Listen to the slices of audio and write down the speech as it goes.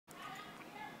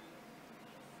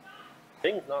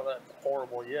Thing's not that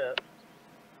horrible yet.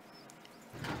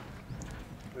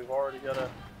 We've already got a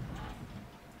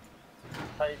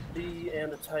Type B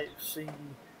and a Type C.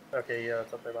 Okay, yeah,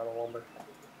 it's up there by the lumber.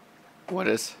 What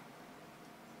is?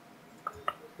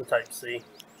 The Type C.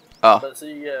 Oh. But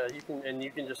see, yeah,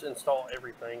 you can just install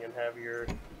everything and have your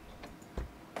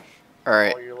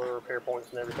Alright. all your little repair points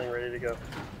and everything ready to go.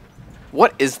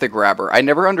 What is the grabber? I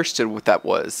never understood what that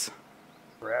was.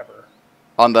 Grabber.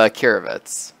 On the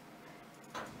Caravets.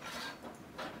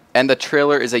 And the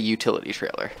trailer is a utility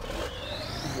trailer.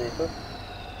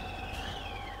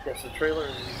 Yes, the trailer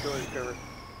is a utility trailer.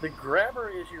 The grabber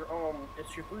is your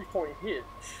it's your 3-point hitch,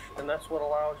 and that's what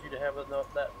allows you to have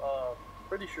enough that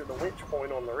pretty sure the winch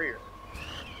point on the rear.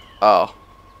 Oh.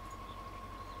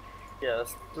 Yeah,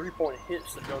 that's the 3-point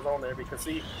hitch that goes on there because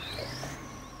see,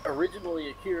 originally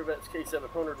a Caravet's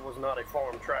K700 was not a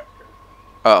farm tractor.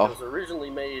 Oh. It was originally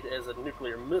made as a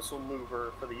nuclear missile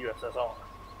mover for the USSR.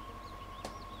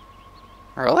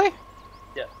 Really?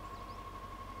 Yeah.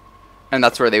 And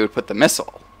that's where they would put the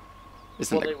missile.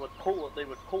 Well, they would pull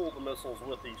the missiles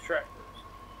with these tractors.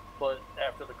 But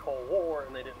after the Cold War,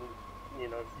 and they didn't,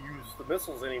 use the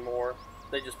missiles anymore,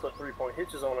 they just put 3-point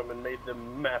hitches on them and made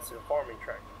them massive farming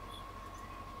tractors.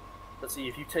 But see,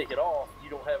 if you take it off, you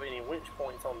don't have any winch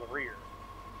points on the rear.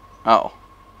 Oh.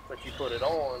 But you put it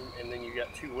on, and then you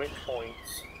got 2 winch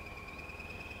points.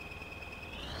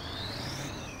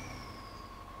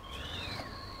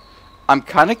 I'm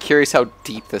kind of curious how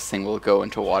deep this thing will go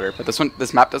into water, but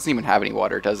this map doesn't even have any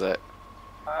water, does it?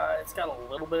 It's got a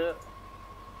little bit.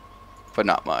 But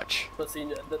not much. But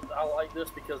see, I like this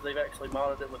because they've actually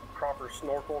modded it with the proper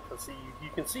snorkel, because see, you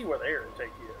can see where the air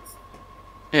intake is.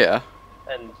 Yeah.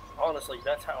 And honestly,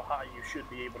 that's how high you should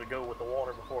be able to go with the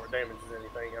water before it damages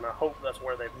anything, and I hope that's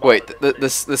where they've modded Wait, it.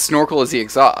 the snorkel is the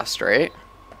exhaust, right?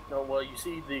 No, well, you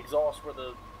see the exhaust where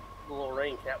the little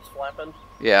rain cap's flapping?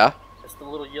 Yeah. It's the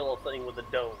little yellow thing with the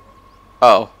dome.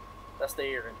 Oh. That's the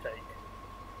air intake.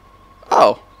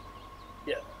 Oh.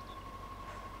 Yeah.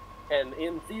 And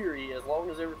in theory, as long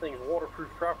as everything's waterproof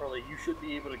properly, you should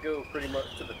be able to go pretty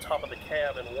much to the top of the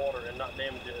cab in water and not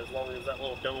damage it, as long as that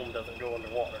little dome doesn't go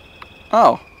underwater.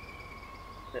 Oh.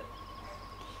 Yeah.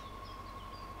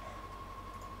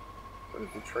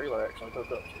 Where's the trailer actually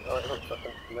hooked up to? Oh, it hooks up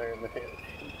in there in the head.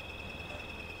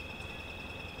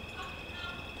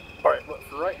 Alright, but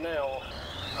for right now,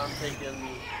 I'm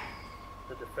taking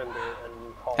the Defender and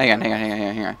hauling. Hang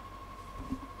on.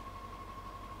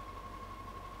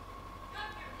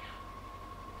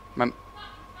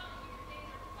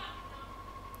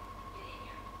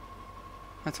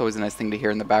 That's always a nice thing to hear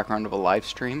in the background of a live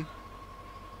stream.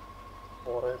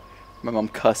 What? My mom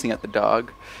cussing at the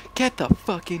dog. Get the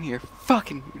fuck in here.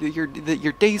 Fucking, your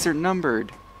days are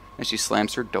numbered. And she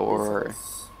slams her door.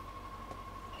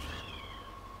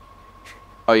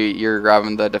 Oh, you're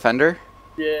grabbing the Defender?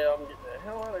 Yeah, I'm getting the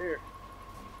hell out of here.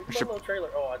 Look at my little trailer.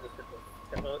 Oh, I just hit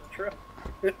the truck.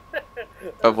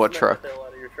 Of what truck? The hell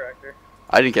out of your tractor.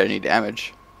 I didn't get any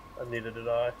damage. Neither did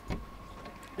I. See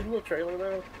the little trailer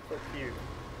though? So cute.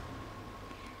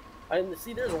 And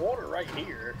see, there's water right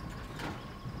here.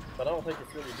 But I don't think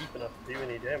it's really deep enough to do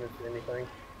any damage to anything.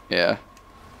 Yeah.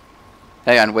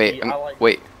 Hang on, wait.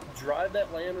 Wait. Drive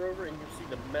that Land Rover and you'll see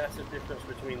the massive difference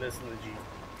between this and the Jeep.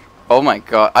 Oh my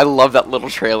god, I love that little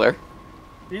trailer.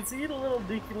 You see the little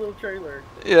dinky little trailer?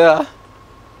 Yeah.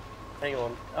 Hang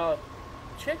on.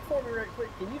 Check for me right quick.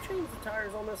 Can you change the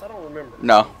tires on this? I don't remember.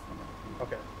 No.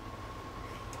 Okay.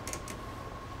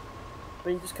 I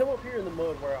mean, just come up here in the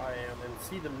mud where I am and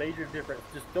see the major difference.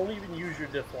 Just don't even use your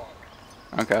diff lock.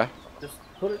 Okay. Just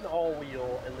put it in all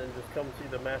wheel and then just come see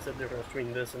the massive difference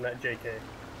between this and that JK.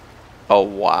 Oh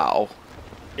wow.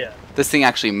 Yeah. This thing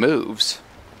actually moves.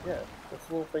 Yeah. This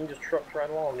little thing just trucks right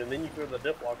along, and then you throw the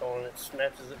diff lock on and it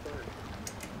snatches it through.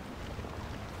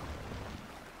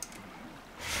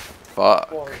 Fuck.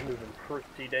 Water's moving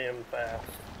pretty damn fast.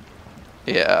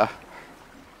 Yeah.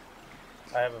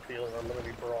 I have a feeling I'm gonna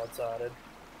be broadsided.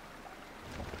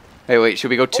 Hey, wait. Should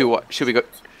we go to what? Should we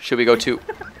go to?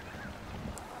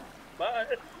 Bye.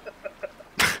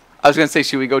 I was gonna say,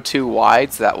 should we go 2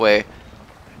 wide so that way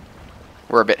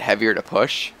we're a bit heavier to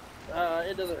push?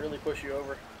 It doesn't really push you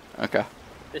over. Okay.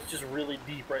 It's just really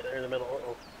deep right there in the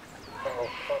middle. Uh-oh.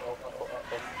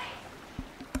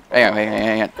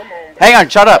 Hang on. Come on. Hang on,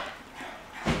 shut up!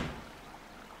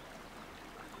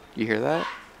 You hear that?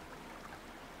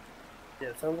 Yeah,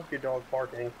 it sounds like your dog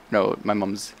barking. No, my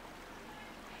mom's.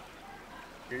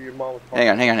 Your mom's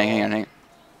barking. Hang on.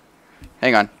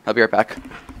 Hang on, I'll be right back.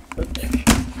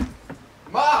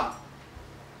 Mom!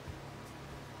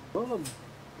 Mom!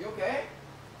 You okay?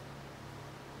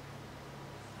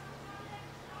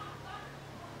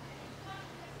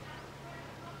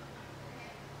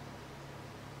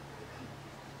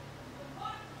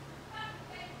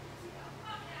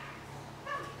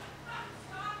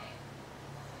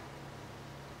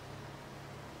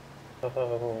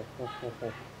 Oh.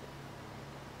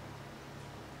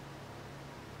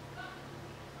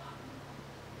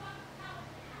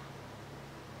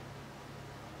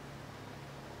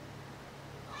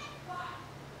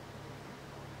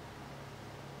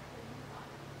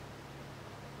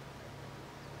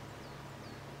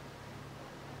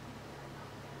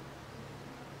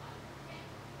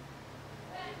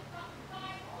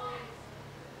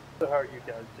 So how are you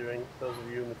guys doing? Those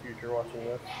of you in the future watching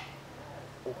this.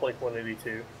 I'm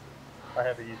Clink-182. I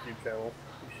have a YouTube channel.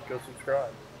 You should go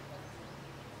subscribe.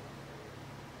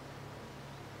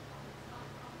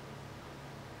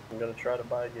 I'm gonna try to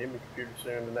buy a gaming computer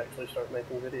soon and actually start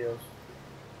making videos.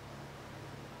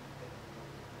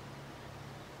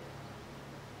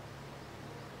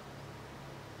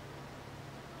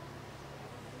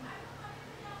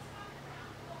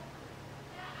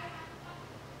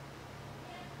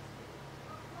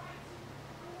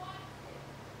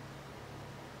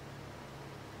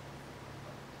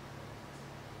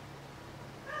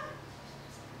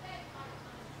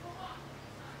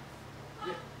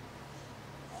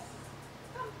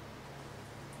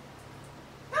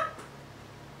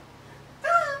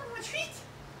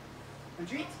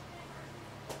 Treat?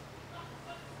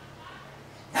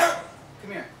 Come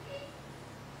here.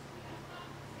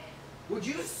 Would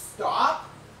you stop?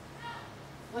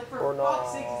 Like, for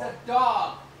fuck's sake, he's a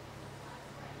dog.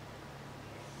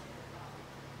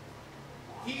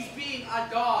 He's being a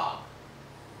dog.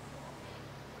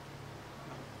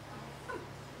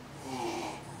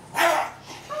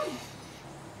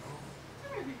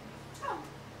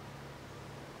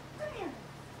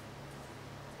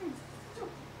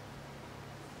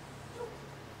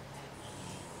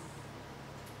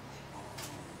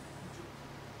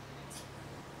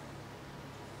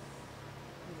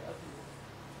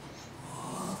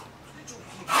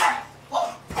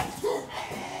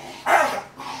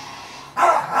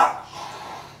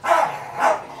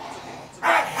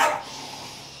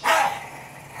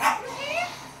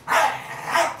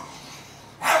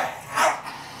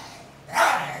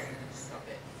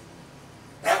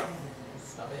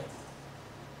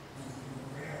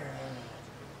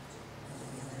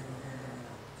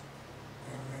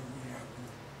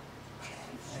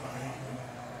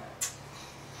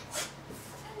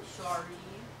 Sorry.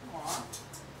 Aw.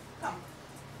 Come.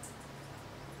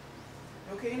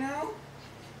 You okay now?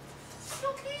 You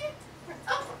okay?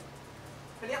 Up.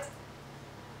 Ready up.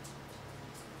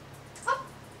 Up.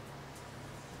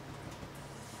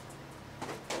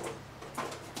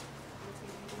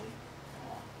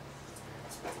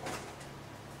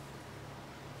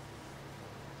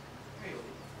 Ready.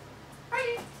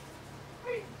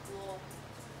 Ready. Cool.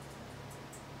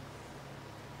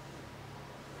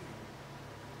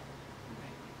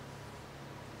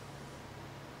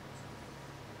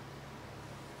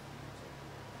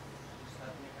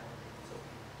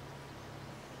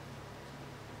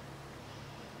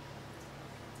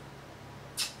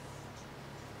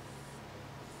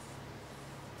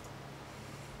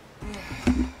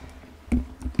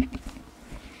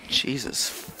 Jesus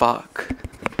fuck.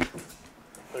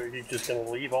 So are you just gonna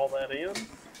leave all that in?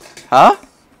 Huh?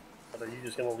 Are you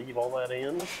just gonna leave all that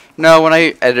in? No, when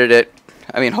I edit it,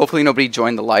 I mean, hopefully nobody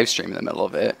joined the live stream in the middle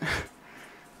of it.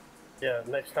 Yeah,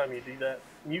 next time you do that,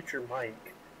 mute your mic.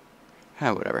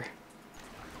 Ah, whatever.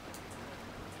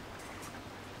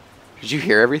 Did you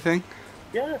hear everything?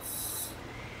 Yes!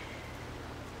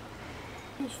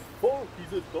 He's fuck,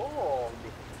 he's a dog!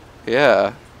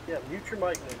 Yeah. Yeah, mute your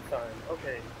mic next time.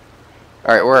 Okay.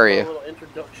 Alright, where are A you? little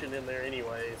introduction in there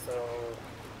anyway, so...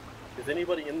 Is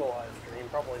anybody in the live stream?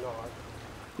 Probably not.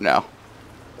 No.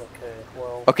 Okay,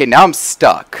 well... Okay, now I'm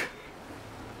stuck.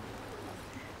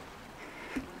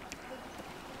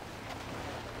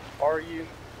 Are you?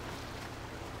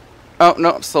 Oh,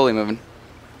 no, I'm slowly moving.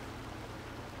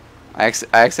 I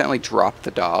accidentally dropped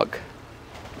the dog.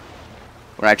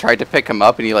 When I tried to pick him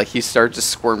up and he started to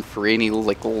squirm free and he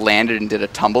landed and did a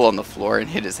tumble on the floor and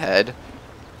hit his head.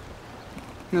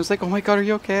 And I was like, oh my god, are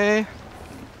you okay?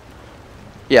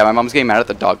 Yeah, my mom's getting mad at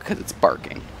the dog because it's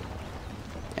barking.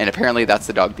 And apparently that's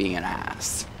the dog being an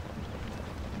ass.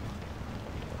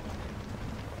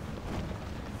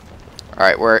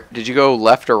 Alright, where did you go,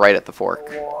 left or right at the fork?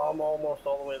 Well, I'm almost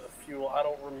all the way to the fuel. I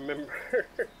don't remember.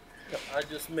 I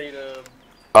just made a...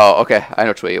 Oh, okay. I know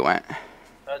which way you went.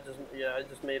 I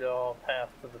just made a path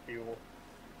to the fuel.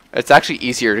 It's actually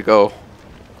easier to go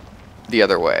the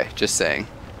other way, just saying.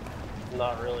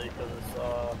 Not really, because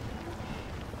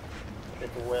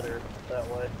it's wetter that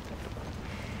way.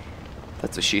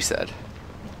 That's what she said.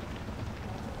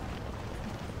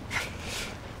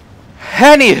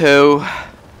 Anywho.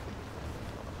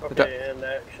 Okay, and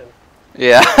action.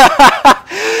 Yeah.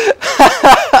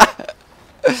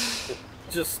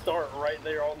 Just start right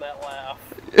there on that laugh.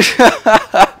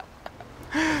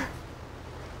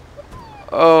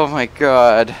 Oh my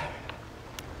god.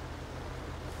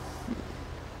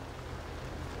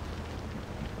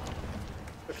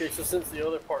 Okay, so since the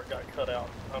other part got cut out,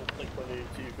 I'm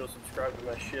Clink-182. Go subscribe to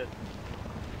my shit.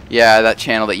 Yeah, that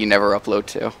channel that you never upload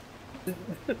to. I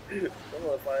don't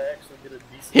know if I actually get a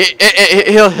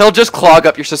decent. He'll just clog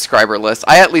up your subscriber list.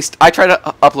 I try to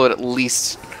upload at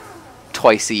least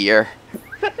twice a year.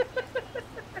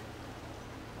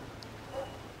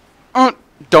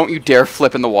 Don't you dare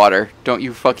flip in the water. Don't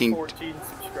you fucking... 14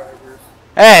 subscribers.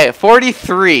 Hey,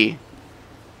 43.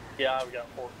 Yeah, I've got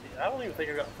 14. I don't even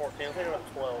think I got 14. I think I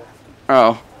got 12.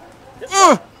 Oh.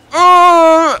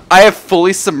 I have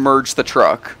fully submerged the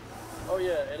truck. Oh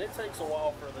yeah, and it takes a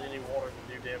while for any water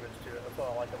to do damage to it. That's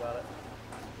what I like about it.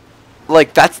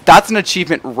 Like that's an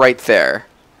achievement right there.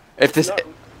 If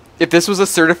this was a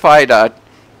certified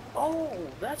Oh,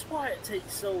 that's why it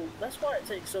takes so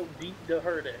deep to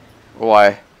hurt it.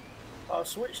 Why?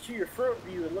 Switch to your front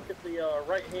view and look at the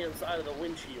right-hand side of the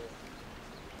windshield.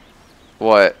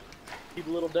 What? See the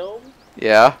little dome?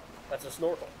 Yeah. That's a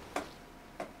snorkel.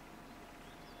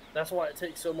 That's why it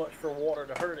takes so much for water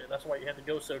to hurt it. That's why you have to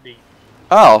go so deep.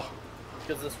 Oh.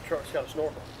 Because this truck's got a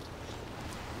snorkel.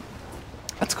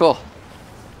 That's cool.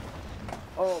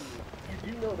 You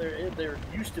do know there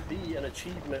used to be an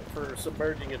achievement for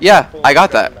submerging a truck. Yeah, I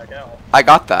got that. I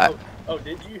got that. Oh,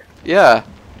 did you? Yeah.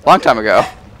 Long time ago.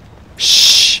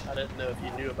 Shh. I didn't know if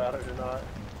you knew about it or not.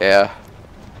 Yeah.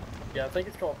 Yeah, I think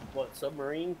it's called, what,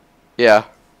 submarine? Yeah.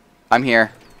 I'm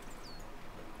here.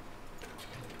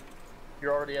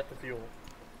 You're already at the fuel.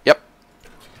 Yep.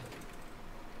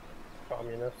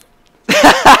 Communist.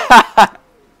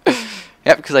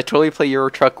 Yep, because I totally play Euro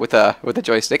Truck with a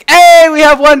joystick. Hey, we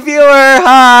have one viewer.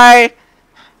 Hi.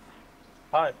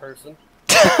 Hi, person.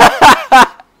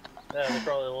 Yeah, they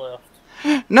probably left.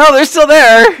 No, they're still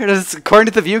there. It's according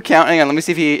to the view count. Hang on, let me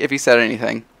see if he said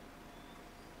anything.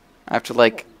 I have to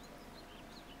like.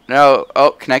 No. Oh,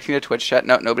 connecting to Twitch chat.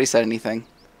 No, nobody said anything.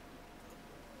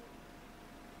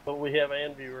 But we have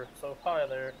an viewer, so hi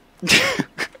there.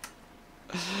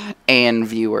 And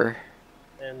viewer.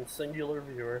 And singular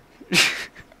viewer.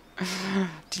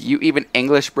 Do you even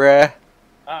English, bruh?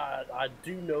 I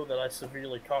do know that I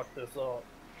severely cocked this up.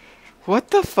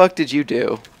 What the fuck did you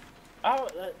do?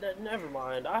 Never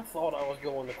mind. I thought I was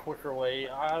going the quicker way.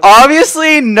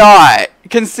 Obviously not.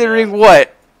 Considering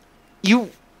what? You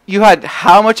had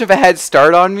how much of a head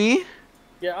start on me?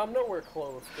 Yeah, I'm nowhere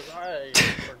close because I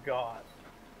forgot.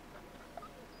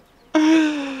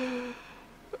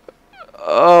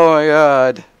 Oh my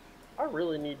god. I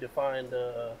really need to find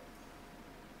a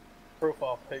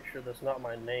profile picture that's not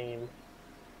my name.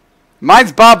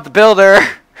 Mine's Bob the Builder.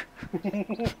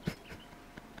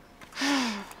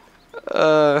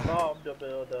 Bob the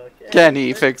Builder. Can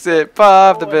he fix it?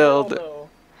 Bob the Builder. No.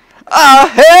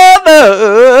 Ah, hell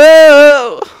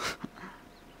no!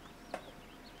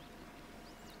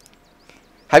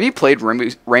 Have you played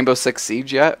Rainbow Six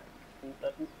Siege yet?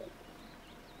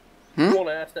 You want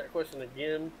to ask that question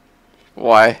again?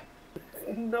 Why?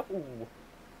 No.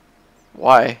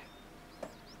 Why?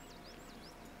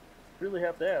 Really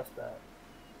have to ask that.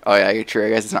 Oh yeah, true. I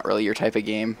guess it's not really your type of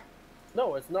game.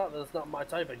 No, it's not. That's not my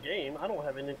type of game. I don't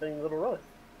have anything that'll run it.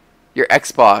 Your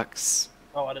Xbox.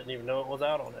 Oh, I didn't even know it was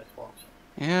out on Xbox.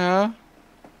 Yeah.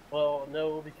 Well,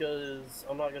 no, because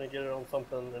I'm not gonna get it on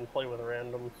something and play with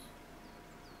randoms.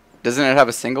 Doesn't it have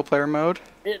a single player mode?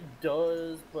 It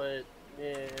does, but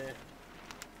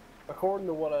according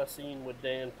to what I've seen with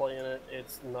Dan playing it,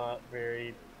 it's not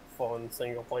very fun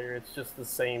single player. It's just the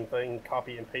same thing,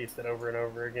 copy and paste it over and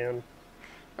over again.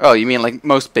 Oh, you mean like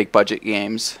most big budget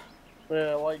games?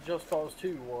 Yeah, like Just Cause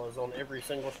 2 was on every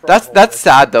single Stronghold. That's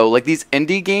sad though. Like these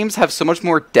indie games have so much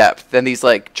more depth than these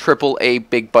like AAA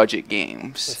big budget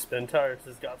games. Spintires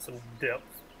has got some depth.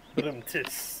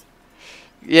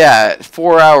 Yeah,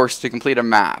 4 hours to complete a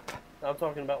map. I'm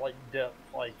talking about like depth,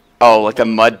 like. Oh, like the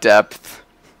mud depth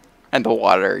and the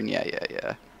water, and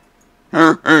yeah.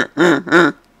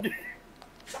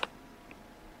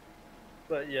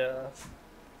 But yeah.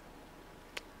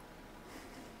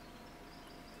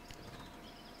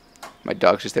 My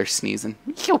dog's just there sneezing.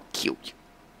 Cute.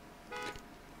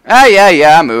 Ah,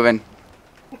 yeah, I'm moving.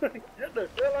 Get the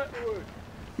hell out of the way.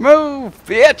 Move,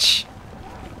 bitch!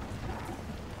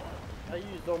 I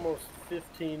used almost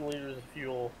 15 liters of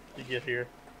fuel to get here.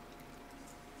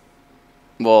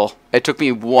 Well, it took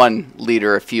me 1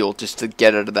 liter of fuel just to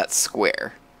get out of that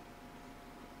square.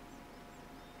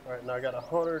 Alright, now I got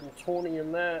 120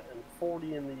 in that and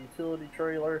 40 in the utility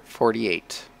trailer.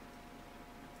 48.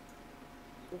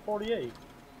 48.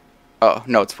 Oh,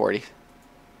 no, it's 40.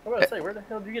 I'm about to say, where the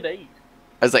hell did you get 8?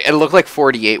 I was like, it looked like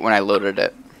 48 when I loaded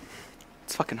it.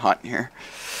 It's fucking hot in here.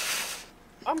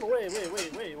 Wait a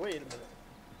minute.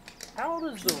 How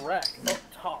does the rack up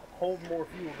top hold more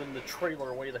fuel than the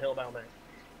trailer way the hell down there?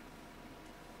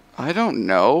 I don't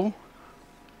know.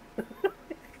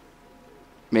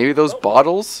 Maybe those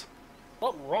bottles?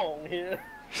 Something wrong here.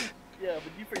 Yeah,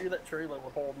 but you figure that trailer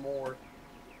would hold more.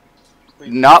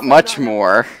 Not much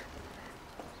more.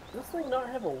 Does this thing not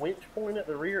have a winch point at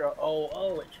the rear?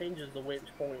 Oh, it changes the winch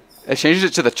points. It changes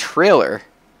it to the trailer.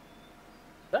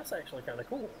 That's actually kind of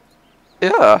cool.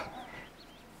 Yeah.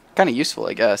 Kind of useful,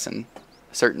 I guess, in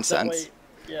a certain sense.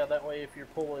 That way if you're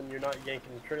pulling, you're not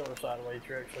yanking the trailer sideways,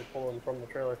 you're actually pulling from the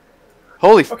trailer.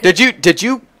 Holy okay. Did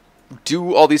you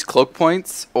do all these cloak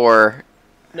points, or?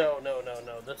 No.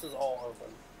 This is all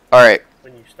open. Alright.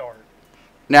 When you start.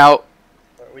 Now,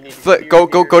 right, we need to go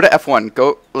to F1.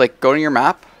 Go to your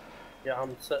map. Yeah,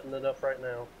 I'm setting it up right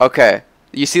now. Okay.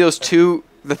 You see those two,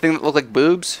 the thing that look like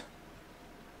boobs?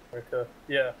 Okay.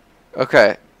 Yeah.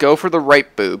 Okay. Go for the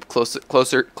right boob,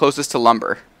 closest to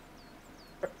lumber.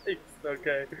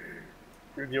 Okay.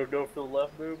 You'll go for the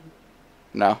left boob?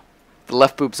 No. The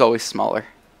left boob's always smaller.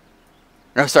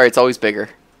 No, sorry, it's always bigger.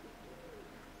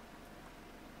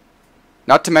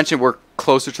 Not to mention we're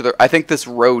closer to the... I think this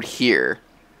road here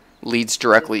leads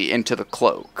directly into the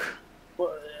cloak.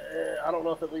 Well, I don't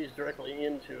know if it leads directly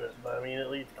into it, but I mean, it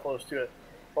leads close to it.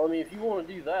 Well, I mean, if you want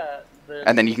to do that, then...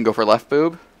 And then you can go for left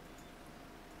boob?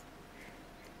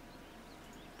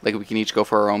 Like, we can each go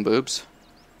for our own boobs?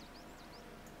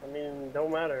 I mean,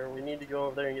 don't matter. We need to go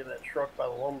over there and get that truck by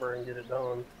the lumber and get it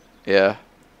done. Yeah.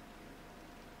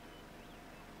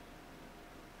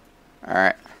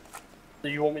 Alright. So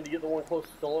you want me to get the one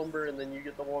closest to lumber and then you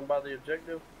get the one by the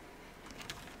objective?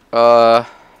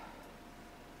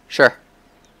 Sure.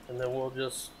 And then we'll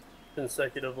just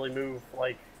consecutively move,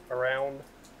 like, around?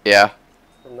 Yeah.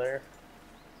 From there?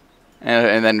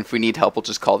 And then if we need help, we'll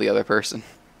just call the other person.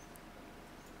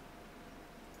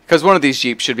 Because one of these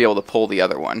Jeeps should be able to pull the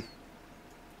other one.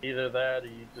 Either that or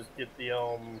you just get the,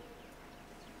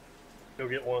 go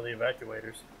get one of the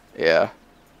evacuators. Yeah.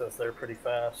 Since they're pretty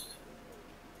fast.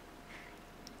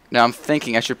 Now I'm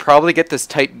thinking I should probably get this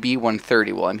Type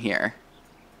B130 while I'm here.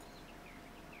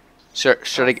 Should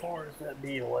I... How far is that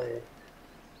B away?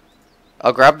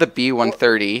 I'll grab the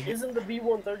B130. Well, isn't the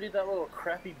B130 that little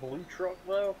crappy blue truck,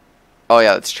 though? Oh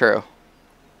yeah, that's true.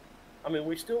 I mean,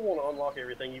 we still want to unlock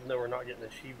everything, even though we're not getting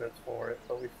achievements for it.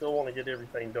 But we still want to get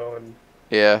everything done.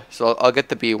 Yeah, so I'll get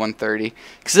the B130.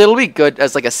 Because it'll be good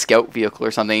as like a scout vehicle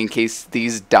or something in case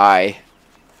these die.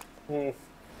 I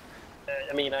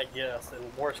mean, I guess,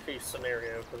 in worst case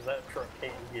scenario, because that truck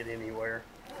can't get anywhere.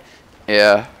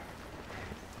 Yeah.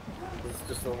 It's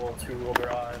just a little two-wheel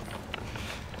drive.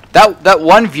 That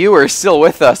one viewer is still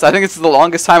with us. I think it's the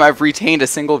longest time I've retained a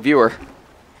single viewer.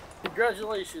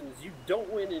 Congratulations, you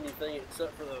don't win anything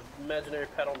except for the imaginary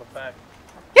pat on the back.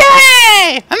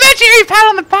 Yay! Imaginary pat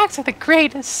on the backs are the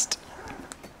greatest.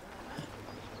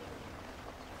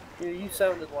 You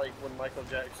sounded like when Michael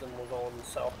Jackson was on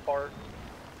South Park.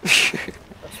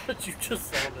 That's what you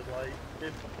just sounded like.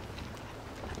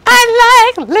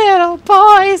 I like little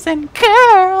boys and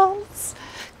girls,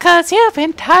 'cause you've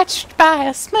been touched by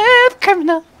a smooth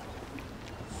criminal.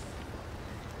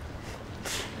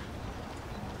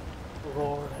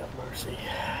 Lord have mercy.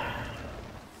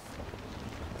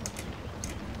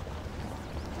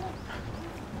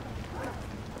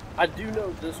 I do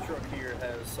know this truck here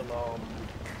has some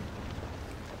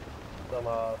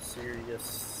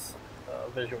serious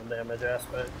visual damage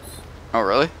aspects. Oh,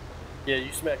 really? Yeah,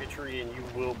 you smack a tree and you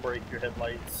will break your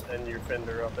headlights and your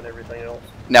fender up and everything else.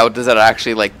 Now, does that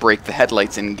actually like break the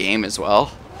headlights in game as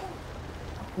well?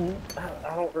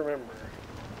 I don't remember.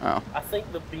 Oh. I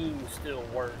think the beam still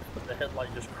works, but the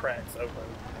headlight just cracks open.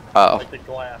 Oh. Like the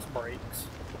glass breaks.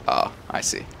 Oh, I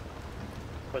see.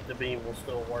 But the beam will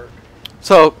still work.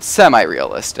 So,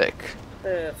 semi-realistic.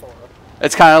 Sort of.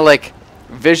 It's kind of like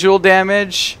visual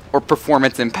damage or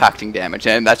performance impacting damage,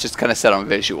 and that's just kind of set on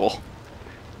visual.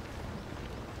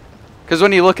 Because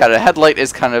when you look at it, a headlight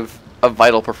is kind of a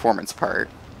vital performance part.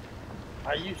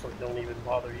 I usually don't even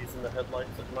bother using the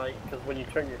headlights at night, because when you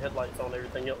turn your headlights on,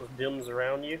 everything else dims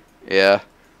around you. Yeah.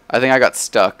 I think I got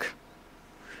stuck.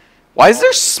 Why is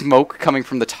there smoke coming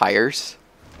from the tires?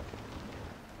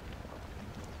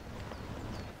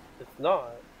 It's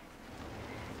not.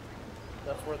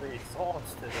 That's where the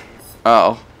exhaust is.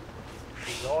 Oh.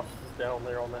 The exhaust is down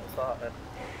there on that side.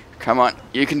 Come on.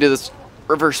 You can do this.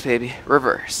 Reverse, baby.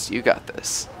 Reverse. You got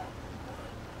this.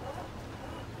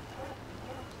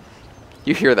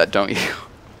 You hear that, don't you?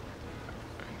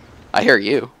 I hear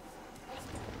you.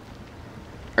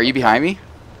 Are you behind me?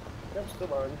 I'm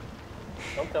still on.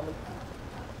 I'm coming.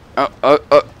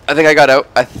 Oh. I think I got out.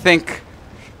 I think.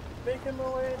 Making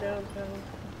my way downtown.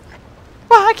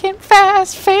 Walking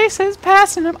fast, faces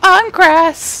passing them on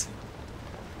grass.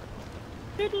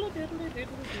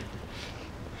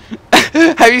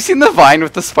 Have you seen the Vine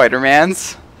with the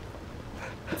Spider-Mans?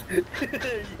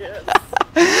 Yes.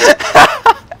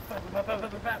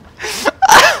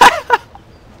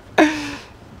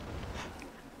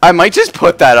 I might just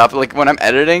put that up, like, when I'm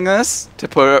editing this, to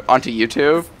put it onto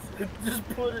YouTube. Just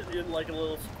put it in, like, a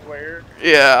little square.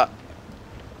 Yeah.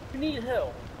 You need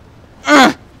help.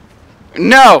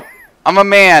 No! I'm a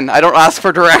man. I don't ask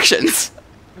for directions.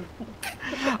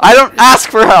 I don't ask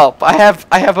for help. I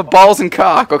have a balls and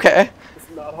cock, okay? It's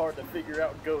not hard to figure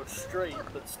out go straight,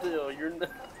 but still, you're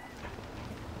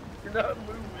not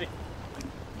moving.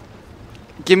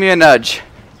 Give me a nudge.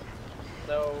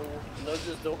 No,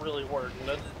 nudges don't really work.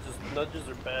 Nudges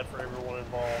are bad for everyone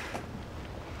involved.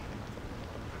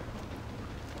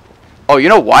 Oh, you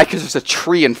know why? Because there's a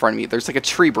tree in front of me. There's like a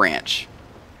tree branch,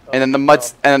 and then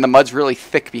the mud's really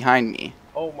thick behind me.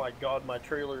 Oh my god, my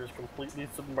trailer is completely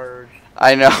submerged.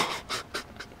 I know.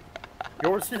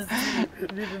 Yours is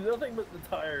nothing but the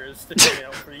tire is sticking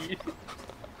out for you.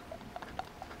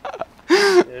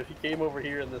 Yeah, if you came over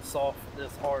here in this hard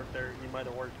dirt, you might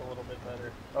have worked a little bit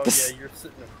better. Oh yeah, you're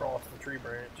sitting across the tree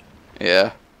branch.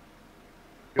 Yeah.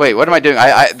 Wait, what am I doing?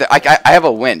 I have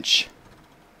a winch.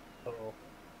 Uh-oh.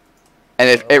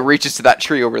 And it reaches to that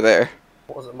tree over there.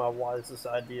 Wasn't my wisest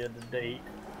idea to date.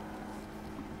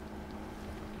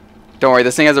 Don't worry,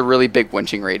 this thing has a really big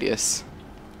winching radius.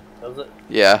 Does it?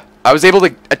 Yeah. I was able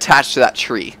to attach to that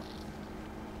tree.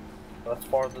 That's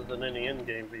farther than any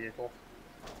in-game vehicle.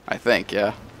 I think,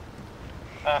 yeah.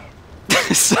 Ah.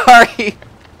 Sorry.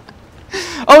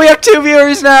 Oh, we have 2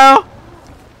 viewers now.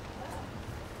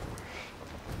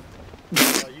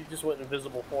 You just went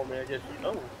invisible for me, I guess.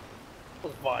 Oh, that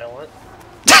was violent.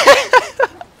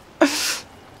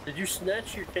 Did you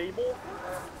snatch your cable?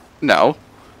 No.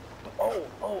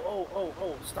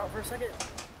 Oh, stop for a second.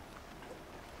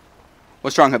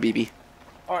 What's wrong, Habibi?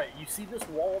 Alright, you see this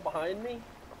wall behind me?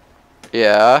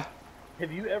 Yeah.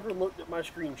 Have you ever looked at my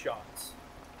screenshots?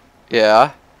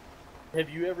 Yeah. Have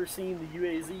you ever seen the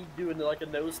UAZ doing like a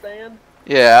nose stand?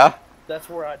 Yeah. That's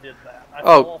where I did that. I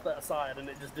fell off that side and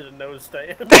it just did a nose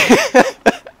stand.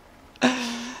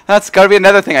 That's gotta be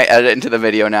another thing I edit into the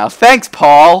video now. Thanks,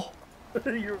 Paul!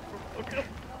 You're welcome.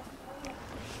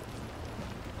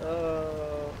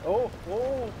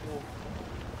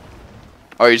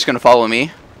 Oh, you're just gonna follow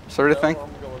me? Sort of thing?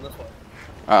 I'm going this way.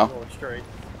 Oh. I'm going straight.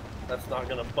 That's not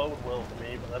gonna bode well for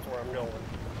me, but that's where I'm going.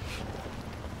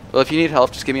 Well, if you need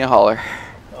help, just give me a holler.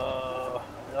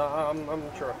 I'm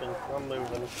trucking. I'm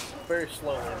moving. Very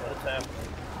slowly, but it's happening.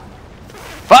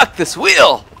 Fuck this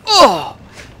wheel! Oh!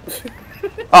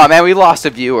 Oh man, we lost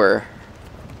a viewer.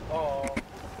 Oh.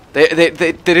 They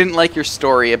didn't like your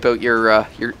story about your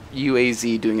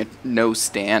UAZ doing a nose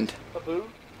stand. A boot?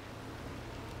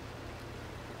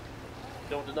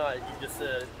 Don't deny it. You just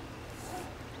said it.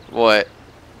 What?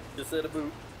 You just said a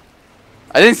boot.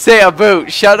 I didn't say a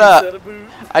boot. Shut up. You said a boot.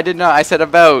 I did not. I said a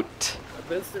boat.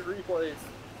 Instant replays.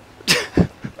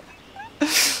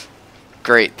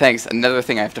 Great. Thanks. Another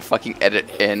thing I have to fucking edit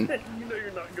in. You know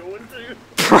you're not going to.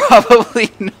 Probably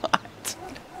not.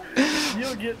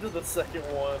 You'll get to the second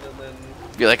one and then...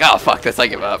 Be like, oh fuck this, I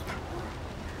give up.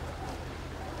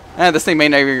 This thing may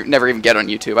never even get on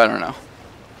YouTube, I don't know.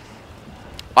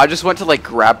 I just went to like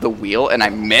grab the wheel and I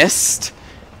missed.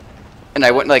 And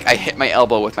I went like, I hit my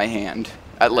elbow with my hand.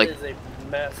 At like... That is a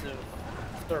massive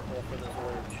circle for this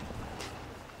winch.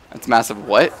 That's massive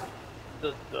what?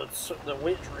 The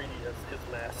winch radius is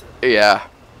massive. Yeah.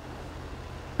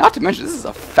 Not to mention, this is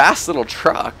a fast little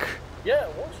truck. Yeah,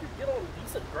 once you get on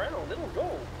decent ground, it'll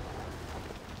go.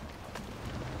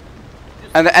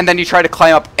 And then you try to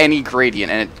climb up any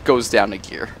gradient and it goes down a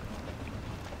gear.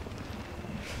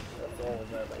 That's all of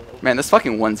that. Man, this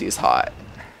fucking onesie is hot.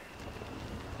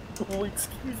 Well,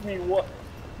 excuse me, what?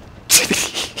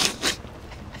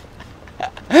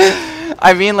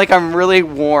 I mean, like, I'm really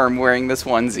warm wearing this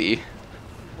onesie.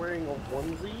 Wearing a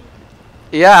onesie?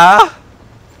 Yeah.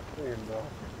 No, you're not.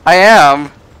 I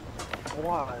am.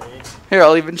 Why? Here,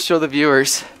 I'll even show the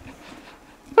viewers.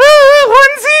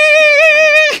 Onesie!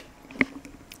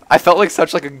 I felt like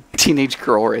such like a teenage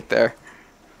girl right there.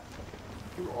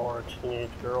 You are a teenage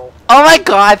girl. Oh my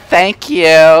god, thank you.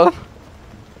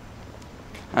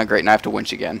 Oh great, now I have to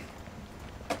winch again.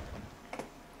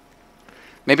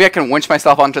 Maybe I can winch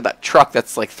myself onto that truck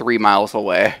that's like 3 miles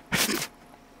away.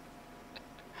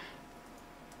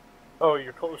 Oh,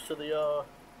 you're close to the,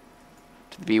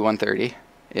 To the B-130.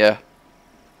 Yeah.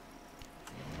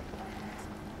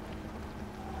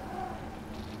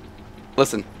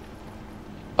 Listen.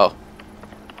 Oh.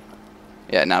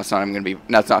 Yeah, now it's not even gonna be.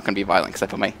 Now it's not gonna be violent because I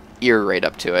put my ear right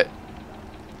up to it.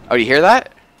 Oh, do you hear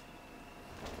that?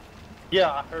 Yeah,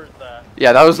 I heard that.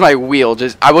 Yeah, that was my wheel.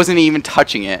 Just I wasn't even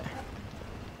touching it.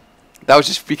 That was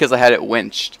just because I had it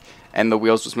winched, and the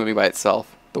wheels was moving by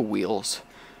itself. The wheels.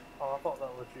 Oh, I thought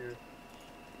that was your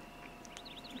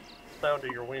sound of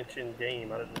your winch in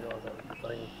game. I didn't realize that was the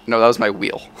thing. No, that was my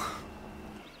wheel.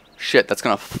 Shit, that's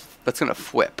gonna flip. It's gonna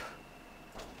flip.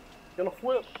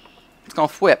 It's gonna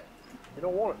flip. You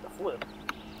don't want it to flip.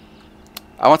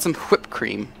 I want some whipped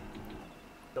cream.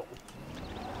 Don't.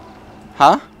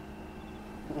 Huh?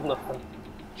 Nothing.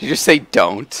 Did you just say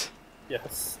don't?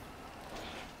 Yes.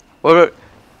 What about,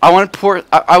 I want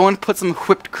to put some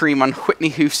whipped cream on Whitney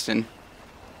Houston.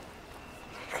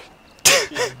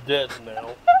 She's dead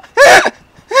now.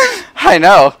 I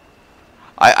know.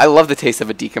 I love the taste of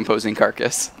a decomposing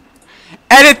carcass.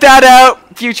 Edit that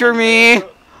out, future me.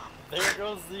 There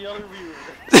goes the other viewer.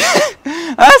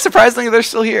 Surprisingly, they're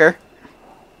still here.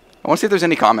 I want to see if there's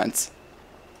any comments.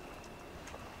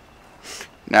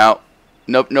 No.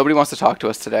 Nope, nobody wants to talk to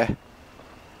us today.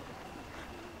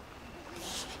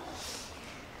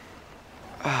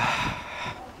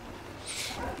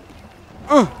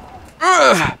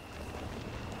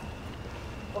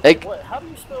 Okay, what? How do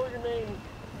you spell your name?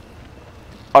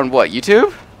 On what,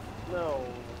 YouTube? No,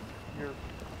 your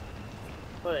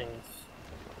things.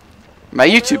 My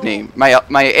YouTube name, my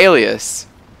alias.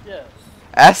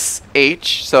 Yes.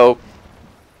 SH, so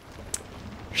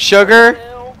sugar,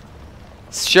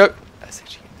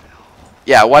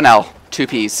 yeah, 1L, 2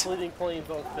 P's. Fleeting Planes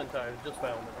on Spintires, just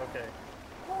found it, okay.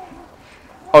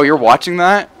 Oh, you're watching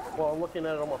that? Well, I'm looking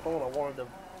at it on my phone, I wanted to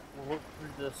look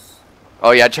through this.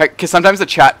 Oh yeah, check, because sometimes the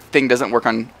chat thing doesn't work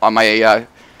on my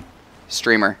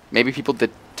streamer. Maybe people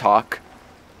did talk.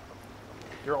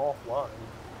 You're offline.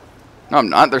 No, I'm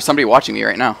not. There's somebody watching me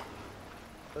right now.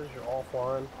 There's your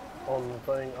offline on the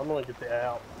thing. I'm gonna get the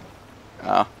app.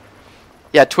 Oh.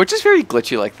 Yeah, Twitch is very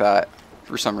glitchy like that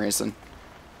for some reason.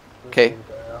 Okay.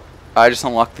 I just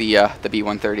unlocked the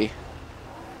B-130.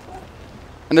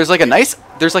 And there's like a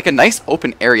nice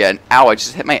open area, and ow, I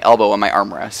just hit my elbow on my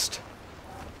armrest.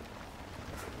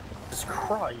 Jesus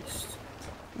Christ.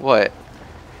 What?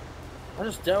 I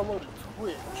just downloaded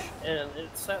Twitch and it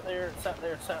sat there,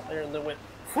 and then went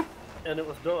whoop, and it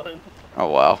was done. Oh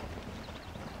wow.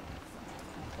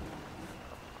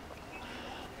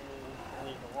 I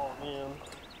need to log in.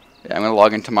 Yeah, I'm gonna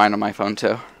log into mine on my phone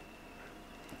too.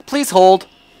 Please hold.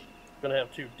 Gonna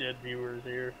have 2 dead viewers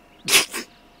here.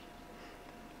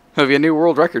 That'll be a new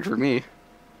world record for me.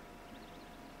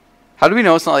 How do we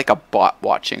know it's not like a bot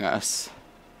watching us?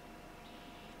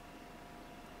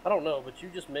 I don't know, but you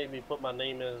just made me put my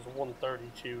name in as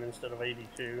 132 instead of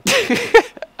 82.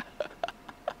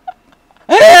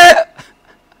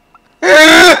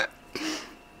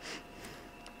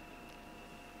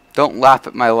 Don't laugh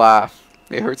at my laugh.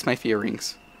 It hurts my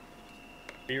feelings.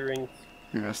 Feelings?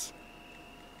 Yes.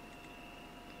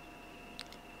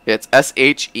 It's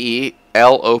SHELOPPE.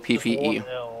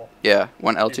 1L. Yeah,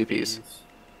 1L, 2 P's.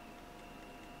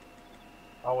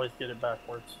 I always get it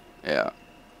backwards. Yeah.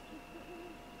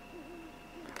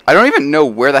 I don't even know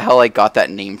where the hell I got that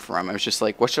name from. I was just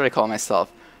like, what should I call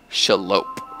myself?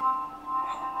 Sheloppe.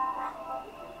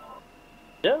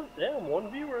 Yeah, I'm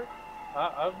 1 viewer.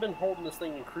 I've been holding this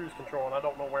thing in cruise control and I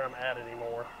don't know where I'm at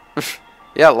anymore.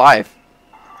 Yeah, live.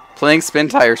 Playing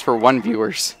Spintires for 1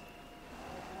 viewers.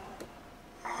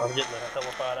 I'm getting a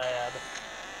hellified ad.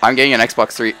 I'm getting an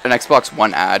Xbox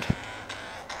One ad.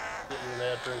 Getting an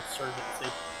ad for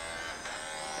Insurgency.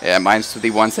 Yeah, mine's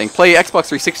the one saying, play Xbox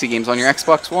 360 games on your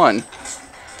Xbox One.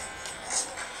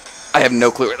 I have no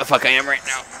clue where the fuck I am right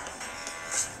now.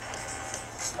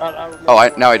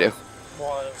 Now I do.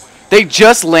 What? They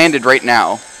just landed right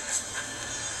now.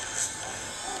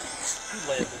 Who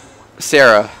landed?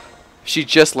 Sarah. She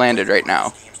just landed right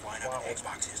now. Wow.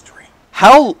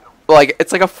 How... Like,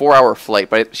 it's like a 4-hour flight,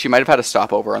 but she might have had a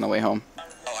stopover on the way home.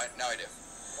 Oh, now I do.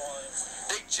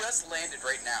 They just landed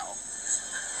right now.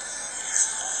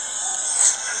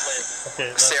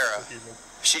 Okay, Sarah. confusing.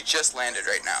 She just landed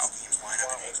right now. Wow.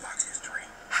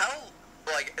 How...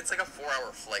 Like, it's like a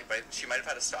 4-hour flight, but she might have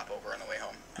had a stopover on the way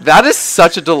home. That is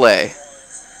such a delay.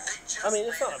 I mean,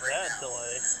 it's not a bad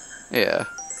delay. Yeah.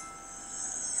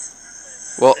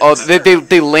 Well, oh,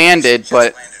 they landed,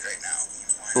 but...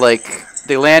 Like...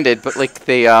 They landed, but like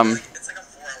they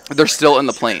They're still in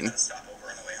the plane.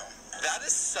 That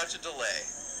is such a delay. I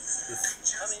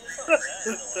mean, it's not that.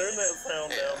 Turn that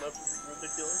sound down. That's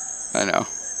ridiculous. I know.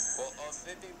 Well,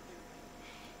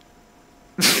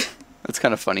 That's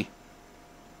kind of funny.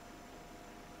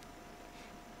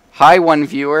 Hi, one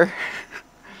viewer.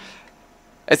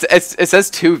 It says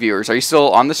 2 viewers. Are you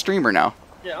still on the stream or no?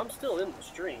 Yeah, I'm still in the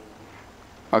stream.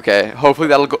 Okay, hopefully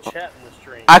that'll go. Chat in the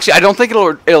stream. Actually, I don't think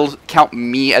it'll count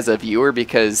me as a viewer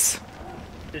because.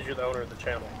 Because you're the owner of the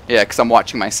channel. Yeah, because I'm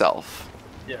watching myself.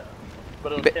 Yeah,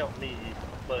 but it'll count me.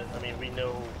 But I mean, we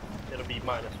know it'll be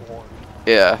 -1.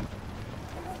 Yeah.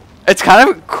 It's kind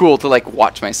of cool to like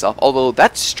watch myself, although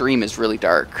that stream is really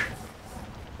dark.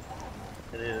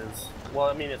 It is. Well,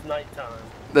 I mean, it's nighttime.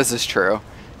 This is true.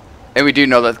 And we do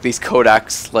know that these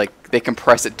codecs, like, they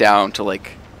compress it down to,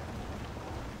 like...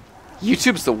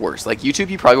 YouTube's the worst. Like, YouTube,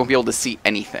 you probably won't be able to see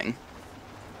anything.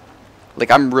 Like,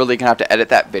 I'm really gonna have to edit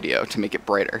that video to make it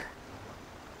brighter.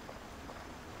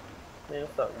 Yeah,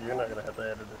 it's not, you're not gonna have to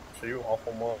edit it too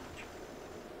awful much.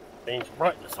 Change the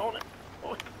brightness on it.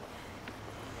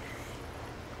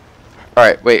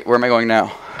 Alright, wait, where am I going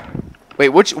now? Wait,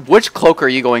 which cloak are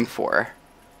you going for?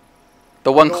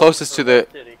 The one closest to the...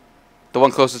 The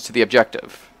one closest to the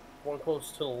objective. One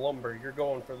closest to the lumber. You're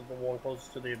going for the one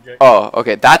closest to the objective. Oh,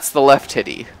 okay. That's the left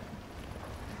titty.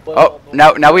 Well, oh,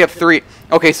 now we have 3.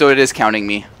 Okay, so it is counting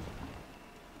me.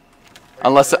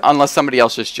 Unless somebody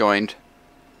else just joined.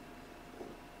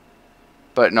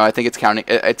 But no, I think it's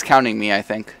counting me, I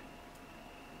think.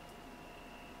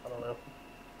 I don't know.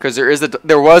 Cuz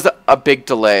there was a big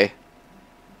delay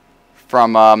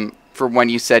from when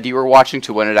you said you were watching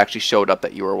to when it actually showed up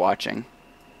that you were watching.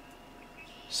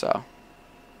 So,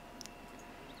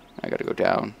 I gotta go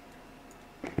down.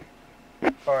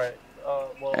 Alright,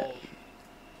 well,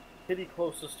 kitty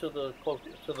closest to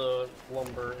the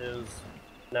lumber is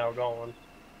now gone.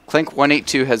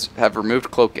 Clink-182 have removed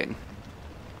cloaking.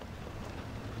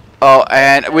 Oh,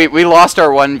 and we lost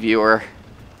our one viewer.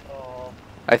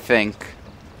 I think.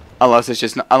 Unless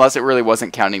it really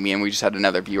wasn't counting me and we just had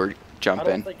another viewer jump in.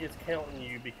 I don't think it's counting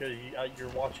you because you're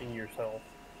watching yourself.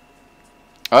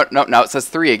 Oh, no, now it says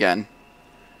 3 again.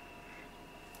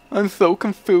 I'm so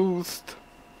confused.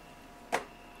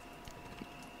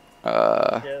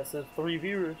 Yeah, it says 3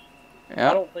 viewers.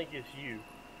 Yeah. I don't think it's you.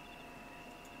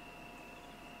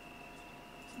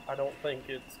 I don't think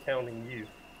it's counting you.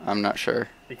 I'm not sure.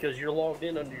 Because you're logged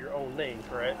in under your own name,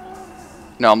 correct?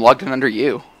 No, I'm logged in under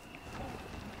you.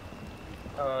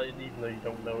 Even though you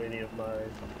don't know any of my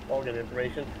login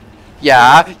information.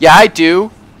 Yeah, I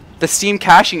do. The Steam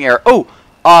caching error. Oh,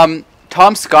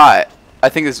 Tom Scott, I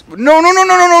think is... No,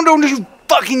 don't you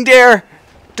fucking dare!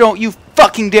 Don't you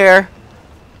fucking dare!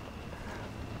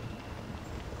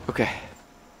 Okay.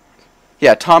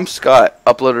 Yeah, Tom Scott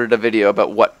uploaded a video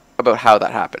about how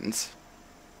that happens.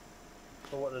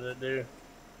 So what did it do?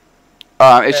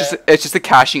 It's just a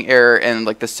caching error, and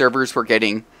like the servers were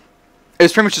getting... It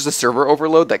was pretty much just a server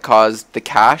overload that caused the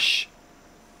cache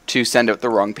to send out the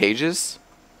wrong pages.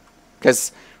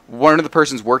 Because one of the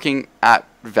persons working at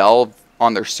Valve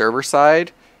on their server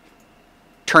side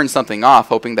turned something off,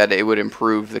 hoping that it would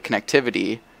improve the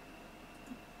connectivity,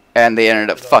 and they ended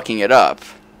up fucking it up,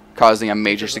 causing a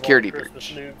major security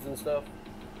breach. And stuff.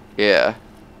 Yeah.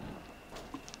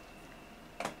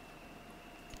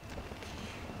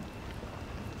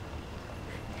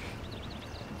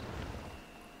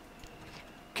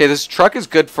 Okay, this truck is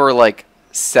good for like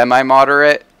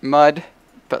semi-moderate mud,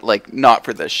 but like not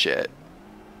for this shit.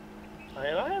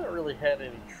 Man, I haven't really had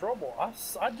any trouble.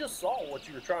 I just saw what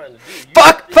you were trying to do.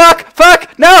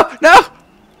 Fuck! No!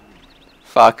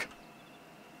 Fuck.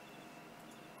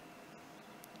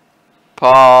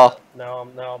 Paul. Now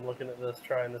I'm looking at this,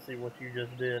 trying to see what you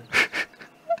just did.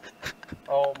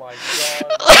 Oh my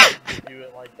god! Why did you do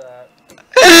it like that?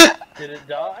 Did it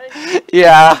die?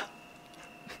 Yeah.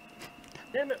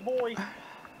 Damn it, boy!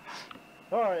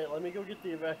 All right, let me go get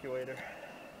the evacuator.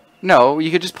 No, you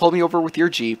could just pull me over with your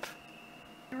Jeep.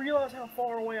 You realize how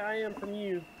far away I am from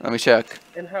you? Let me check.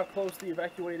 And how close the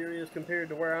evacuator is compared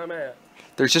to where I'm at?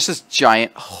 There's just this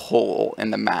giant hole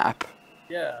in the map.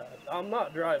 Yeah, I'm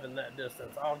not driving that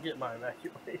distance. I'll get my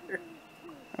evacuator.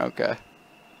 Okay.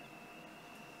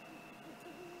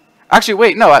 Actually,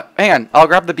 wait, no, hang on. I'll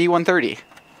grab the B-130.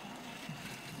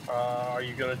 Are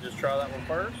you gonna just try that one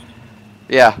first?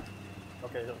 Yeah.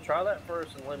 Okay, so try that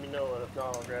first and let me know, and if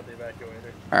not, I'll grab the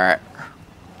evacuator. Alright.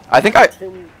 I think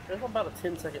There's about a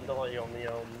 10-second delay on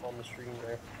the stream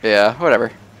there. Yeah,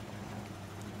 whatever.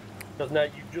 Because now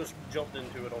you just jumped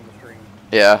into it on the stream.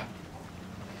 Yeah.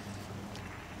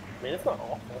 I mean, it's not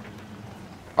awful.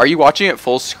 Are you watching it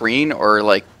full screen, or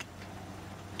like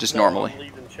just No, normally. I'm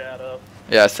leaving chat up.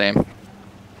 Yeah, same.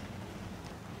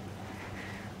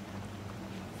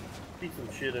 Be some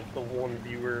shit if the one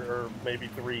viewer, or maybe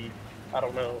 3, I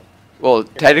don't know. Well,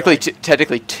 If technically, they're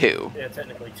technically 2. Yeah,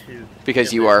 technically 2. Because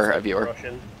If you they're are just, a like, viewer.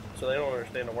 Russian, so they don't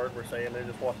understand the word we're saying. They're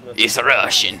just watching us. It's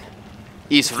Russian.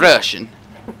 It's Russian.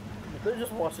 They're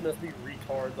just watching us be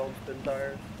retards on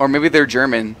Spintires. Or maybe they're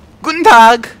German. Guten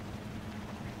Tag!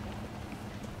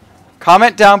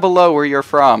 Comment down below where you're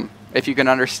from, if you can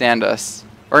understand us.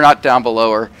 Or not down below,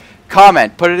 or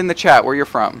comment, put it in the chat where you're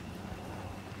from.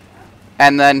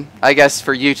 And then, I guess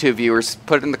for YouTube viewers,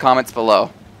 put it in the comments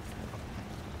below.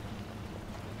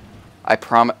 I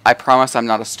promise I'm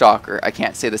not a stalker. I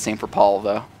can't say the same for Paul,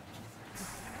 though.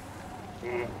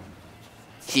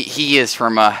 He is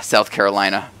from South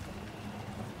Carolina.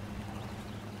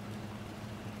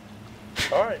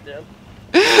 Alright, then.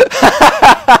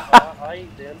 I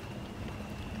ain't then.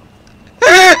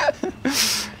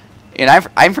 And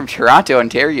I'm from Toronto,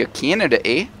 Ontario, Canada,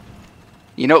 eh?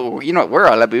 You know what we're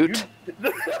all about. I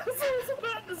was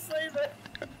about to say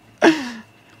that.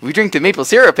 We drink the maple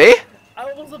syrup, eh?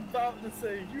 I was about to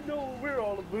say, you know what we're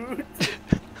all about.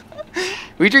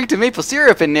 We drink the maple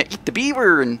syrup and eat the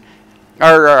beaver and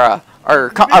our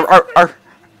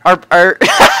I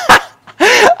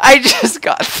just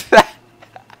got that.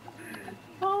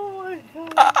 Oh my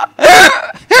god.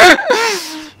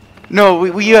 No,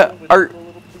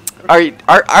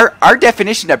 our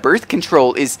definition of birth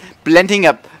control is blending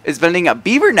up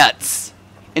beaver nuts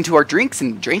into our drinks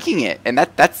and drinking it, and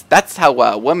that's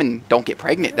how women don't get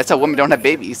pregnant. That's how women don't have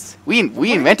babies. We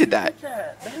invented that.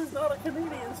 That is not a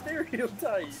Canadian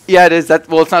stereotype. Yeah, it is.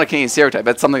 Well, it's not a Canadian stereotype.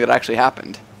 That's something that actually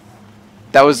happened.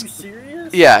 That was. Are you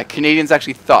serious? Yeah, Canadians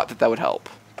actually thought that would help.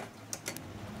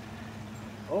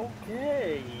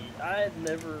 Okay, I had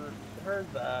never heard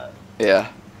that. Yeah.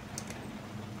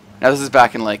 Now this is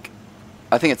back in like,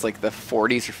 I think it's like the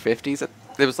 40s or 50s that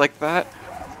it was like that.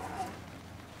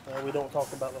 We don't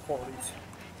talk about the 40s.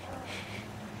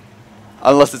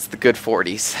 Unless it's the good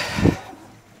 40s.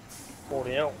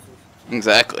 40 ounces.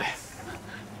 Exactly.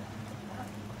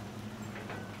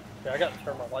 Yeah, I got to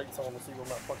turn my lights on to see when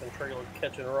my fucking trailer's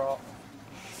catching rock.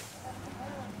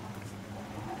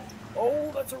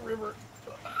 Oh, that's a river.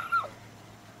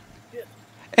 Shit.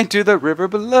 Into the river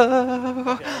below,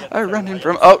 Okay, I run in lights.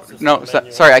 from. Oh This is no, the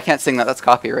manual. sorry, I can't sing that. That's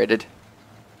copyrighted.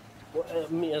 Well, I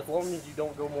mean, as long as you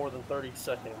don't go more than 30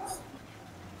 seconds.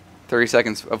 30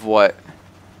 seconds of what?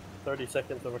 30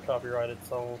 seconds of a copyrighted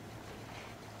song.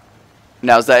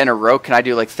 Now is that in a row? Can I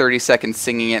do like 30 seconds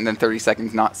singing it and then 30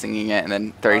 seconds not singing it and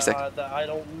then 30 seconds? I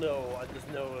don't know. I just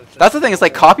know it's. That's the thing. Is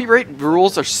like copyright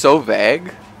rules are so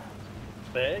vague.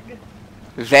 Vague?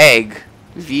 Vague.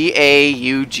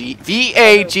 V-A-G-U-E.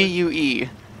 You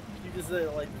just said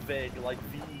it like vague, like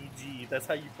V-E-G. That's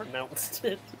how you pronounced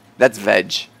it. That's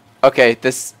veg. Okay,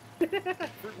 this. Fruit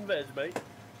and veg, mate.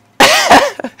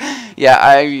 Yeah,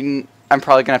 I'm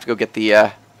probably gonna have to go get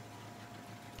the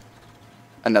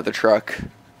another truck. Do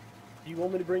you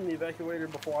want me to bring the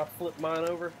evacuator before I flip mine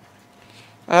over?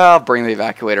 I'll bring the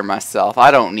evacuator myself.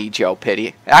 I don't need your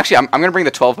pity. Actually, I'm gonna bring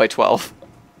the 12x12.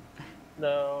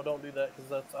 No, don't do that because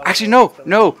that's. Actually, no.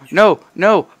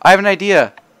 I have an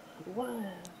idea. What?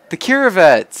 The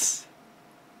Curavets.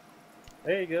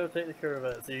 There you go. Take the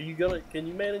Corvette. So you gonna? Can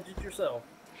you manage it yourself?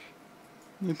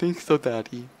 I think so,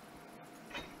 Daddy.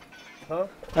 Huh?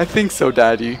 I think so,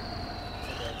 Daddy.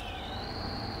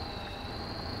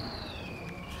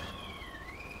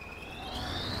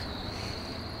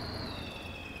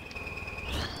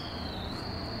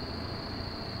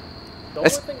 The only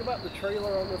thing about the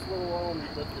trailer on this little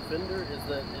the Defender is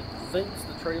that it thinks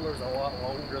the trailer's a lot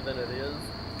longer than it is.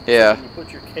 Yeah. So when you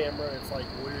put your camera, it's like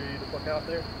way the fuck out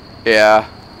there. Yeah.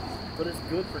 But it's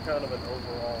good for kind of an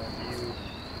overall view.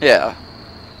 Yeah.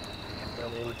 I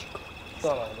mean, it's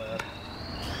not all bad.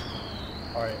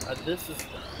 Alright, this is...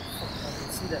 I can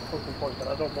see that cooking point, but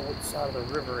I don't know what side of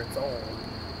the river it's on.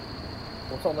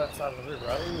 What's on that side of the river?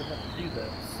 I don't even have to do this.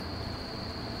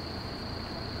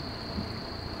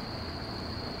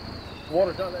 The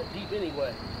water's not that deep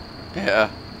anyway. Yeah.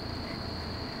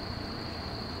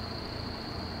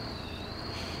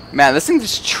 Man, this thing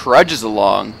just trudges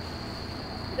along.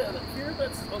 Yeah, the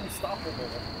Corvette's unstoppable.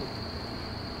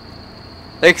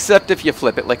 Except if you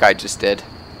flip it like I just did.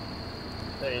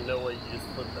 There ain't no way you just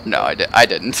flip that. No, I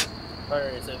didn't. I was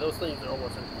gonna say, those things are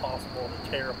almost impossible to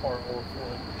tear apart or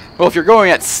flip. Well, if you're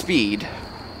going at speed.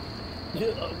 Yeah,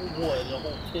 what, a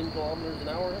whole 10 kilometers an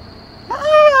hour?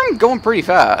 I'm going pretty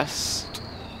fast.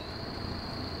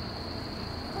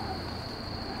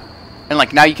 And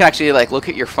like now you can actually like look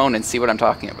at your phone and see what I'm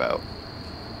talking about.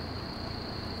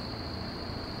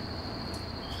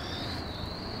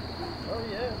 Oh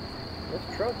yeah,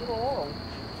 it's trudging along.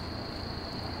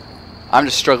 I'm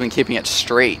just struggling keeping it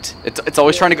straight. It's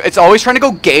always trying to go, it's always trying to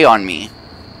go gay on me.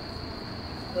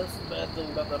 That's the bad thing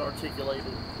about that articulated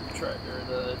tractor.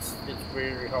 It's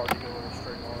very hard to go in a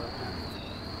straight line.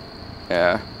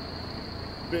 Yeah.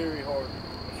 Very hard to go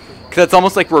in a straight line. Cause it's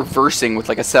almost like reversing with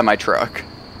like a semi truck.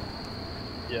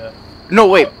 Yeah. No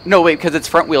wait, because it's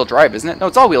front wheel drive, isn't it? No,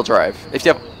 it's all wheel drive. If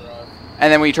you have,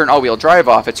 and then when you turn all wheel drive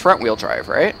off, it's front wheel drive,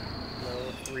 right? No,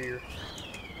 it's rear.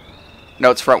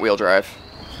 No, it's front wheel drive.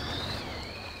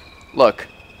 Look.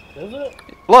 Is it?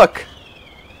 Look.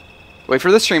 Wait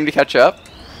for the stream to catch up.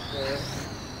 Yeah.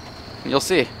 And you'll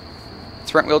see.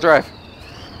 It's front wheel drive.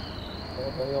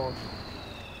 Oh, hang on.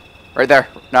 Right there.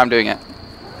 Now I'm doing it.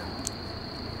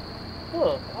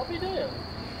 Huh, I'll be damned.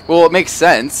 Well, it makes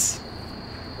sense.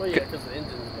 Well, yeah, because the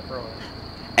engine's in the front.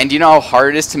 And do you know how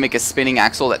hard it is to make a spinning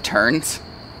axle that turns?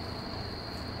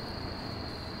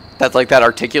 That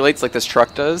articulates like this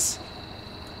truck does?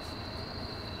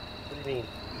 What do you mean?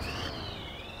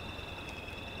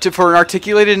 For an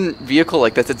articulated vehicle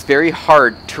like this, it's very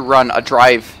hard to run a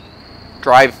drive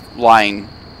line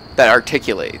that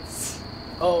articulates.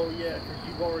 Oh yeah, because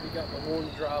you've already got the one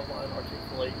drive line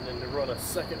articulating, and to run a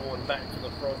second one back to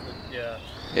the front. Yeah.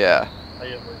 Yeah. I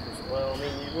get what you're saying. Well, I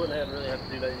mean, you wouldn't really have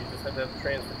to do that. You just have to have the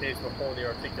transportation before the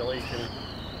articulation,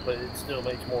 but it still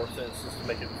makes more sense just to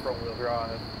make it front-wheel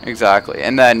drive. Exactly,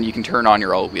 and then you can turn on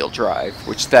your all-wheel drive,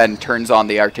 which then turns on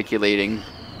the articulating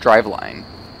drive line.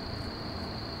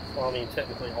 Well, I mean,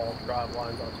 technically all drive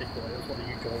lines articulate. That's what the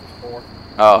U-joint's for.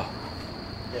 Oh.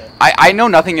 Yeah. I know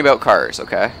nothing about cars,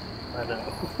 okay? I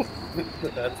know.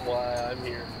 That's why I'm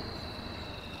here.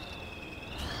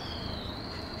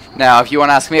 Now, if you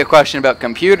want to ask me a question about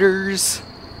computers,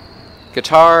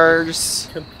 guitars,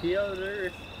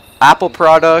 Computer. Apple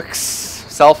products,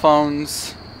 cell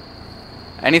phones,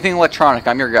 anything electronic,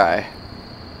 I'm your guy.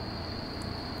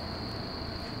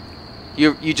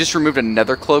 You just removed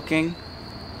another cloaking?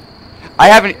 I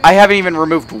haven't even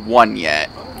removed one yet.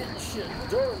 I'm getting shit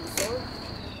done, son.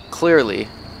 Clearly.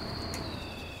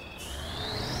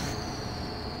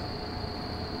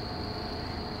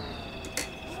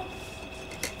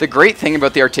 The great thing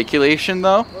about the articulation,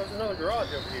 though, Well, there's another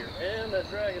garage over here, and a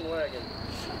dragon wagon.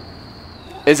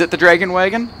 is it the Dragon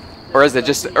Wagon, or is it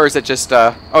just oh,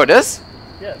 it is?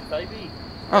 Yeah, baby.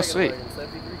 Oh, Dragon sweet. Wagon,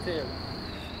 7310.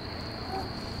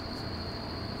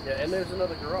 Yeah, and there's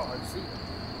another garage.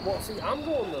 See, I'm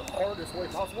going the hardest way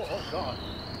possible. Oh God.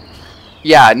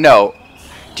 Yeah, no.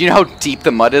 Do you know how deep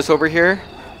the mud is over here?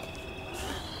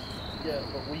 Yeah,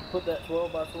 but we put that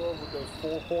 12 by 12 with those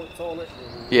 4 points on it.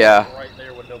 And Yeah. right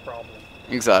there with no problem.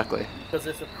 Exactly. Because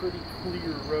it's a pretty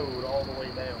clear road all the way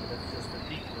down. It's just a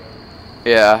deep road.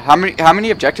 Yeah. How many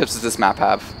objectives does this map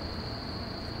have?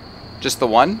 Just the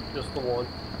one? Just the one.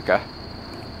 Okay.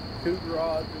 2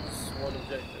 garages, 1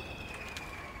 objective.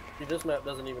 See, this map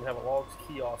doesn't even have a logs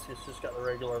kiosk. It's just got the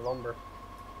regular lumber.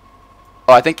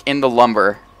 Oh, I think in the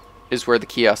lumber is where the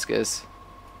kiosk is.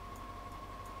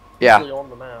 Yeah. Usually on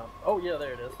the map. Oh yeah,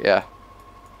 there it is. Yeah.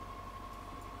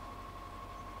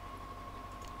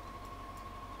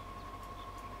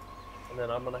 And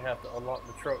then I'm gonna have to unlock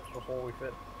the trucks before we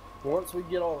fit. Once we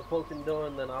get all the cloaking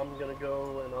done, then I'm gonna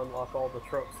go and unlock all the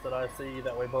trucks that I see.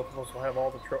 That way both of us will have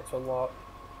all the trucks unlocked.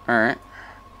 Alright.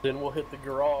 Then we'll hit the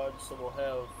garage, so we'll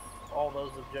have all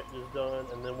those objectives done,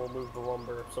 and then we'll move the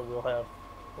lumber, so we'll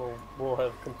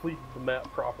have completed the map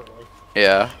properly.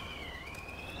 Yeah.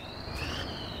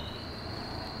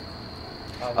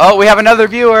 Oh, we have another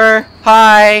viewer!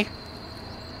 Hi!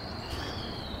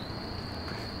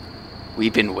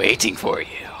 We've been waiting for you.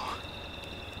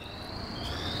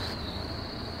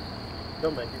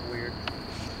 Don't make it weird.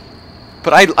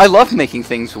 But I love making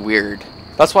things weird.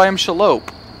 That's why I'm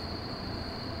Sheloppe.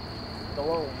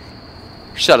 Hello.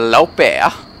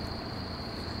 Sheloppe.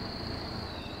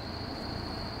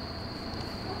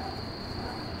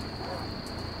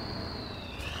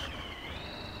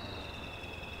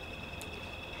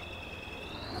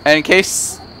 And in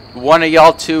case one of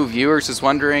y'all 2 viewers is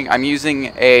wondering, I'm using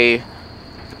a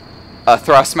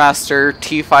Thrustmaster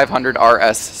T500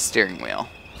 RS steering wheel.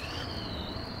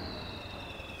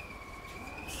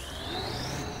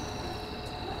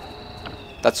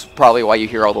 That's probably why you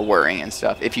hear all the whirring and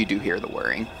stuff, if you do hear the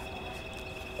whirring.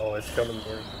 Oh, it's coming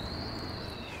through.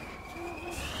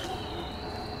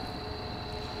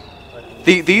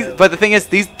 But the thing is,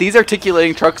 these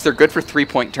articulating trucks, they're good for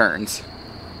 3-point turns.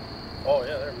 Oh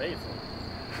yeah, they're amazing.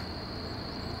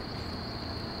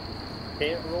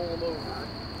 Can't roll them over.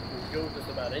 You can go just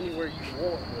about anywhere you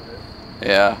want with it.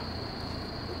 Yeah.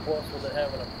 Plus, with it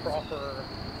having a proper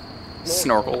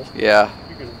Snorkel. Yeah.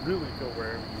 you can really go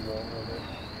wherever you want with it.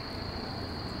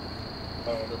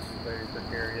 Oh, this is very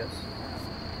precarious.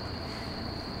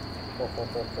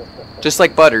 Just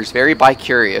like Butters, very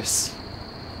bi-curious.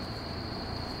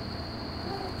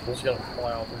 I'm just gonna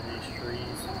plow through these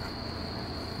trees.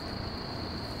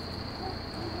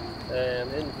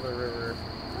 And into the river.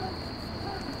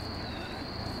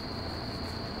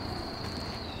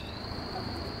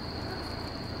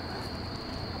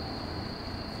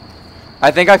 I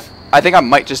think I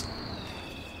might just.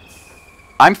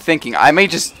 I'm thinking I may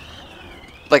just,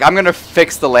 like, I'm gonna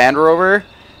fix the Land Rover,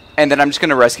 and then I'm just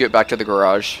gonna rescue it back to the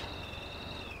garage.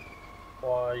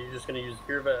 Why, you're just gonna use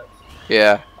Corvettes?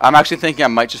 Yeah, I'm actually thinking I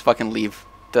might just fucking leave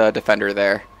the Defender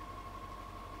there.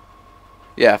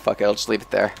 Yeah, fuck it, I'll just leave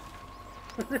it there.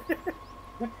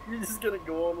 You're just gonna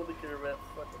go on with the Corvettes.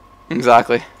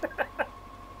 Exactly.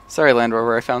 Sorry, Land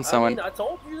Rover, I found someone. I mean, I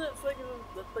told you that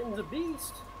thing's a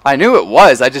beast. I knew it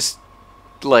was. I just,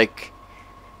 like,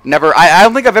 never. I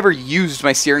don't think I've ever used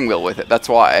my steering wheel with it. That's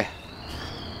why.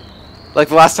 Like,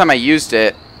 the last time I used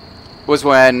it was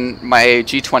when my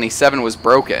G27 was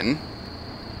broken.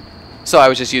 So I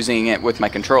was just using it with my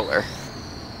controller.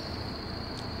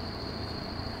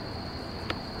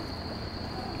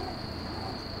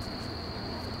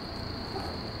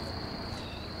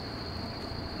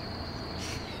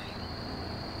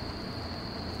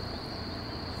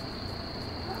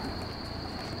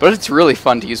 But it's really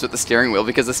fun to use with the steering wheel,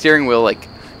 because the steering wheel, like,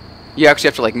 you actually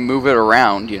have to, like, move it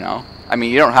around, you know? I mean,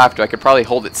 you don't have to. I could probably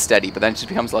hold it steady, but then it just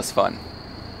becomes less fun.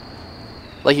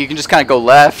 Like, you can just kind of go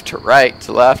left to right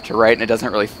to left to right, and it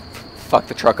doesn't really fuck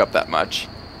the truck up that much.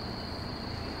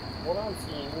 What I'm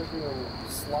seeing, we're doing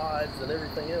slides and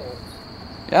everything else.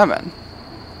 Yeah, man.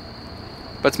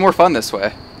 But it's more fun this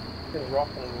way. It's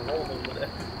rocking and rolling with it.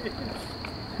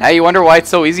 Now you wonder why it's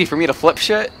so easy for me to flip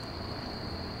shit?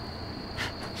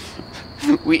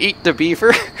 We eat the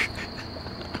beaver.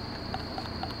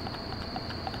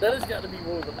 That has got to be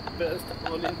one of the best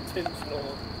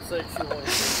unintentional sexual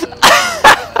innuendos.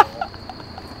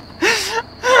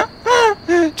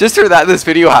 Just for that, this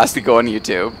video has to go on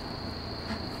YouTube.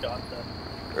 Got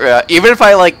that. Even if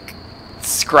I, like,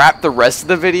 scrap the rest of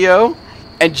the video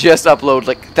and just upload,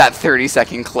 like, that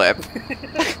 30-second clip.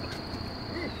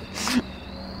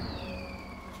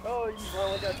 Oh, you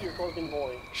finally got to your closing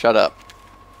point. Shut up.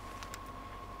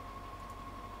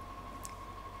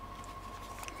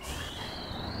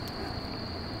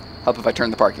 Help if I turn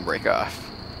the parking brake off.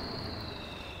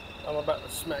 I'm about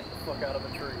to smack the fuck out of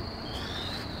a tree.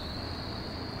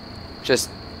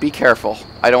 Just be careful.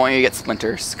 I don't want you to get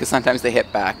splinters, because sometimes they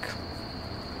hit back.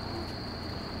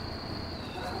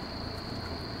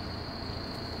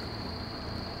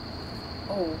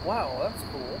 Oh wow, that's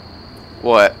cool.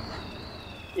 What?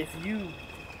 If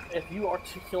you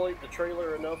articulate the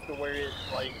trailer enough to where it,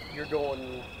 like, you're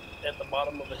going at the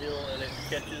bottom of a hill and it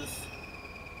catches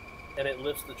and it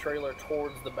lifts the trailer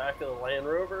towards the back of the Land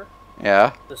Rover,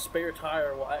 Yeah? the spare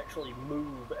tire will actually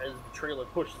move as the trailer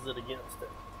pushes it against it.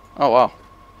 Oh, wow.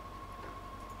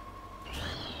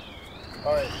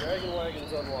 Alright, Dragon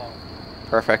Wagon's unlocked.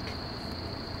 Perfect.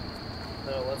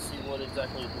 Now let's see what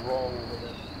exactly is wrong with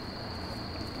it.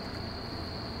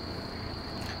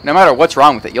 No matter what's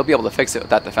wrong with it, you'll be able to fix it with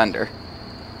that Defender.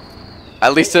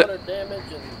 At least it... damage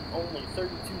and only 32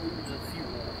 liters of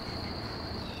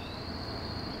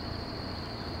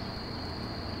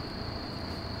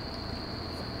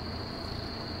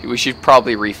fuel. We should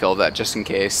probably refill that just in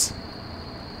case.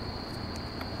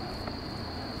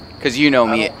 Because you know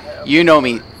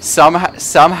me,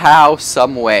 somehow,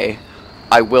 some way,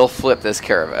 I will flip this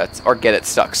Caravette or get it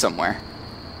stuck somewhere.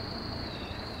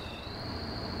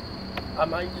 I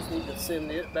might just need to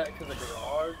send it back to the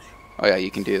garage. Oh yeah,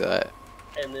 you can do that.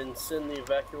 And then send the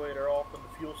evacuator off with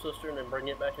the fuel cistern and bring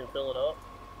it back and fill it up.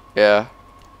 Yeah.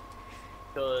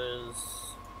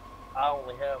 Because I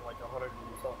only have like 100 and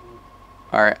something.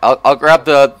 All right, I'll grab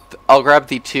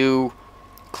the two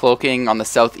cloaking on the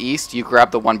southeast. You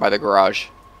grab the one by the garage.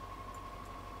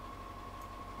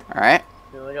 All right.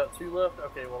 You only got 2 left.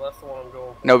 Okay, well that's the one I'm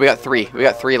going for. No, we got 3. We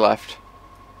got 3 left.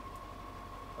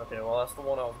 Okay, well that's the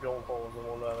one I was going for. Was the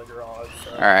one out of the garage.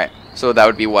 So. All right. So that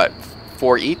would be what,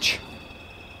 4 each?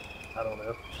 I don't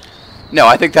know. No,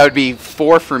 I think that would be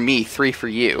 4 for me, 3 for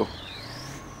you.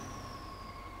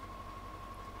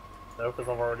 No, because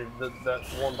I've already that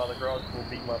one by the garage will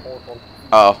beat my 4th one.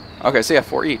 Oh, okay. So yeah,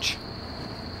 4 each.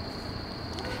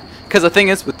 Because the thing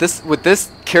is, with this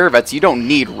Caravette, you don't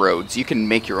need roads. You can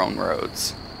make your own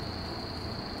roads.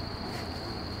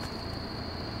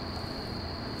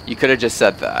 You could have just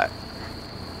said that.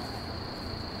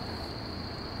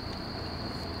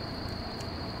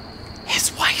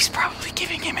 His wife's probably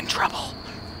getting him in trouble.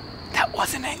 That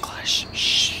wasn't English.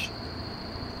 Shh.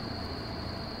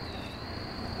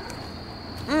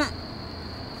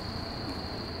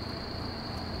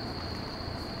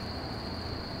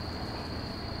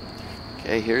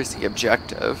 Okay, here's the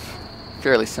objective.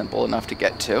 Fairly simple enough to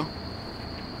get to.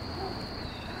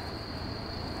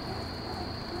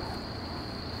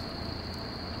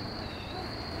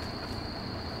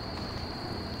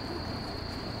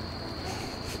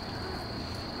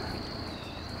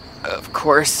 Of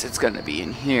course, it's going to be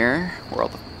in here, where all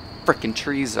the frickin'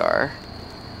 trees are.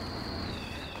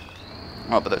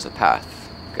 Oh, but there's a path.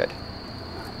 Good.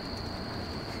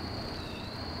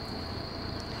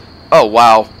 Oh,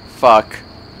 wow. Fuck.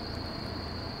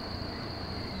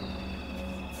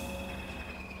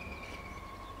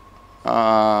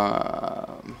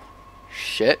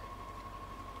 Shit.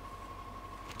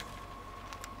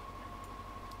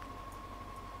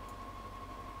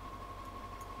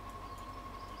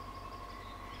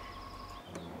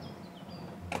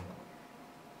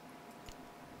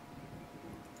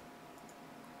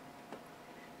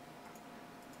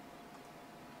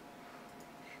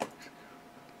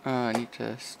 I need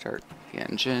to start the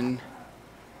engine.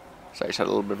 Sorry, I just had a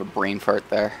little bit of a brain fart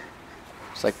there.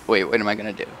 It's like, wait, what am I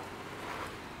gonna do?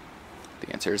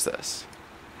 The answer is this.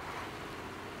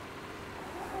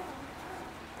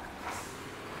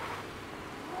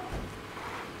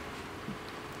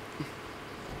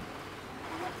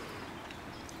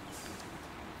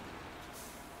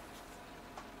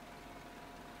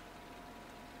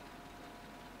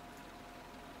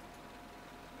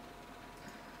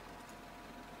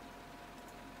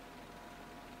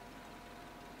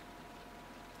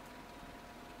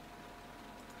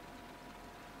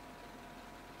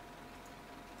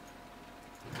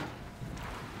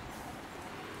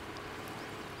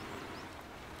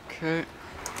 Okay.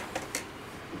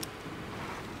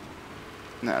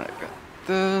 Now I've got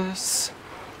this.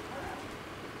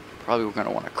 Probably we're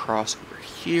gonna want to cross over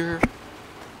here.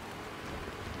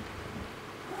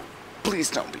 Please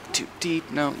don't be too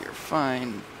deep. No, you're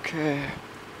fine. Okay.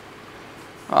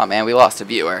 Oh man, we lost a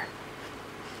viewer.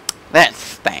 That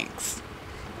stinks.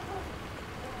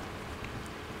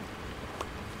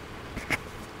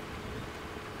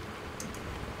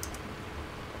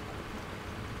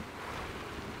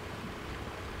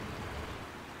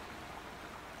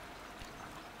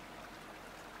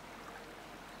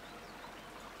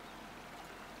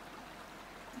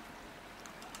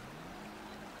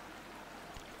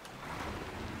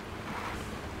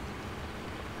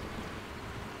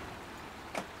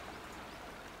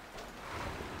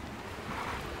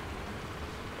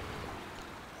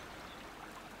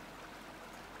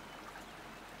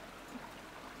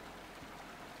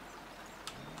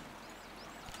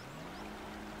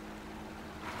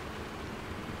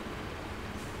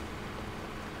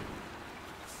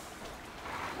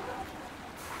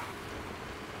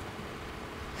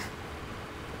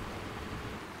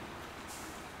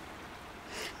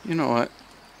 You know what?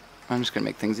 I'm just gonna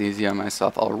make things easy on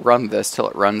myself. I'll run this till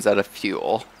it runs out of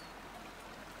fuel.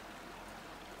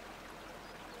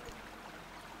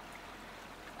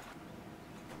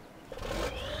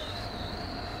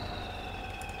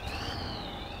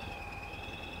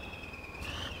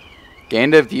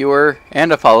 Gained a viewer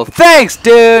and a follow. Thanks,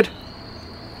 dude!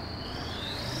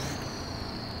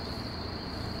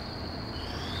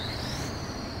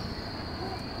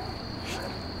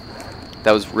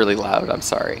 That was really loud, I'm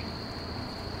sorry.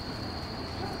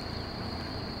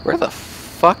 Where the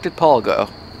fuck did Paul go?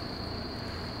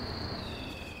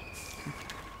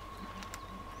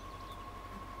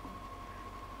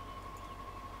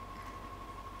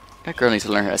 That girl needs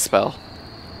to learn how to spell.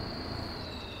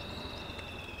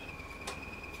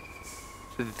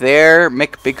 There,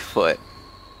 Mick Bigfoot.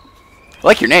 I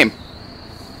like your name.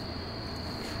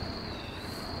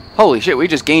 Holy shit, we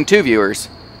just gained 2 viewers.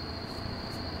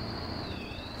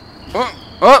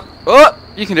 Oh,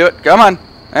 you can do it. Come on.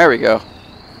 There we go.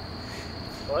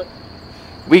 What?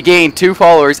 We gained 2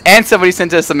 followers, and somebody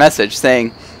sent us a message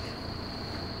saying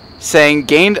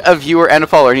gained a viewer and a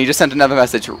follower, and he just sent another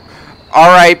message.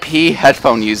 R.I.P.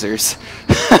 headphone users.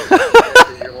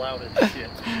 You're loud as shit.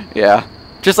 Yeah.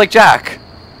 Just like Jack.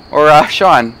 Or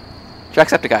Sean.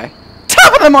 Jacksepticeye.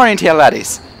 Top of the morning to you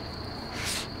laddies.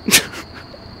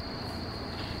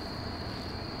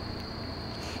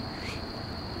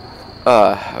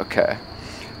 Okay.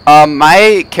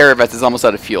 My Caravette is almost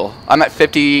out of fuel. I'm at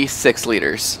 56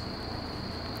 liters.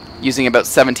 Using about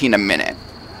 17 a minute.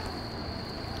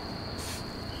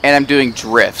 And I'm doing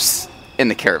drifts in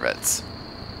the Caravettes.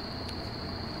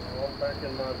 Well, I'm back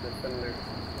in my Defender.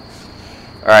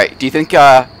 Alright, do you think,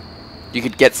 You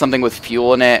could get something with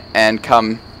fuel in it and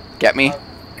come get me?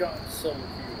 I've got some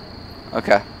fuel.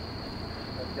 Okay.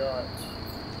 I've got a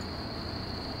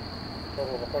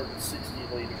total of 160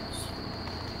 liters.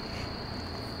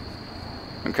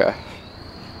 Okay.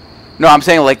 No, I'm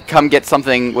saying, like, come get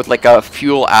something with, like, a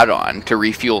fuel add-on to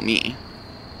refuel me.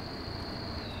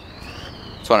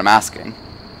 That's what I'm asking.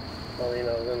 Well, you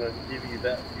know, I'm gonna give you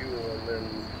that fuel and then...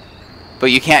 But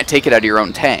you can't take it out of your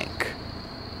own tank.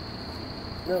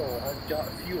 No, I've got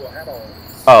fuel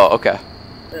add-ons. Oh, okay.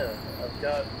 Yeah, I've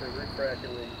got the roof rack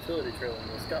and the utility trailer.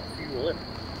 It's got fuel in it.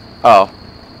 Oh.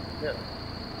 Yeah.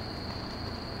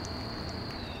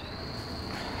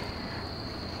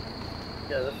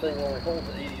 Yeah, this thing only holds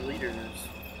 80 liters,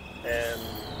 and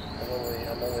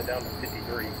I'm only down to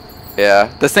 53.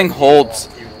 Yeah, this thing holds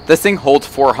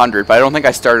 400, but I don't think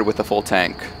I started with a full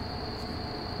tank.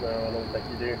 No, I don't think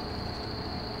you do.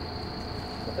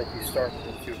 I think you start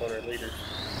with 200 liters.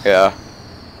 Yeah.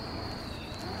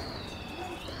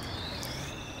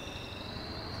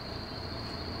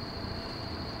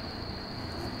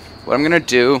 What I'm gonna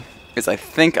do is I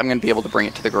think I'm gonna be able to bring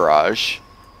it to the garage.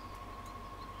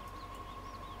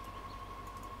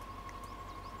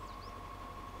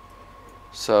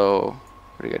 So,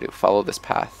 what do you gotta do? Follow this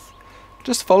path.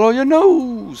 Just follow your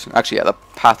nose! Actually, yeah, the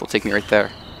path will take me right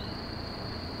there.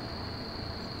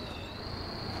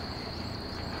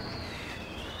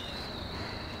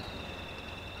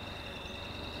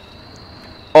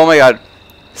 Oh my god.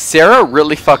 Sarah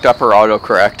really fucked up her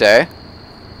autocorrect, eh?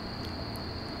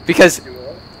 Because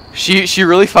she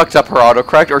really fucked up her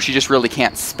autocorrect, or she just really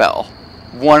can't spell.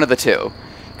 One of the two.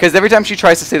 Because every time she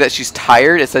tries to say that she's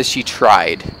tired, it says she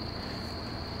tried.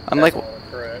 I'm like,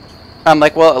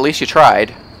 well, at least you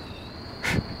tried.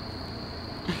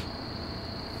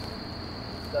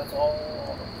 That's all.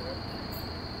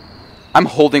 I'm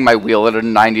holding my wheel at a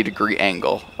 90-degree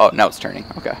angle. Oh, now it's turning.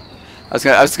 Okay. I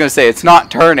was gonna say it's not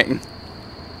turning.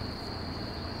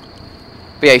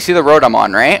 But yeah, you see the road I'm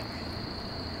on, right?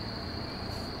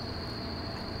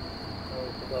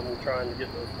 I'm trying to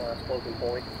get those last closing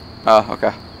points. Oh,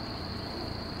 okay.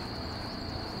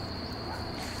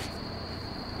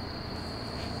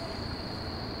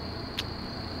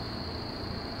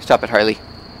 Stop it, Harley.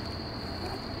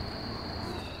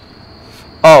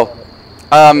 Oh,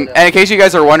 and in case you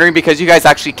guys are wondering, because you guys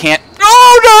actually can't...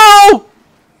 Oh,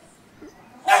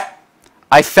 no!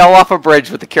 I fell off a bridge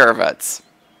with the caravets.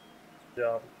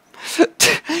 Yeah.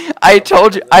 I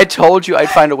told you I'd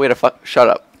find a way to fuck... Shut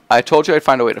up. I told you I'd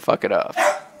find a way to fuck it up.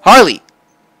 Harley!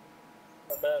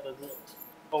 How bad is it?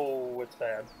 Oh, it's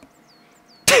bad.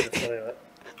 Just tell you that.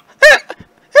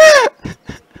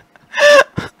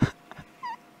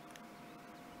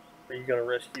 Are you gonna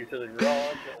rescue to the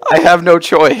garage? I have no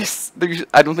choice.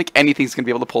 I don't think anything's gonna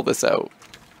be able to pull this out.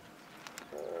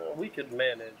 We could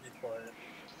manage, but...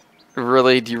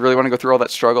 Really? Do you really want to go through all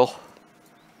that struggle?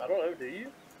 I don't know, do you?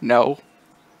 No.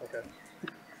 Okay.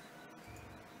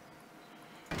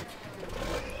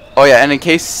 Oh yeah, and in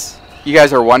case you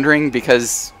guys are wondering,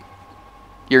 because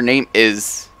your name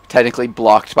is technically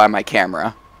blocked by my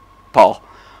camera, Paul.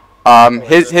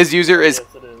 His user is...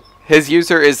 His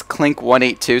user is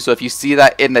Clink-182, so if you see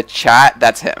that in the chat,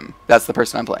 that's him. That's the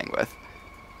person I'm playing with.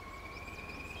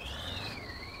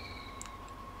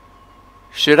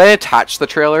 Should I attach the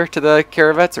trailer to the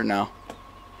caravets or no?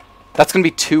 That's going to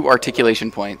be 2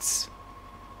 articulation points.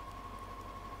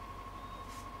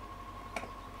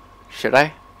 Should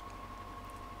I?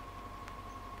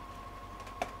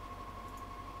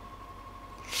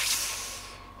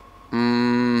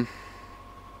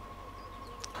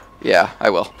 Yeah, I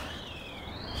will.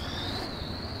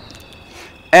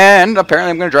 And apparently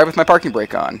I'm going to drive with my parking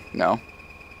brake on. No.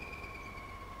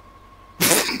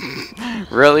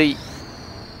 Really?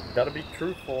 Gotta be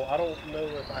truthful. I don't know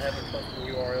if I haven't put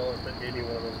the URL and put any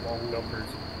one of those long numbers.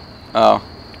 Oh.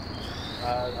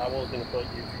 I was going to put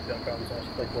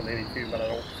youtube.com/Clink-182, but I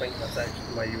don't think that's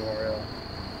actually my URL.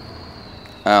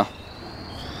 Oh.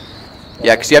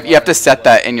 Yeah, because you have to set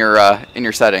that in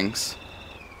your settings.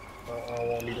 I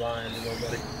won't be lying to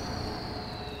nobody.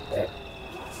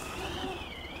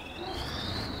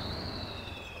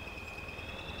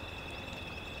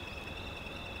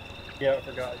 Yeah, I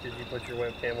forgot because you put your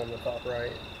webcam on the top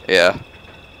right. Yeah.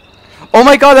 Oh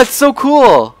my god, that's so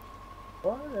cool!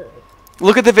 What?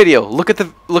 Look at the video. Look at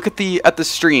the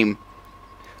stream.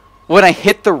 When I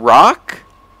hit the rock,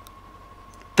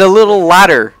 the little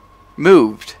ladder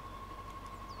moved.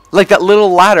 Like that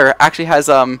little ladder actually has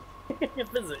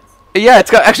Physics. Yeah,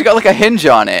 it's actually got like a hinge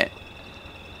on it.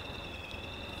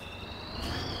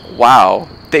 Wow,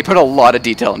 they put a lot of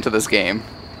detail into this game.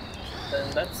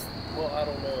 And that's, well, I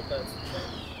don't know if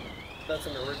that's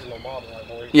an original model, I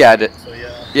believe. Yeah, So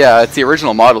yeah. yeah, it's the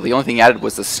original model. The only thing added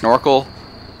was the snorkel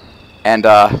and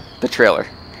the trailer.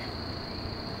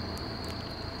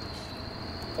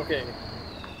 Okay.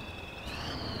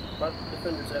 But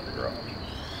Defender's at the garage.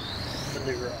 The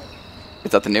new garage.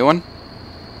 Is that the new one?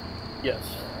 Yes.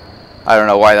 I don't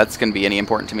know why that's going to be any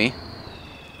important to me.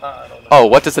 I don't know. Oh,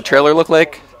 what does the trailer look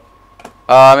like?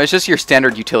 It's just your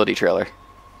standard utility trailer.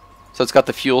 So it's got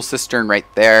the fuel cistern right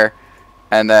there,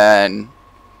 and then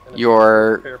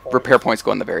your repair points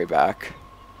go in the very back.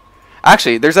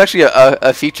 Actually, there's actually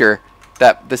a feature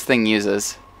that this thing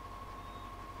uses,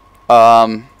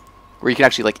 where you can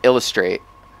actually like illustrate.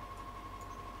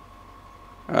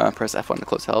 Press F1 to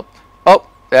close help. Oh,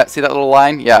 yeah, see that little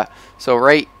line? Yeah. So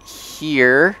right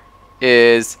here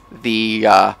is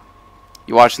the,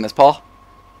 you watching this, Paul?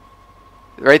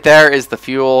 Right there is the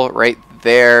fuel. Right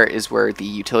there is where the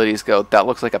utilities go. That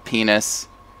looks like a penis.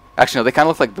 Actually, no, they kind of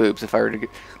look like boobs. If I were to,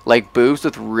 like boobs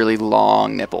with really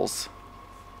long nipples.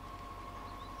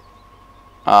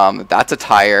 That's a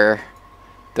tire.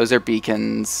 Those are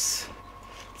beacons.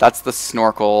 That's the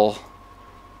snorkel.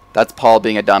 That's Paul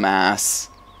being a dumbass.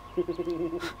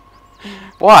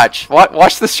 Watch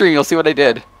the stream. You'll see what I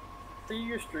did. See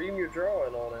your stream, you're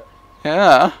drawing on it.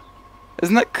 Yeah.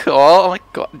 Isn't that cool? Oh my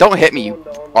god. Don't hit me, you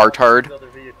artard.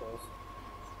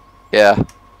 Yeah.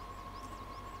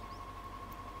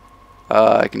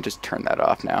 I can just turn that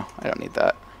off now. I don't need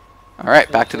that.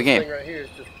 Alright, back to the game. Right here is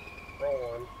just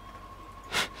rolling.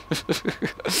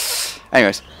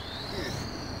 Anyways.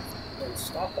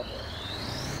 Unstoppable.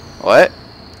 What?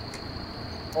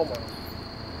 Almost.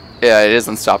 Yeah, it is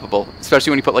unstoppable. Especially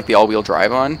when you put like the all-wheel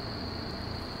drive on.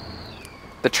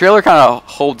 The trailer kind of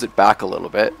holds it back a little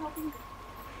bit.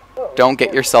 Don't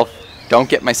get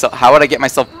myself, how would I get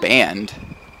myself banned?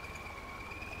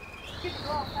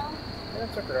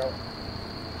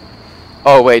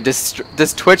 Oh wait,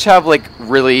 does Twitch have like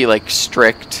really like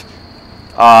strict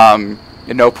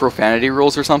no profanity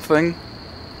rules or something?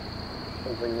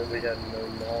 Something that we had no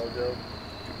knowledge of.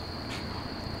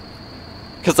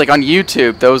 Because like on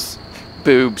YouTube, those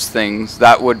boobs things,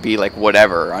 that would be like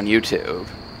whatever on YouTube.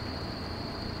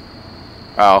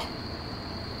 Oh.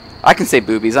 I can say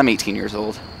boobies, I'm 18 years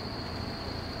old.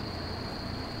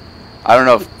 I don't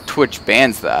know if Twitch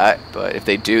bans that, but if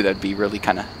they do, that'd be really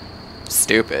kind of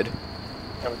stupid.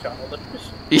 Have a child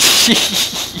edition.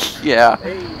 Yeah.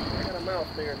 Hey, I got a mouse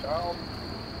there, child.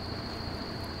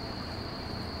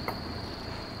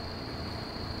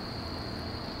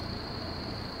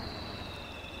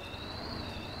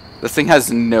 This thing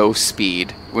has no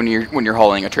speed when you're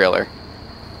hauling a trailer.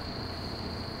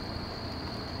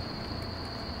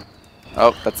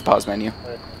 Oh, that's the pause menu.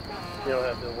 You don't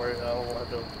have to worry. I don't have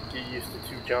to get used to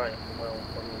two giant. Well,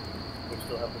 I mean, we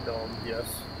still have the dog. Yes,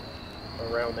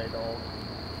 around a dog.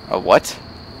 A what?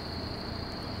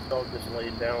 Dog just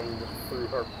laid down and just threw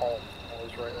her paw. I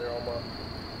was right there on my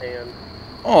hand.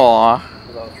 Aww.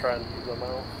 Because I was trying to use my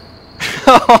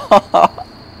mouse.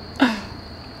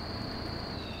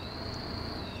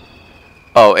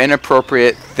 Oh,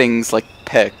 inappropriate things like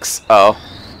pics. Oh.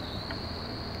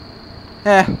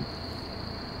 Eh.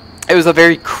 It was a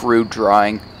very crude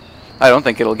drawing. I don't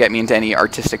think it'll get me into any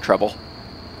artistic trouble.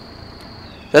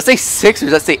 Does that say 6 or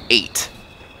does that say 8?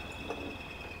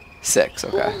 6,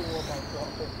 okay.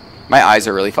 My eyes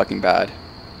are really fucking bad.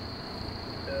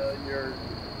 You're...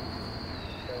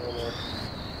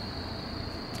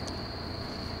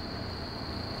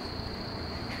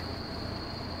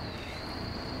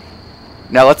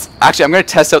 Now let's... Actually, I'm going to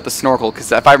test out the snorkel,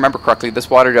 because if I remember correctly, this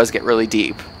water does get really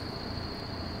deep.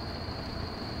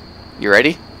 You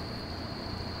ready?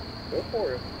 Go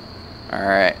for it.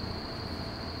 Alright.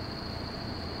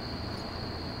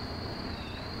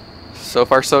 So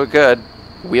far, so good.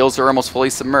 Wheels are almost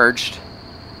fully submerged.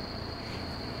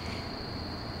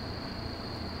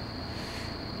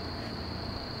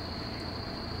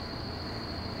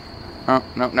 Oh,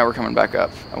 no, now we're coming back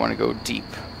up. I want to go deep.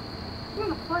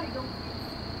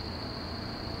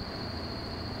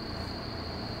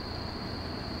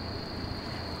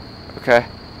 Okay.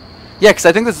 Yeah, because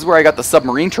I think this is where I got the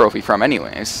submarine trophy from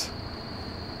anyways.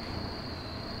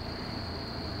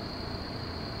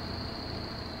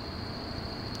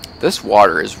 This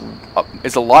water is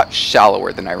a lot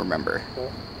shallower than I remember.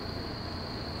 Cool.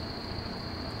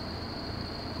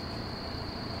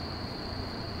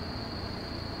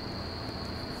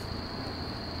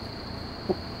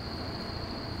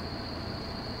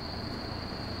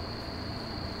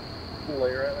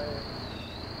 Lay right there.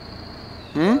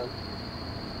 Hmm?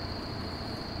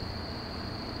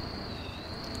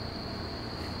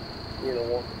 You don't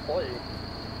want to play.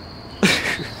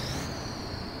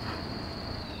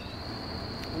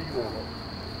 What do you want?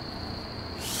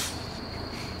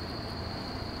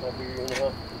 I'll be in the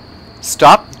house.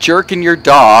 Stop jerking your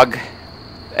dog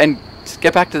and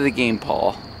get back to the game,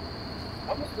 Paul.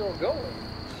 I'm still going.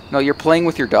 No, you're playing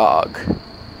with your dog. Please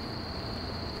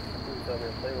tell me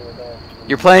I'm playing with my dog.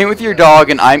 You're playing with your dog,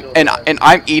 and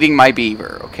I'm eating my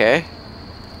beaver. Okay.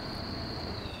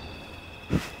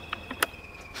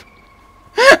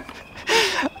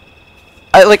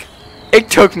 It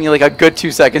took me like a good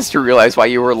 2 seconds to realize why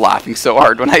you were laughing so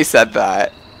hard when I said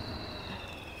that.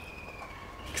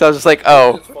 Because I was just like,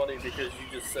 oh. It's funny because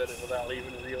you just said it without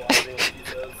even realizing what you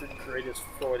said. It's the greatest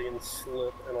Freudian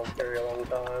slip in a very long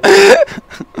time.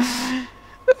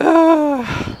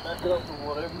 Back it up for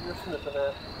whatever you're sniffing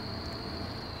at.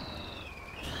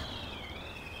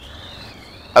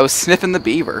 I was sniffing the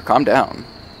beaver. Calm down.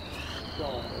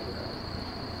 Oh,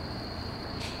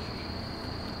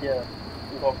 yeah.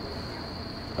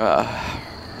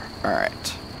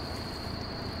 Alright.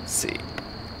 Let's see.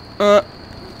 I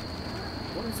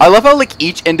love how, like,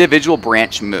 each individual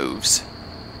branch moves.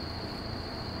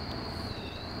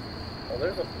 Oh,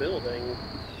 there's a building.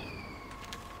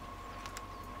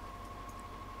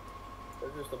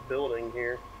 There's just a building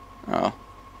here. Oh.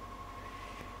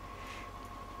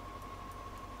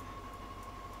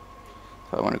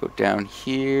 So I want to go down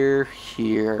here,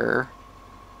 here,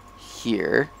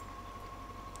 here.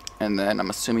 And then I'm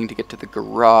assuming to get to the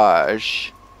garage.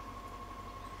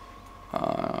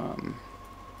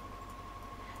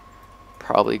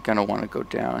 Probably gonna want to go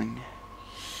down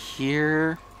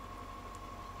here,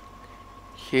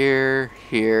 here,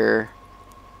 here.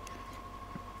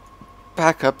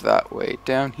 Back up that way,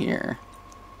 down here.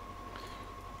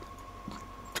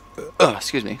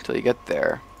 Excuse me, till you get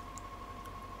there.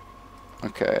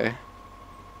 Okay.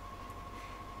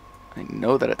 I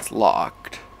know that it's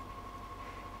locked.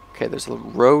 Okay, there's a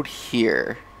road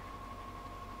here.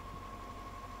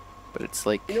 But it's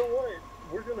like... You know what?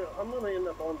 I'm gonna end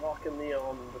up unlocking the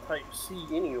Type C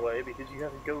anyway, because you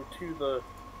have to go to the...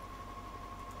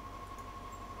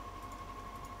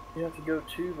 You have to go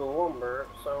to the lumber,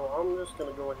 so I'm just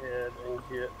gonna go ahead and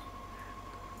get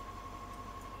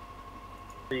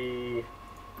the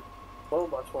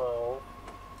 12x12.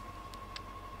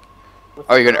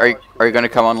 Are you gonna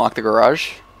come unlock the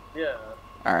garage? Yeah.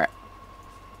 Alright.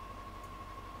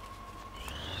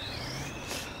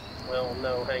 Well,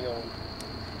 no, hang on.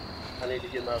 I need to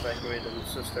get my evacuated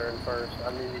cistern first.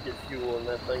 I need to get fuel in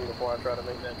that thing before I try to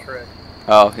make that trek.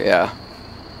 Oh, yeah.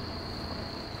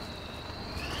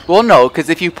 Well, no, because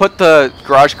if you put the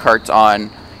garage carts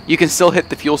on, you can still hit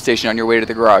the fuel station on your way to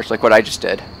the garage, like what I just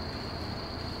did.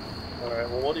 Alright,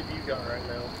 well, what have you got right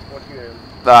now? What are you in?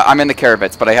 I'm in the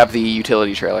caravans, but I have the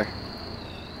utility trailer.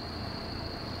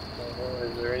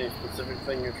 Is there any specific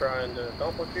thing you're trying to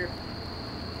accomplish here?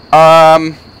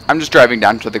 I'm just driving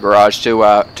down to the garage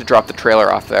to drop the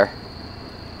trailer off there.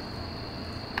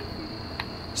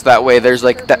 So that way there's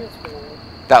like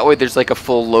that way there's like a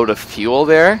full load of fuel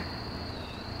there.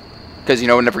 Because, you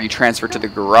know, whenever you transfer to the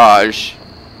garage,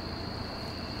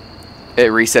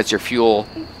 it resets your fuel.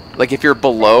 Like, if you're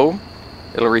below,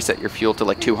 it'll reset your fuel to,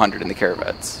 like, 200 in the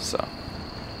caravans, so.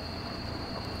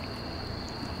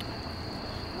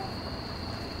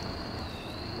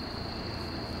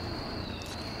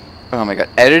 Oh my god,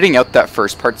 editing out that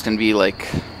first part's gonna be, like...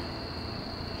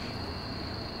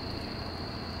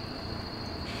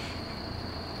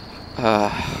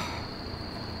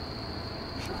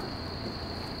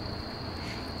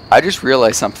 I just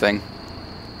realized something.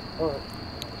 I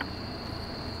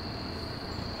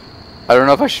don't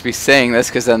know if I should be saying this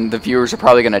because then the viewers are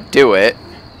probably going to do it.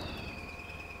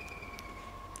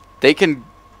 They can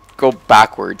go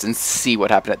backwards and see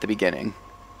what happened at the beginning.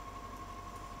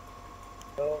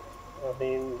 Well, I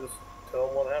mean, just tell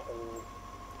them what happened.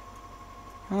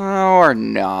 Or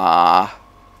nah.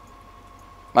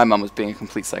 My mom was being a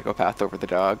complete psychopath over the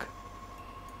dog.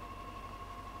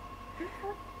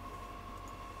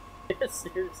 Yeah,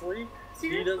 seriously?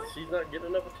 She's not getting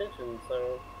enough attention,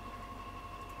 so...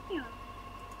 Yeah.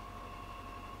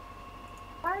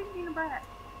 Why are you being a brat?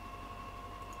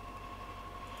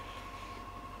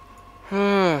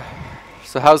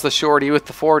 So how's the shorty with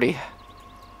the 40?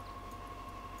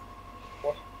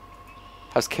 What?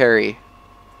 How's Carrie?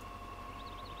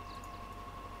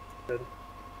 Good.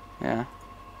 Yeah.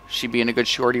 She being a good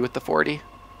shorty with the 40?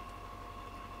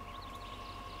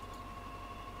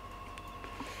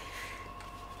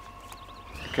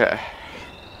 Okay.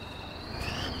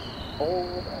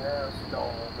 Old ass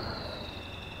dog.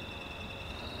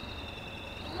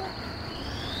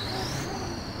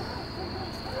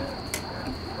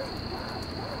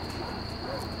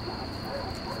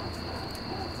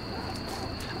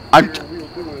 I'm. We were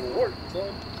doing work, son.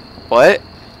 What?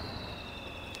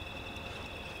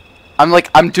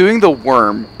 I'm doing the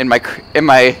worm in my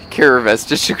caravan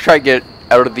just to try to get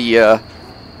out of the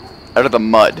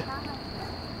mud. What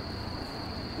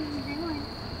are you doing?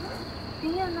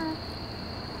 Deanna,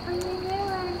 what are you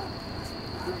doing?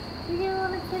 You didn't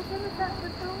want to kiss him with that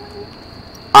facility?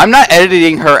 I'm not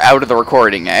editing her out of the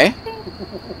recording, eh?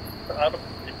 I don't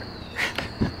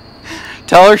care.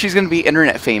 Tell her she's gonna be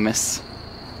internet famous.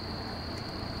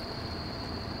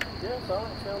 Yes, I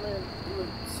like down there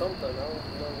doing something. I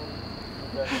don't know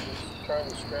what he's trying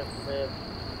to scratch his head.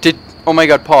 Oh my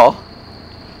God, Paul.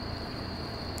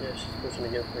 Yeah, she's pushing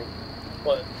against me.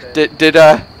 What?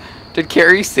 Did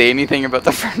Carrie say anything about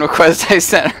the friend request I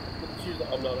sent her? She's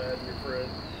like, I'm not adding your friend.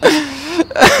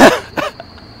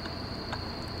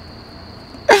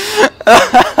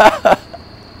 As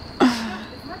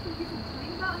much as you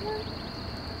complain about him?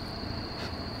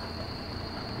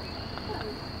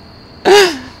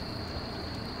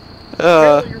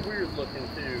 Apparently you're weird looking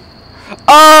too.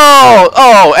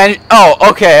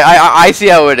 Okay, I see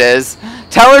how it is.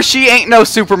 Tell her she ain't no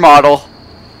supermodel.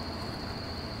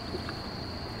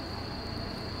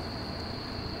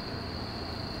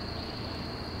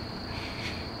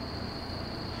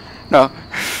 No.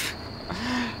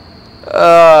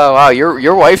 Oh, wow,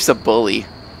 your wife's a bully.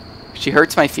 She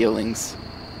hurts my feelings.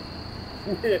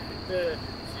 She don't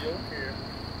care.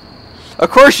 Of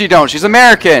course she don't. She's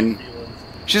American. Feelings.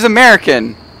 She's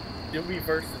American. You'll be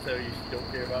first to tell you she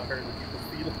don't care about hurting people's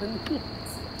feelings.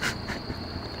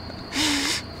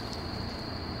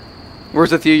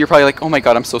 Whereas with you, you're probably like, oh my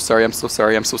God, I'm so sorry, I'm so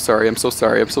sorry, I'm so sorry, I'm so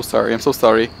sorry, I'm so sorry, I'm so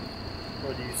sorry.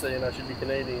 What are you saying? I should be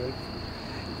Canadian?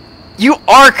 You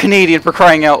are Canadian, for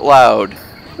crying out loud.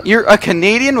 You're a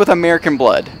Canadian with American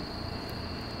blood.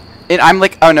 And I'm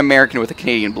like an American with a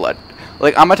Canadian blood.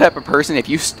 Like, I'm a type of person, if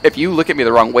you look at me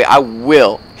the wrong way, I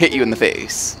will hit you in the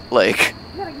face. Like,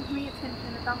 You gotta give me attention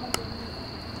if I'm gonna do this.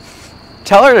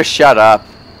 tell her to shut up.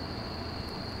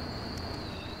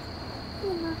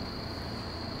 Deanna.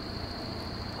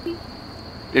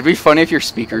 It'd be funny if your Now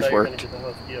speakers you're gonna worked. get the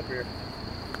husky up here.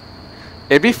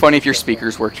 It'd be funny if your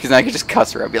speakers worked, because then I could just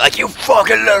cuss her. I'd be like, you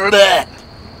fucking love that!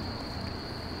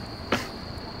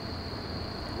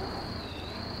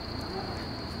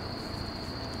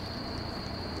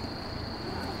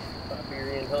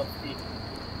 Siberian husky.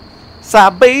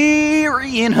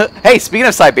 Siberian. Hey, speaking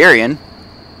of Siberian,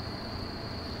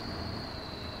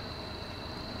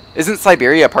 isn't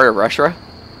Siberia a part of Russia?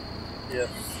 Yes.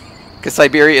 Because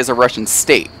Siberia is a Russian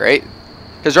state, right?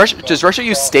 Does Russia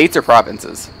use states or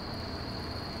provinces?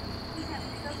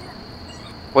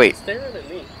 Wait, Staring at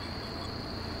me.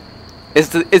 is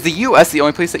the U.S. the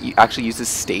only place that actually uses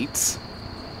states?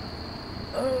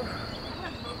 I don't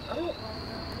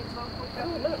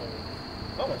know.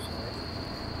 Honestly.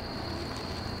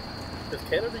 Because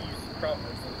Canada uses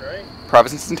provinces, right?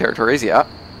 Provinces and territories, yeah.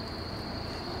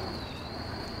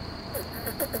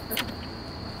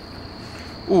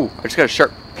 Ooh, I just got a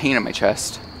sharp pain in my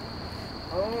chest.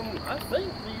 I think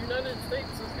the United States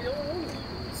is the only one that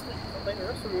uses states. I think the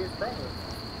rest of them use provinces.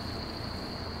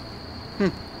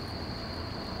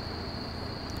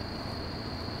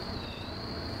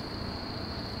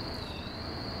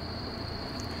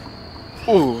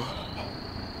 Ooh.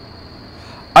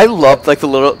 I love like the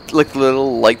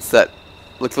little lights that,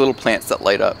 like the little plants that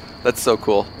light up. That's so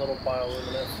cool. Little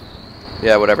bioluminescence.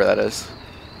 Yeah, whatever that is.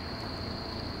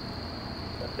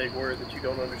 That big word that you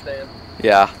don't understand.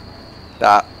 Yeah,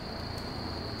 that.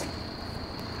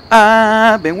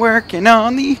 I've been working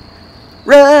on the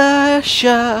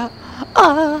Russia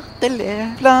all the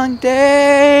live long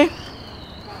day.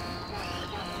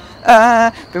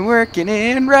 I've been working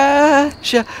in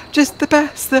Russia just to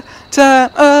pass the time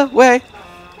away.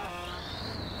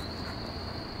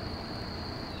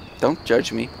 Don't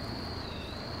judge me.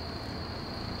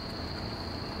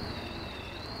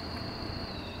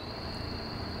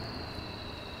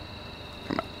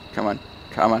 Come on, come on,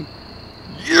 come on.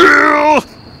 Yeah!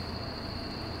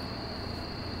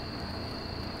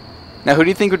 Now, who do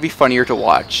you think would be funnier to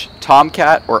watch?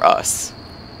 Tomcat or us?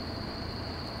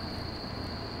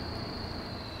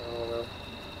 I don't know.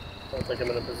 I don't think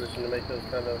I'm in a position to make those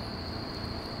kind of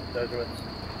judgments.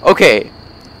 Okay,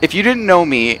 if you didn't know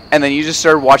me and then you just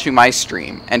started watching my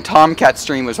stream and Tomcat's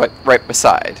stream was right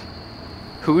beside,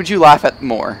 who would you laugh at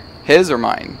more? His or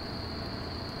mine?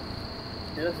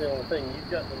 See, that's the only thing. You've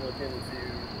got to look into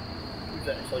who's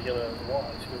actually going to watch,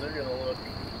 because they're going to look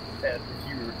at the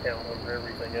viewer count over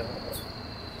everything else.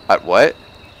 At what?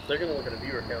 They're going to look at a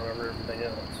viewer count over everything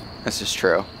else. This is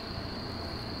true.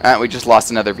 Alright, we just lost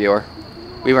another viewer.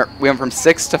 We went from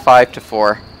 6 to 5 to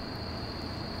 4.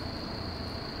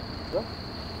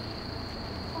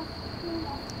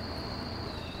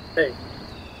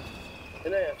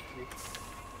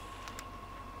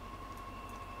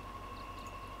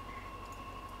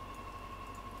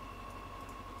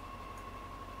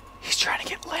 trying to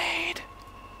get laid.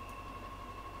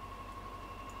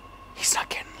 He's not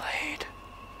getting laid.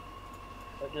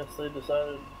 I guess they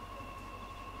decided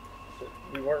that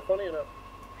we weren't funny enough.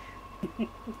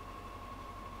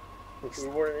 We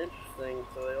weren't interesting,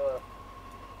 so they left.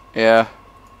 Yeah.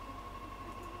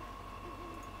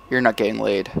 You're not getting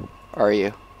laid, are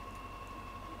you?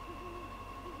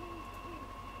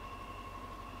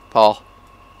 Paul.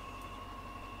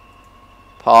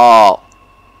 Paul.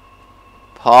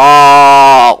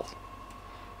 Paul.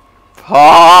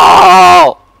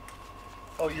 Paul.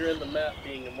 Oh, you're in the map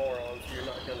being a moron, so you're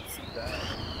not going to see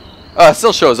that. It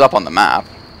still shows up on the map.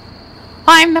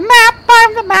 I'm the map,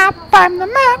 I'm the map, I'm the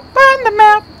map, I'm the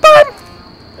map,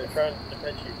 They're trying to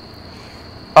catch you.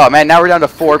 Oh man, now we're down to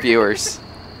 4 viewers.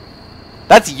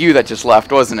 That's you that just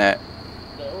left, wasn't it?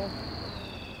 No.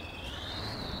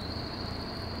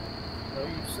 No,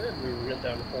 you said we went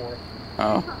down to 4.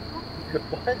 Oh.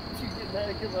 Why did you get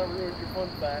mad because I ruined your fun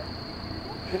fact?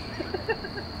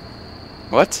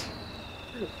 What?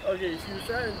 Okay, she was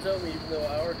trying to tell me, even though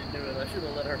I already knew it, I should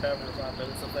have let her have her 5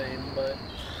 minutes of fame, but...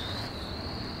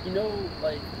 You know,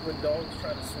 like, when dogs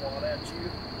try to swat at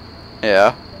you?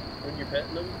 Yeah. When you're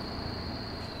petting them?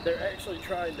 They're actually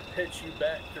trying to pet you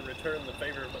back to return the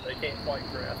favor, but they can't quite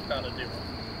grasp how to do it.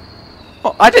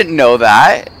 Oh, I didn't know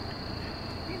that.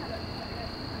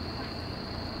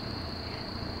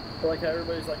 Like how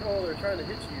everybody's like, oh, they're trying to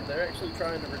hit you. They're actually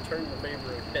trying to return the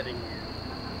favor of petting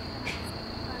you.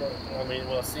 But, I mean,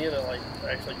 well, seeing it, like,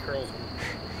 actually curls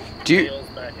and tails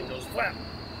back and goes flap.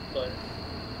 But...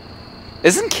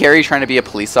 Isn't Carrie trying to be a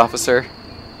police officer?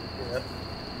 Yeah.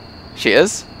 She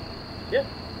is? Yeah.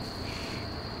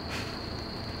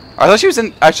 I thought she was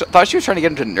in. I thought she was trying to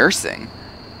get into nursing.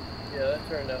 Yeah, that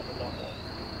turned out to not work.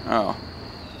 Oh.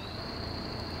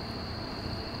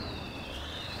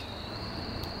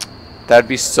 That'd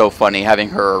be so funny having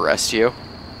her arrest you.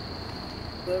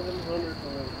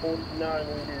 749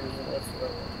 meters and less than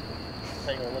that.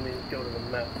 Hang on, let me go to the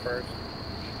map first.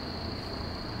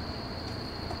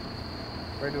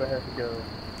 Where do I have to go?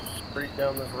 Straight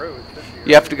down this road. Should be,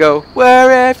 You have to go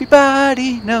where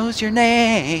everybody knows your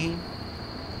name.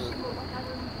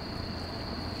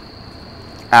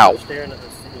 Ow. Staring at the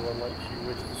ceiling like she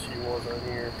wishes she wasn't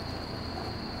here.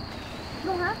 You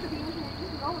don't have to be in here. You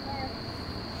can go in there.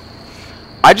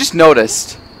 I just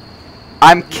noticed.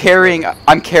 I'm carrying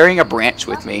a branch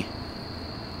with me.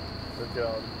 Good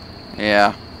job.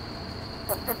 Yeah.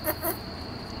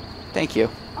 Thank you.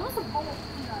 I want some bowl of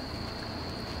peanuts.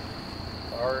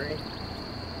 Sorry.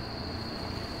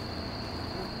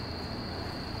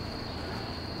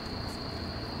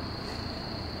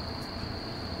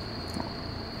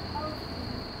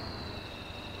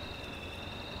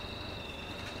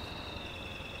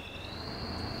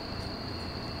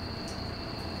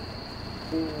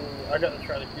 I gotta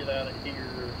try to get out of here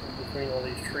between all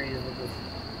these trees with this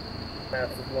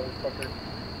massive motherfucker.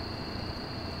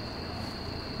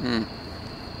 Hmm.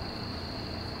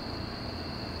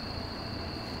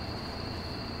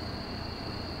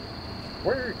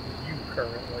 Where are you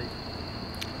currently?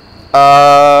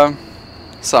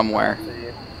 Somewhere. I see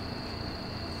you.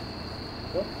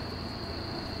 What?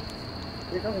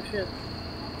 You're talking shit.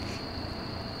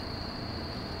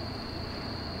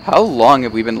 How long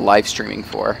have we been live streaming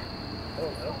for?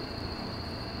 Oh no.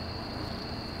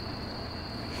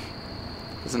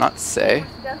 Does it not say?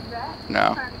 Does that?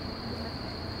 No. Trying to get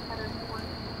the better one.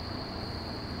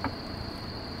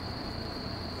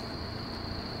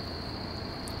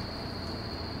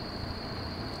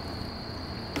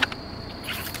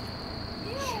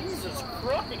 Jesus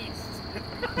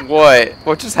Christ! What?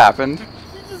 What just happened?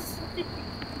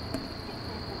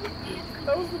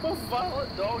 That was the most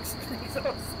violent dog sneeze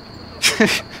I've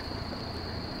seen.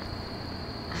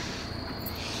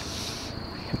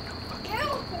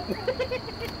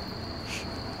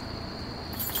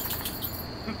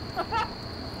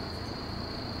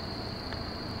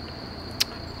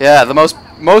 Yeah, the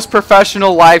most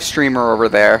professional live streamer over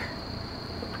there.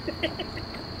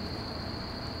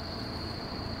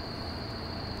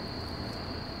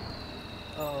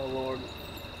 Oh Lord.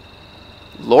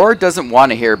 Lord doesn't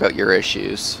want to hear about your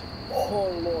issues. Oh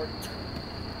Lord.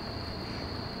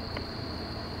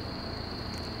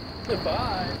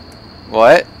 Goodbye.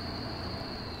 What?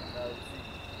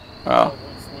 She Oh.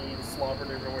 sneezed,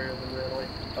 slobbered everywhere, and then ran away.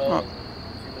 Huh.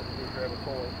 She went to go grab a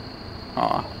toy.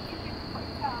 Aw.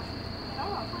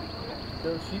 So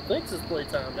she thinks it's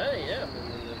playtime. That ain't happening.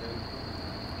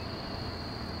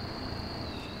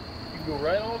 You can go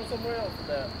right on to somewhere else with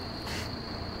that.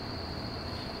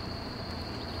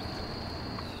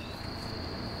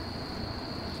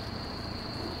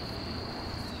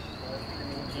 Live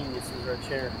streaming geniuses. is right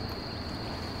here.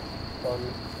 Fun.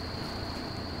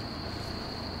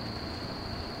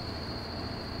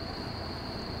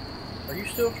 Are you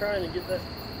still trying to get that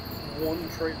one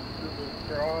trailer to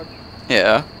the garage?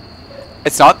 Yeah.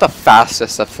 It's not the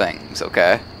fastest of things,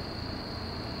 okay?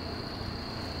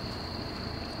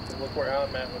 So look where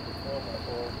I'm at with the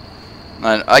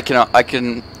 12x12. And I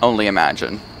can only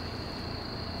imagine.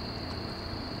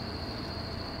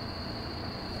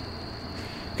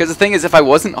 Because the thing is, if I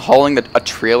wasn't hauling a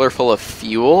trailer full of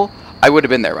fuel, I would have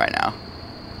been there right now.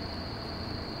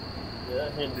 Yeah,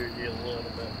 that hindered you a little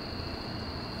bit.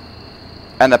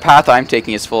 And the path I'm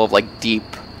taking is full of like deep,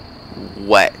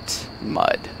 wet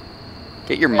mud.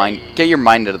 Get your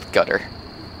mind out of the gutter.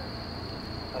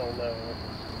 I don't know.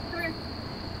 Come here.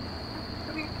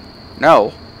 Come here.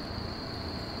 No.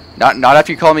 Not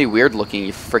after you call me weird looking,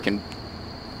 you freaking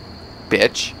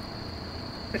bitch.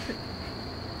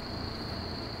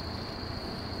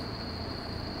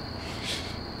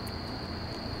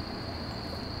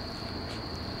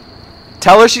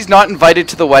 Tell her she's not invited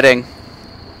to the wedding.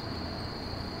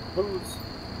 Who's?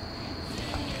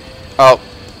 Oh,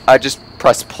 I just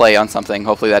pressed play on something.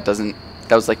 Hopefully that doesn't...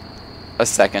 That was like a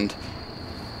second.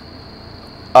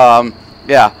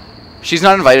 Yeah. She's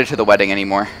not invited to the wedding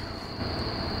anymore.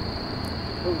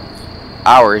 Who's?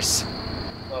 Ours.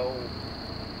 Oh.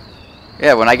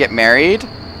 Yeah, when I get married,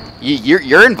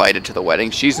 you're invited to the wedding.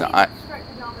 She's not.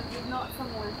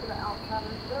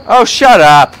 Oh, shut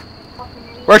up.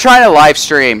 We're trying to live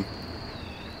stream.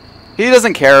 He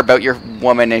doesn't care about your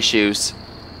woman issues.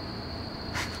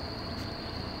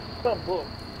 About books.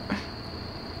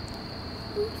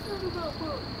 Who's talking about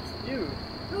books? You.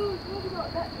 Who's talking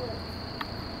about Netflix?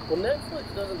 Well,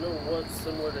 Netflix doesn't know what's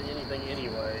similar to anything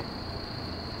anyway.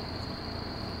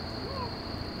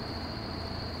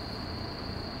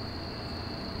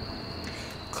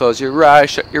 Close your eyes,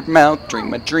 shut your mouth,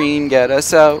 dream a dream, get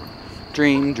us out.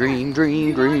 Dream, dream,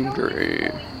 dream, dream,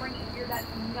 dream. That's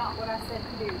not what I said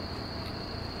to do.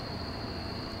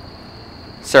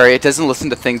 Sorry, it doesn't listen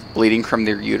to things bleeding from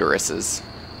their uteruses.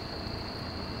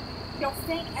 Y'all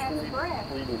stink as a breath.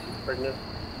 Bleeding, she's pregnant.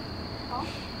 Huh?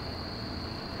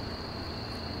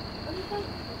 What do you think?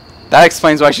 That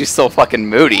explains why she's so fucking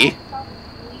moody.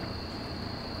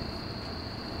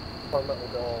 Talking about the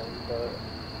dog, but...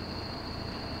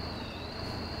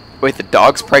 Wait, the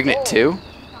dog's pregnant too?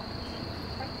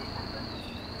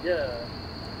 Yeah.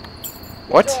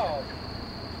 What? Good job,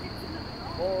 you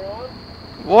moron.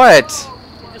 What?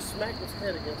 He just smacked his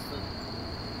head against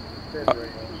the refrigerator.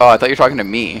 Oh, I thought you were talking to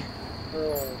me.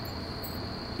 Oh.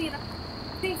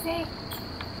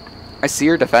 I see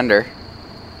your defender.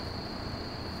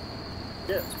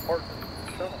 Yeah, it's part of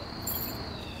the shot.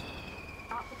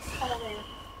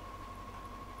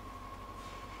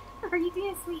 Are you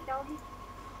being sweet, doggy?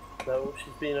 No,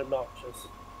 she's being obnoxious.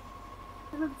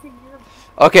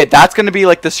 Okay, that's gonna be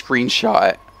like the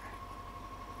screenshot.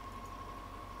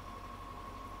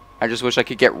 I just wish I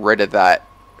could get rid of that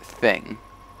thing.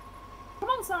 Come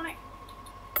on, Sonic.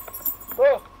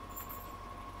 Oh.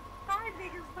 Hi,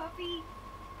 bigger puppy.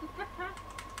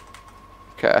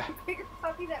 Okay. Bigger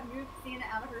puppy that moved Sienna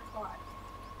out of her spot.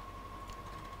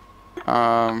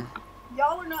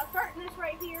 Y'all are not starting this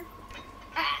right here.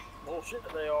 Ah. Bullshit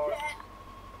they are. Yeah.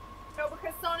 No,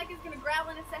 because Sonic is gonna growl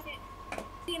in a second.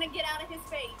 Sienna, get out of his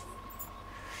face.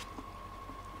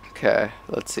 Okay,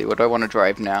 let's see. What do I want to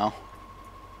drive now?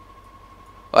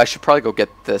 Well, I should probably go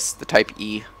get this, the Type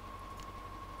E.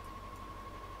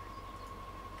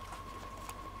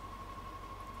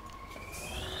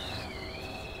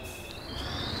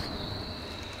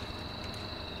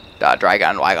 Da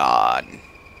Dragon Wagon.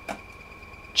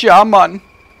 Ja, man.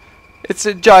 It's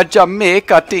a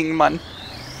Jamaica thing, man.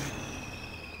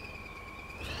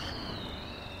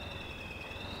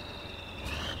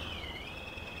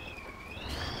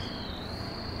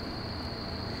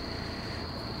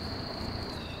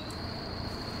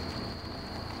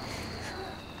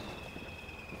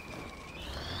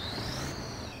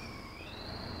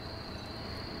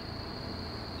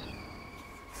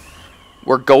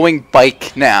 We're going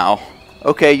bike now.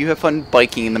 Okay, you have fun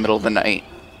biking in the middle of the night.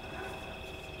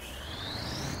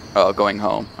 Oh, going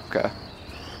home. Okay.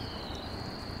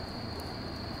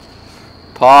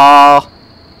 Paul!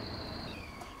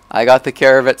 I got the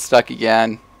care of it stuck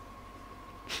again.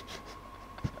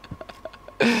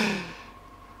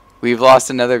 We've lost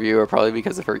another viewer probably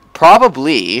because of her.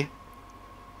 Probably!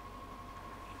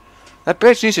 That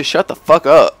bitch needs to shut the fuck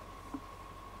up.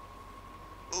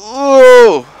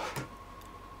 Ooh!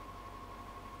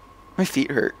 My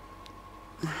feet hurt.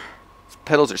 These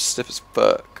pedals are stiff as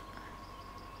fuck.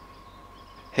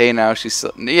 Hey, now she's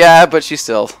still... Yeah, but she's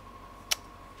still...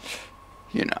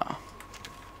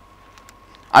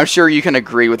 I'm sure you can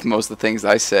agree with most of the things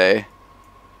I say.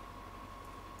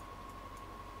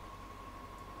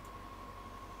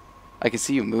 I can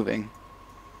see you moving.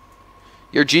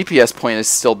 Your GPS point is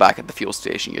still back at the fuel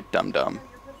station, you dum-dum.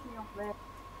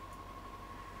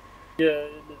 Yeah,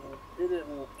 it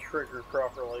didn't trigger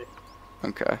properly.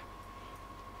 Okay.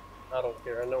 I don't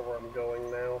care. I know where I'm going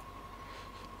now.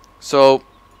 So,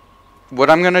 what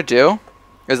I'm going to do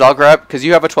is I'll grab... Because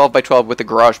you have a 12 by 12 with the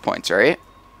garage points, right?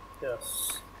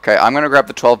 Yes. Okay, I'm going to grab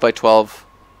the 12 by 12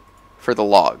 for the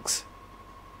logs.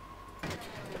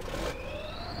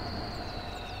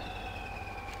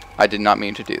 I did not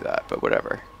mean to do that, but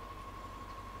whatever.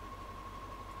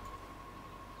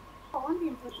 Oh, I'm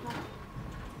being pushed now.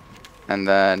 And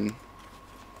then...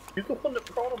 You're the one that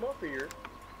brought him up here.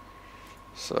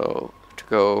 So, to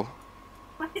go...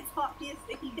 But it's obvious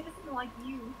that he doesn't like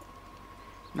you.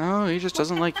 No, he just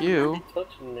doesn't like you. He's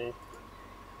touching me.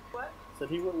 What? Said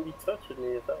he wouldn't be touching me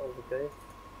if that was the case.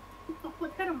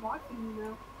 Look at him watching you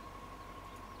now.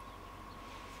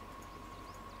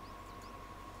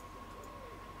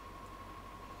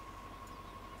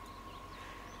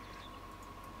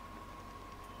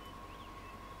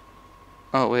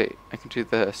 Oh, wait. I can do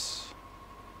this.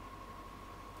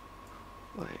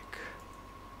 Like...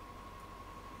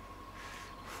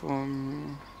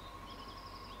 From...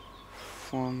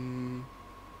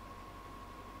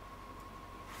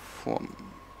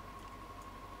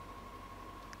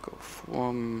 Go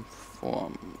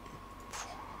from...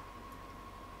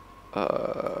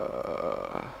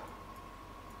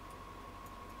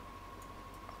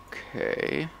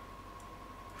 Okay.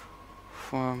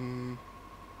 From...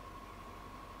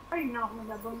 I do not want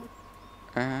that bonus.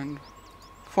 And...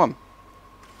 From.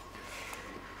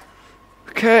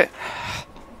 Okay.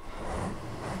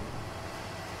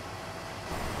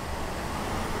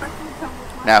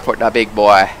 Now for the big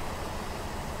boy.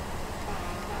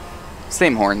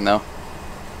 Same horn though.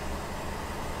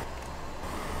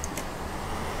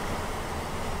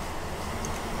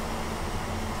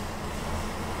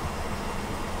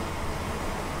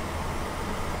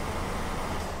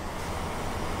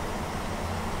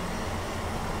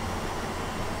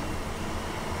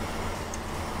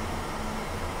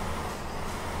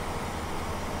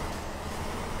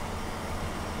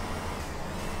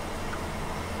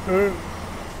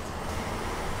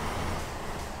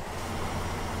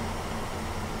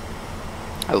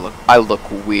 I look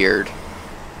weird.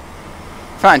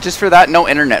 Fine, just for that, no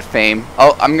internet fame.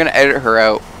 Oh, I'm gonna edit her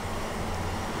out.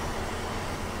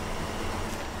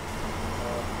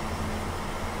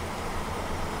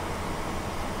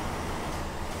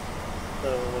 So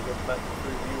we'll go back to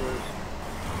 3 viewers.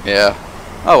 Yeah.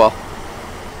 Oh well.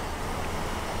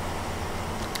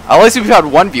 At least we've had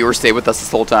one viewer stay with us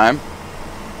this whole time.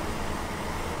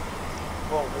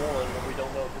 Well, one, but we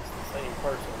don't know if it's the same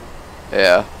person.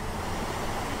 Yeah.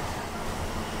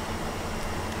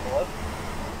 What?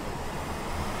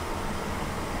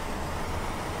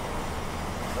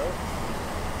 No?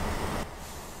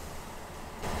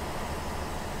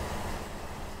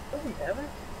 No, we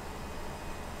haven't.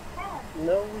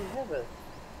 No, we haven't.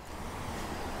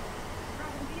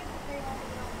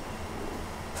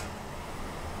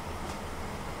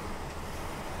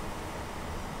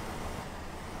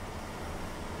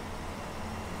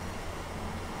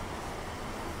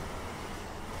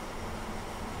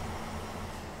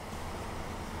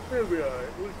 It'll be alright.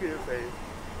 We'll get it paid.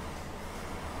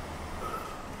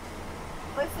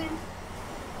 Listen.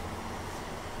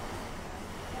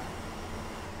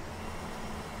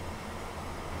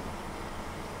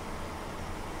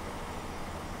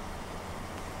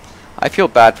 I feel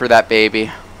bad for that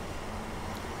baby.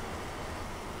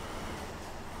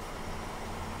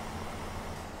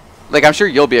 Like, I'm sure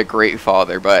you'll be a great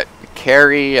father, but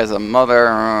Carrie as a mother,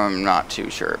 I'm not too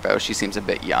sure about. She seems a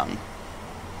bit young.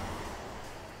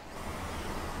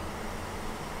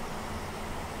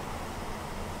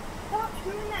 Stop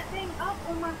screwing that thing up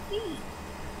on my feet.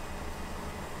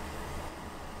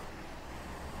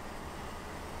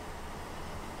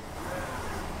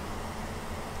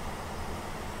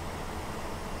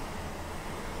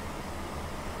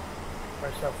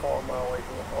 That's how far am I away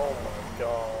from it? Oh my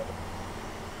god.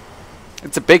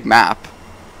 It's a big map.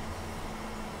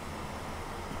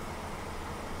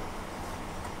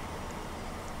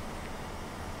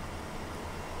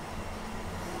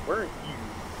 Where are you?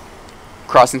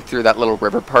 Crossing through that little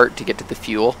river part to get to the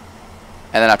fuel.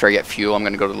 And then after I get fuel, I'm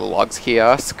going to go to the logs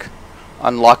kiosk.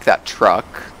 Unlock that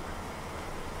truck.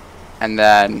 And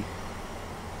then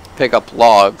pick up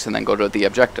logs and then go to the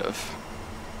objective.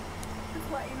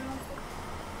 Just let you know.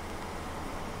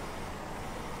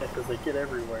 Yeah, because they get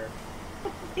everywhere.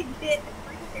 They get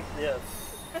everywhere. Yes.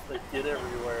 They get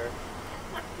everywhere.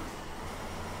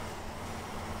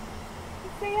 You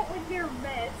say it like they're a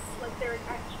mess, like they're an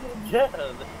actual Yeah,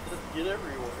 they just get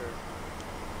everywhere.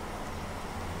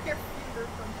 their food or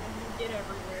something. They get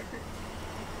everywhere.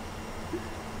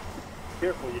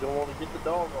 Careful, you don't want to get the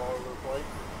dog all over the place.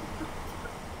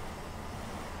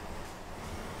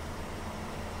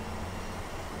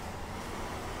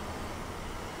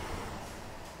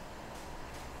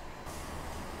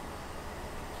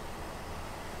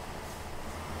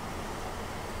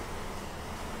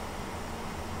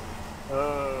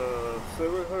 Uh,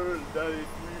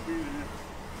 793 meters.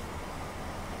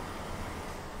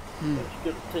 That's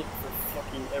gonna take for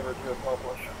fucking ever to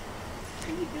accomplish.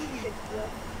 You big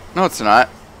wolf. No, it's not.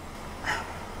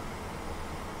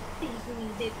 You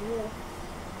big wolf.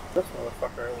 This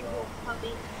motherfucker ain't Wolf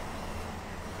puppy.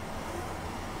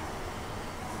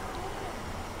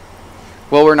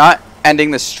 Well, we're not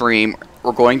ending the stream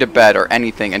or going to bed or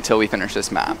anything until we finish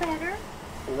this map. Better.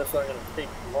 And that's not gonna take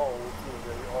long, since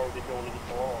they're already going to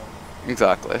get long.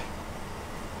 Exactly.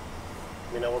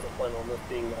 I mean, I wasn't planning on this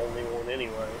being the only one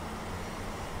anyway.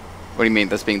 What do you mean,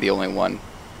 this being the only one?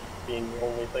 Being the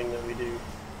only thing that we do.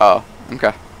 Oh,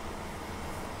 okay.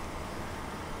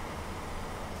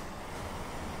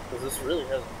 Because this really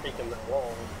hasn't taken that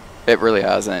long. It really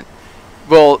hasn't.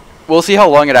 Well, we'll see how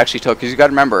long it actually took, because you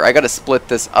gotta remember, I gotta split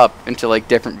this up into, like,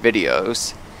 different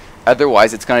videos.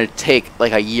 Otherwise, it's gonna take,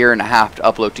 like, a year and a half to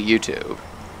upload to YouTube.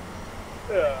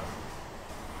 Yeah.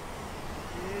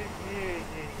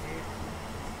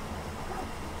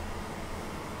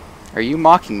 Are you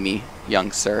mocking me,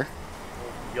 young sir?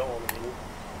 Yawning.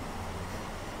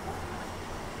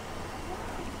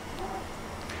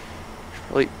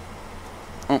 Really?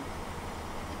 Oh.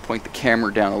 Point the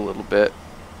camera down a little bit.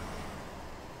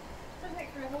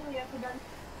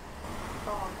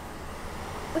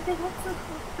 But they look so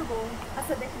comfortable. I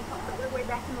said they can comfort their way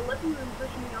back in the living room,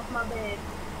 pushing me off my bed.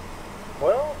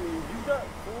 Well, I mean, you got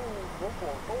full vocal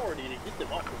authority to get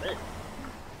them off the bed.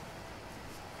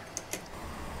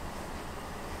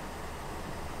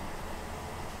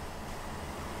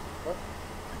 What?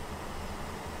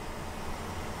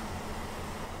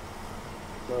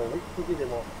 No, we can get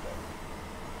them off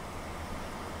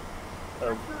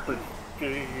the bed.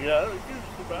 Yeah,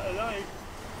 just about a night.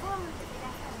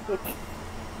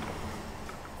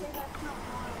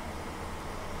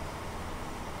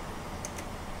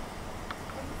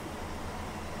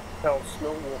 How's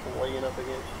Snow Wolf laying up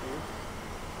against you?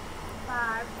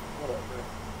 5. Whatever.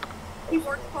 He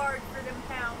worked hard for them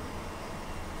pounds.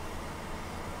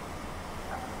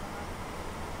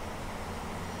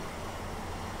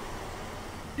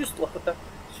 Just love that.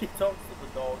 She talks to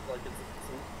the dog like it's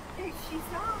a... She's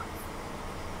not.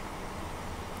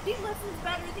 She listens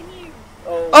better than you.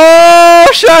 Oh,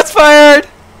 shots fired!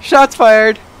 Shots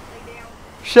fired! Lay down.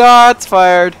 Shots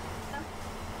fired! Down.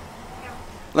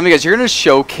 Let me guess, you're gonna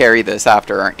show Carrie this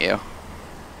after, aren't you?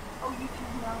 Oh, you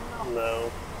should know.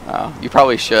 No. Oh, you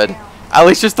probably should. At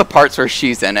least just the parts where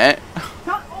she's in it.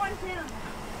 Not on him.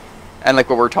 And like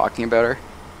what we're talking about her.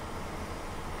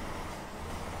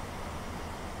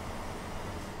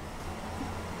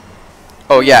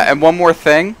 Oh yeah, and one more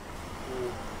thing.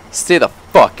 Stay the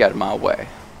fuck out of my way.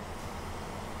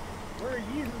 Where are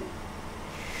you?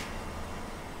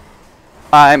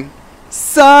 I'm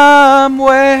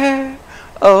somewhere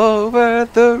over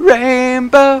the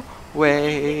rainbow,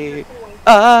 way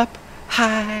up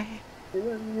high. You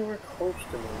know, you were close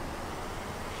to me.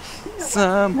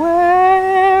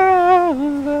 Somewhere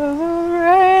over the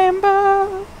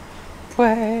rainbow,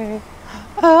 way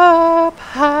up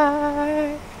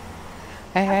high.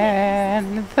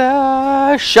 And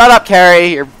the... Shut up,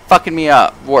 Carrie! You're fucking me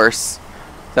up. Worse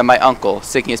than my uncle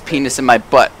sticking his penis in my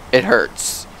butt. It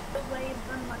hurts. The waves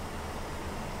are much.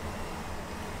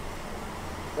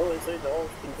 Well, they say dogs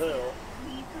can tell.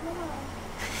 Leave them alone.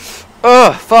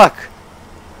 Ugh, fuck.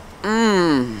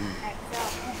 Mmm. Act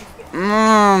out. You just get.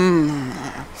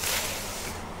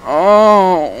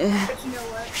 Oh. But you know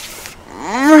what?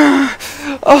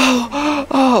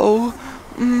 Oh.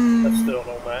 That still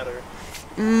don't matter.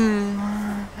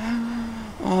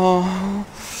 Oh,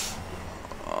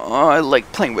 I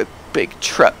like playing with big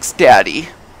trucks, Daddy.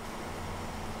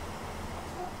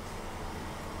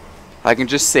 I can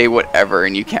just say whatever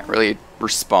and you can't really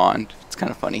respond. It's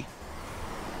kind of funny.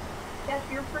 That's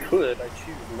your pretty. Could, I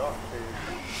choose not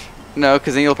to. No,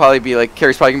 because then you'll probably be like,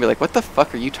 Carrie's probably gonna be like, what the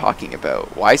fuck are you talking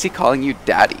about? Why is he calling you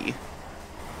Daddy?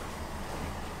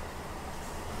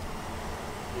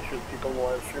 You should people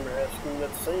live stream are asking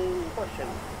that same question.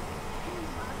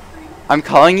 I'm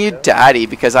calling you Daddy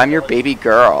because I'm your baby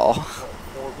girl. What,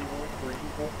 4 people? 3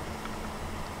 people?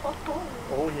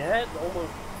 Oh, Oh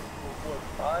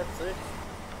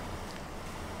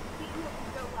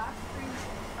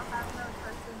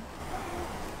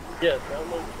Yeah,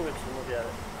 download Twitch and look at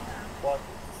it. Watch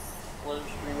it. Let it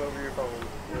stream over your phone.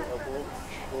 You know,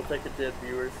 we'll take a dead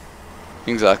viewer.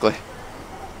 Exactly.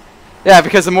 Yeah,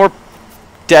 because the more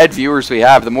dead viewers we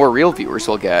have, the more real viewers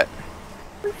we'll get.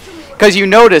 Because you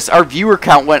notice our viewer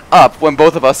count went up when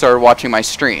both of us started watching my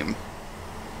stream.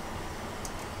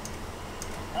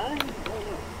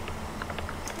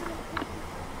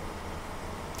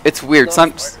 It's weird.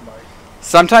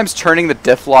 Sometimes turning the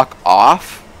diff lock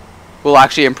off will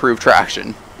actually improve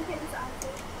traction.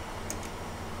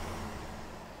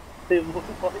 They look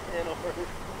like animals.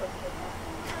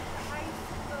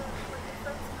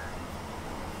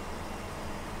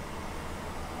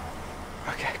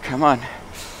 Okay, come on.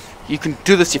 You can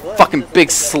do this, you fucking big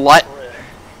slut.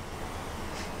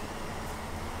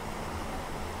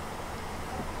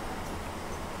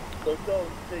 Those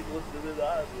dogs take looking in his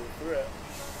eyes with a threat.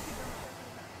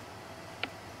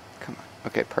 Come on.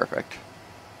 Okay, perfect.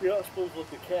 You're not supposed to look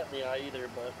the cat in the eye either,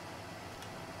 but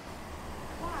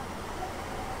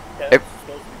cats are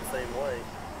supposed to be the same way.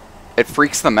 It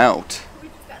freaks them out. We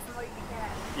just got some lazy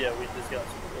cats. Yeah, we just got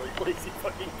some really lazy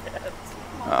fucking cats.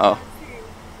 Uh-oh.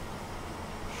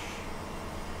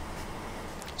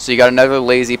 So you got another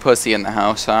lazy pussy in the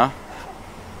house, huh?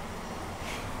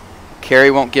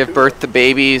 Carrie won't give birth to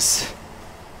babies.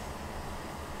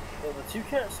 Well, the two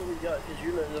cats that we got, because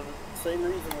you know, the same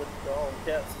reason with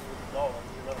cats is with the dogs.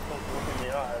 You're not supposed to look in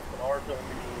the eyes, but ours don't do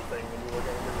anything when you look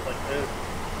at them. It's like, dude.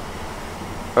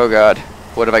 Oh god.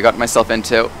 What have I gotten myself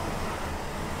into?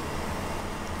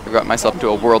 I've got myself into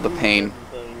a world of pain.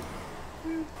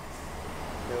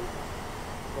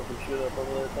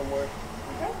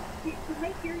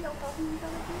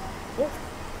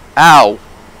 Ow!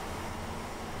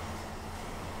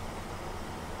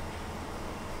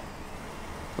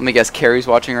 Let me guess, Carrie's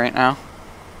watching right now?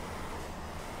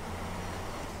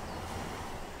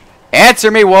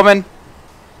 Answer me, woman!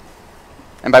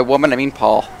 And by woman, I mean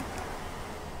Paul.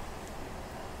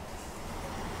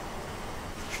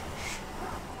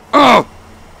 Oh!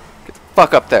 Get the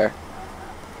fuck up there.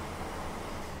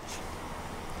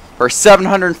 For a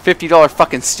 $750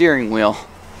 fucking steering wheel.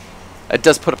 It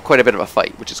does put up quite a bit of a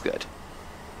fight, which is good.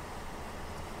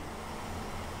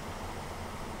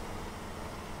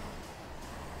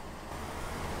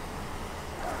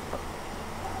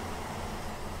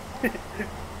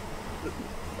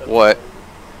 What?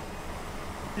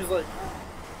 He's like,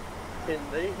 can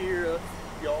they hear us,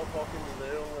 y'all talking to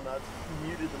them? And I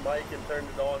muted the mic and turned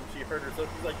it on. She heard herself.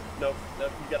 She's like, nope, you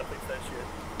gotta fix that shit.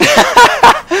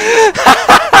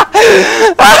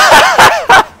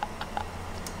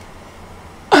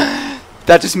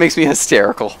 That just makes me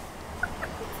hysterical.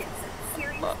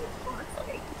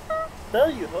 Tell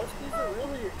you, huskies are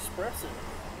really expressive.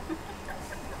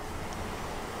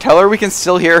 Tell her we can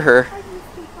still hear her.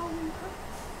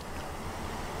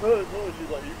 No, she's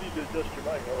like, you need to adjust your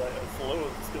mic. I'm like, as slow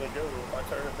as it's gonna go. If I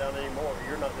turn it down anymore,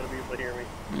 you're not gonna be able to hear me.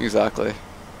 Exactly.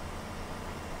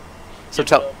 So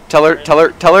tell her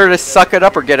to suck it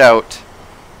up or get out.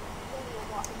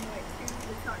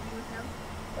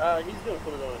 He's gonna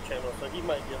put it on a channel, so he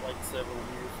might get like 7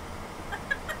 views.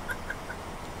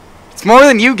 It's more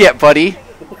than you get, buddy.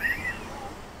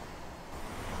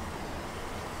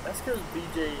 That's because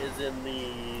BJ is in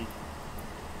the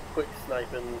quick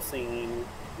sniping scene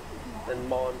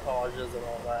and montages and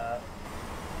all that.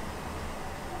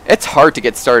 It's hard to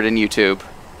get started in YouTube.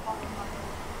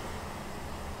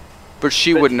 But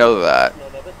she would know that.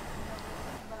 None of it.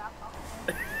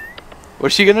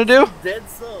 What's she gonna do? Dead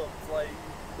subs, like,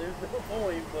 there's no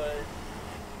point, but...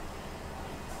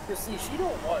 Cause see, she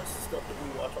don't watch the stuff that we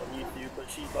watch on YouTube, but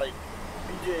she, like,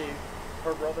 BJ,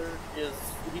 her brother, he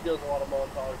does a lot of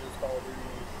montages, Call of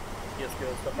Duty,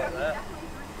 CSGO, stuff like that.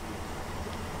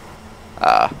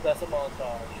 That's a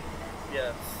montage.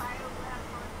 Yes.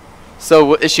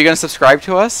 So is she gonna subscribe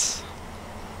to us?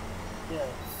 Yes.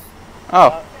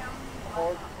 Oh.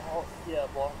 Yeah,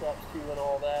 Black Ops 2 and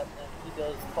all that, and he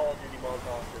does Call of Duty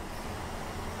montages.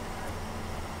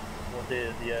 Well,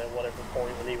 did, yeah, whatever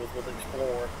point when he was with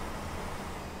Explorer.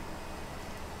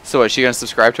 So is she gonna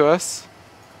subscribe to us?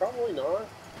 Probably not.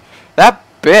 That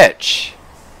bitch.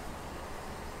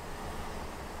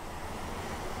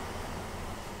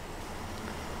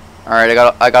 All right,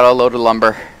 I got a load of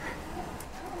lumber.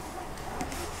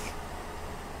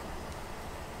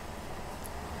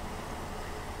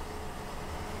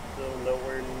 So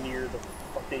nowhere near the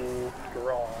fucking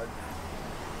garage.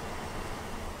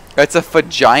 It's a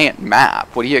giant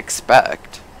map. What do you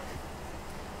expect?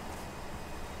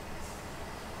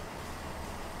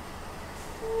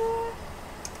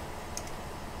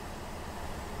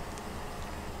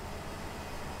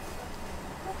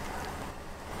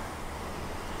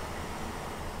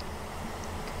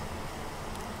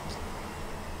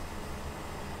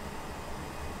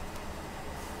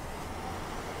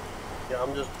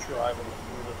 I'm just driving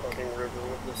through the fucking river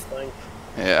with this thing.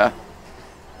 Yeah.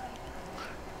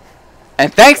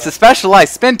 And thanks to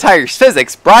Specialized Spintires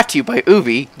Physics, brought to you by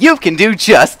Uvi, you can do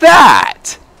just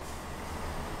that!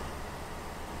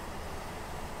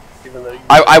 Even though you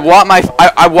I want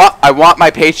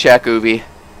my paycheck, Uvi.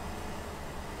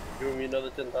 Give me another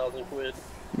 10,000 quid.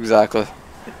 Exactly. Did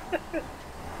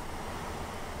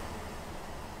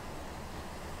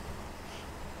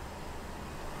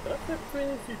I fit between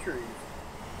these two trees?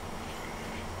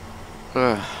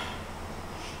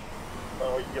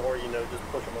 Or you know, just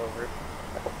push them over.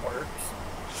 That works.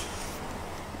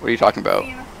 What are you talking about?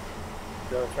 Yeah.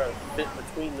 You know, trying to fit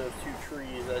between those two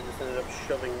trees, I just ended up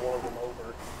shoving one of them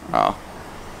over. Oh.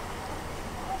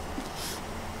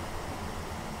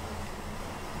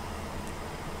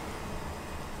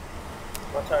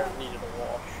 My tires needed a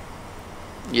wash.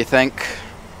 You think?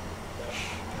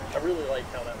 Yeah. I really like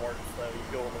how that works, though. You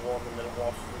go in the one and then it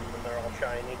washes them and they're all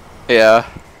shiny. Yeah.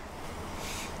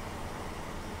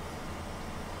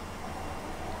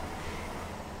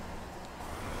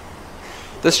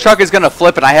 This truck is gonna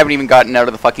flip and I haven't even gotten out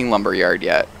of the fucking lumber yard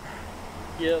yet.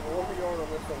 Yeah, the lumber yard on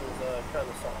this one is kind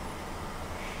of soft.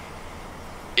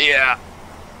 Yeah.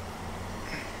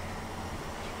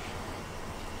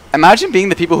 Imagine being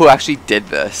the people who actually did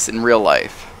this in real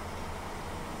life.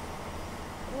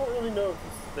 I don't really know if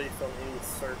this is based on any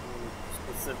certain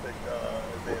specific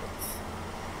events.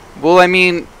 Well, I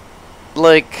mean,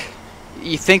 like,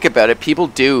 you think about it, people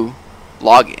do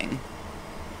logging.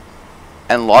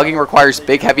 And logging requires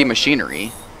big, heavy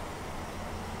machinery.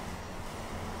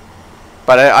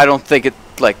 But I don't think it,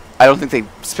 like, I don't think they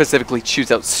specifically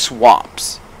choose out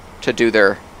swamps to do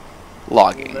their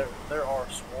logging. Well, there are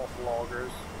swamp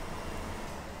loggers.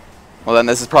 Well, then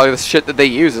this is probably the shit that they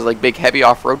use, is like big, heavy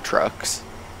off-road trucks.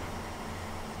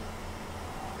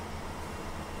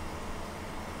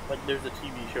 Like, there's a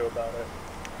TV show about it.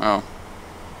 Oh.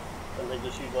 And they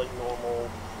just use, like, normal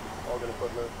logging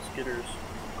equipment, skidders.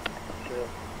 Yeah.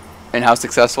 And how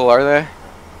successful are they?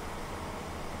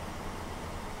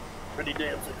 Pretty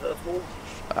damn successful.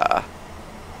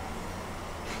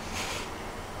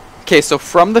 Okay, so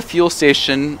from the fuel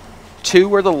station to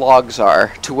where the logs are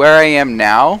to where I am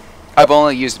now, I've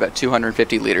only used about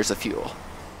 250 liters of fuel.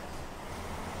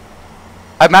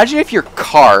 Imagine if your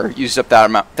car used up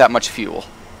that much fuel.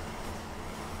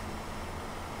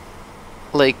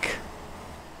 Like,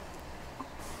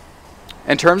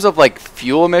 in terms of like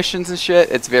fuel emissions and shit,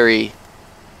 it's very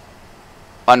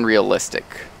unrealistic.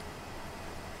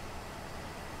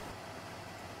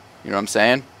 You know what I'm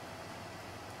saying?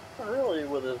 Not really,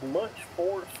 with as much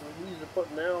force that these are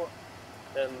putting out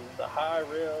and the high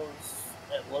revs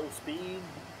at low speed,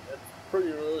 it's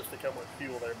pretty realistic how much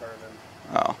fuel they're burning.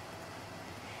 Oh.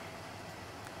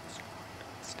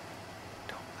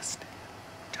 Don't listen.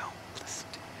 Don't listen.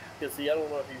 Because see, I don't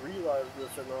know if you realize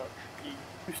this or not,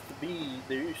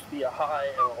 there used to be a high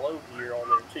and a low gear on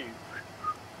there too.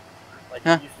 Like,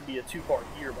 Huh. it used to be a two-part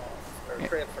gearbox, or a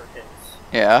transfer case.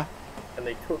 Yeah. And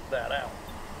they took that out.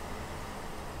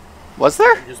 Was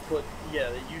there? They just put, yeah,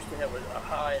 they used to have a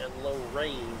high and low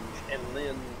range, and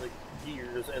then the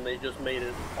gears, and they just made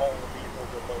it all the vehicles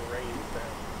with low range now.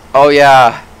 Oh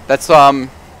yeah. That's that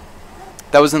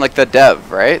was in like the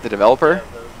dev, right? The developer?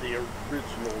 Yeah, the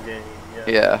original game, yeah.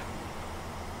 Yeah.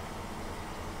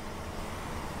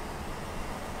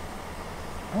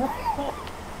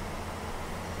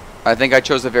 I think I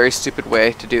chose a very stupid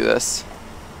way to do this.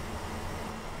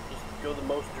 Just go the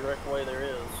most direct way there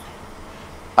is.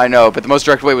 I know, but the most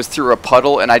direct way was through a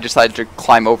puddle, and I decided to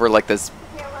climb over like this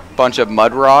bunch of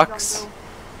mud rocks.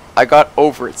 I got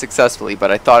over it successfully, but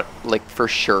I thought like for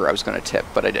sure I was going to tip,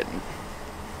 but I didn't.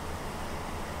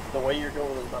 The way you're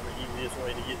going is not the easiest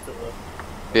way to get to the...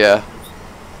 Yeah.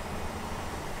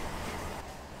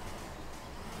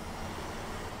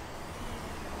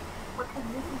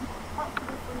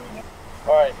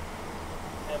 Alright.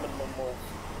 Hammond Mumbles.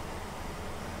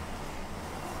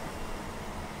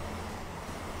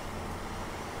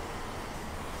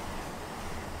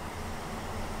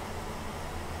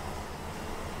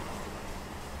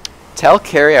 Tell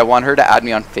Carrie I want her to add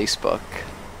me on Facebook.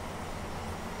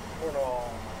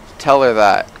 Tell her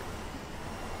that.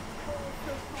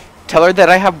 Tell her that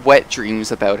I have wet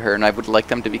dreams about her and I would like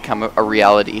them to become a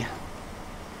reality.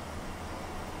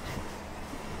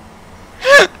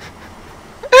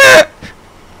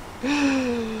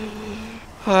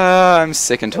 I'm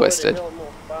sick and twisted.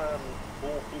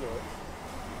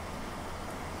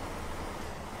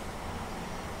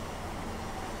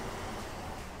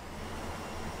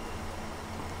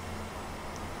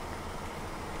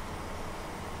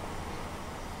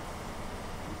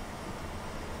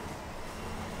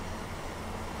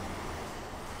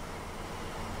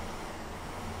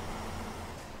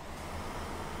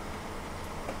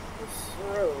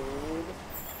 This road.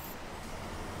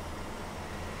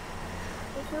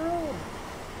 What's the road?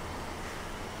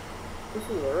 This is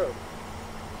the road.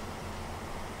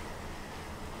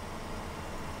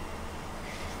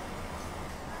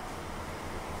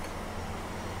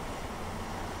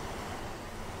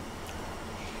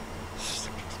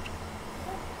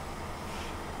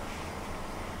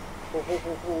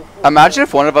 Imagine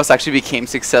if one of us actually became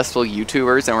successful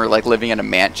YouTubers and we're like living in a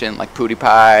mansion like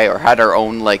PewDiePie, or had our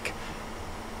own like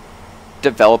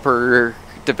developer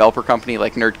company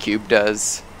like NerdCube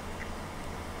does.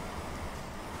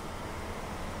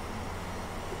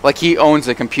 Like he owns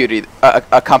a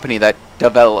a company that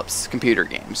develops computer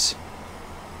games.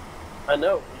 I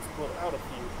know, he's put out a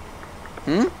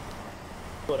few.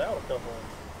 Put out a couple.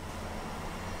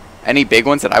 Any big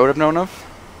ones that I would have known of?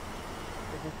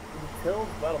 He tells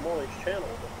about them on his channel,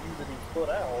 the few that he's put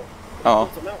out. Oh. He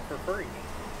puts them out for free.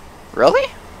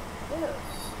 Really? Yes.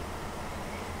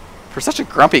 For such a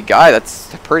grumpy guy,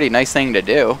 that's a pretty nice thing to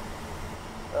do.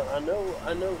 I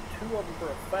know two of them for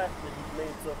a fact that he's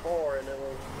made so far, and it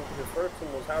was his first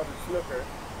one was Howard Snooker,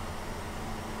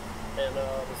 and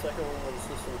the second one was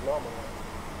Systems Nominal.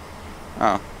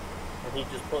 Oh. And he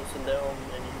just puts them down,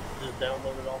 and you just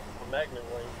download it off of a magnet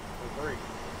link for free,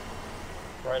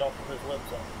 right off of his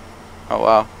website. Oh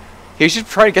wow. He should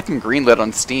try to get them greenlit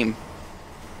on Steam.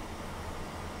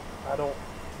 I don't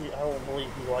believe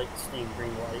he likes Steam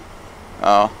Greenlight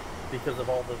Oh. because of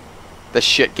all The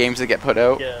shit games that get put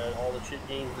out? all the shit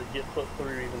games that get put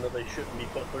through, even though they shouldn't be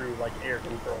put through, like Air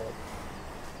Control.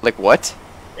 Like what?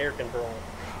 Air Control.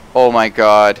 Oh my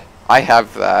god. I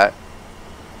have that.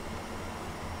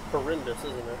 Horrendous,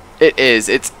 isn't it? It is.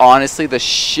 It's honestly the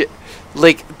shit.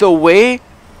 Like, the way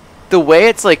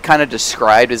it's, like, kind of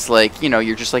described is, like, you know,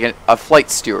 you're just, like, a flight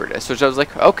stewardess. Which I was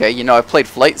like, okay, you know, I've played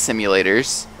flight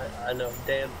simulators. I know.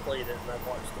 Dan played it, and I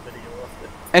watched the video of it.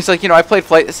 And it's like, you know, I played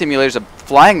flight simulators of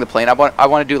flying the plane. I want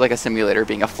to do, like, a simulator of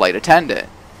being a flight attendant.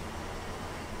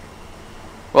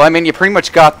 Well, I mean, you pretty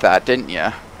much got that, didn't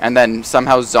you? And then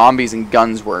somehow zombies and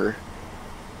guns were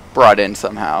brought in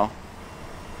somehow.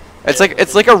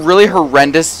 It's like a really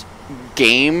horrendous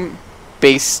game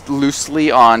based loosely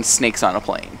on snakes on a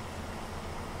plane.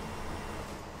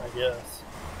 I guess.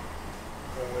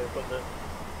 One way of putting it.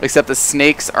 Except the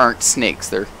snakes aren't snakes;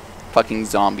 they're fucking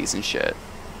zombies and shit.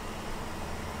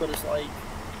 But it's like,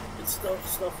 it's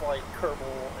stuff like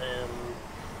Kerbal and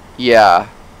Yeah,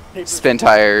 Papers,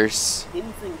 Spintires.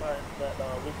 anything by that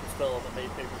Lucas fellow that made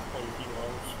Papers, Planes, he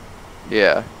loves.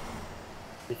 Yeah.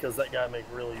 Because that guy makes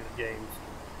really good games.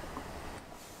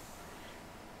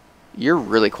 You're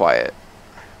really quiet.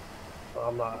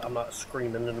 I'm not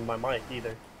screaming into my mic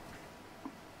either.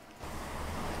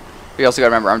 We also gotta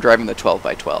remember, I'm driving the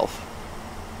 12x12.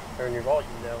 Turn your volume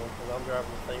down, because I'm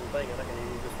driving the same thing and I can hear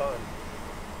you just fine.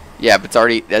 Yeah, but it's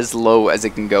already as low as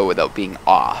it can go without being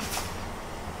off.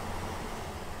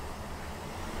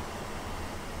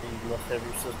 You must have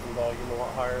your system volume a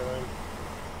lot higher then.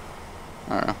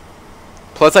 I don't know.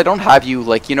 Plus, I don't have you,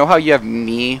 like, you know how you have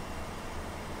me,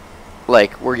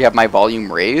 like, where you have my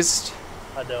volume raised?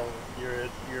 I don't.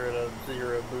 You're at a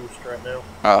 0 boost right now.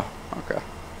 Oh, okay.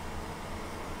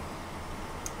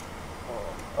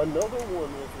 Another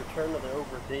one was Return of the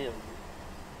Overdimmed.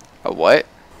 A what?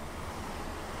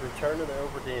 Return of the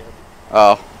Overdimmed.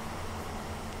 Oh.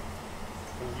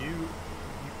 And you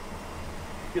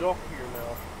get off of your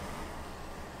mouth.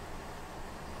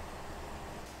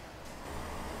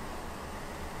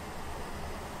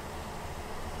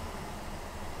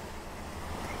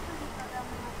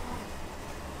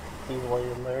 He's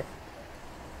laying there.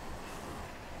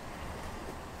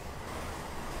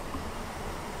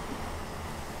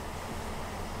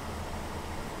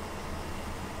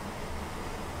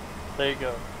 There you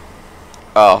go.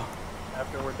 Oh.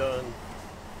 After we're done.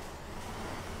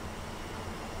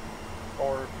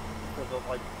 Or for the,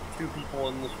 like, 2 people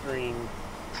in the stream.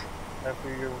 After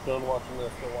you're done watching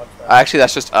this, go watch that. Actually,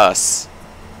 that's just us.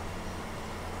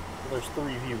 There's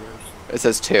 3 viewers. It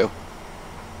says 2.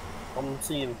 I'm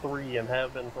seeing 3 and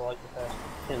have been for like the past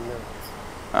 10 minutes.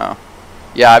 Oh.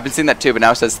 Yeah, I've been seeing that too, but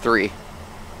now it says 3.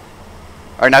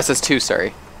 Or now it says 2,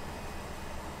 sorry.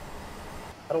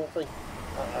 I don't think...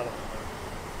 I don't know.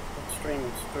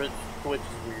 Stream Twitch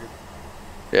is weird.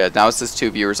 Yeah, now it says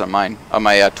 2 viewers on mine. On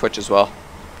my Twitch as well.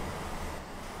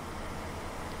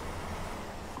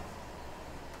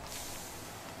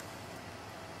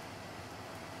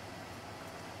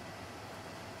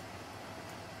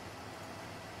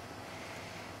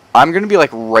 I'm gonna be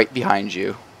like right behind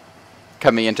you,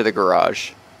 coming into the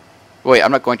garage. Wait, I'm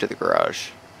not going to the garage.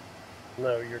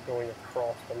 No, you're going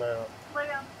across the map.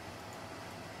 Where?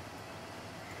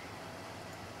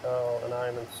 Oh, and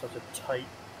I'm in such a tight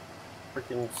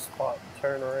freaking spot to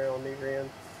turn around either end.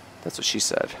 That's what she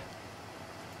said.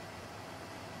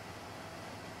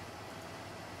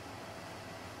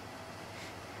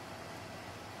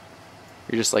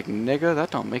 You're just like, nigga,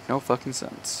 that don't make no fucking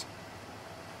sense.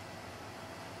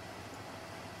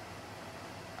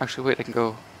 Actually, wait, I can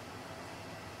go...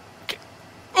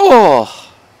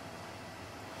 Oh!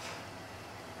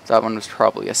 That one was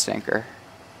probably a stinker.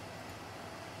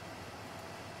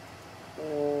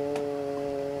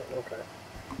 Okay.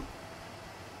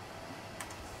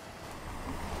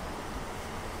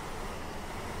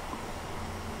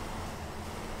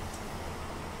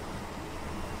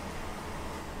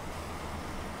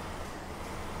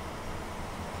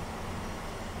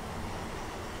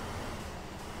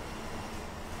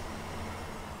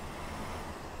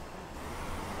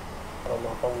 I don't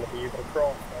know if I'm going to be able to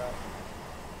cross that.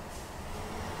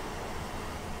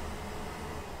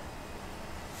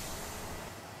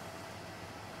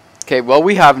 Okay, well,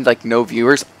 we have, like, no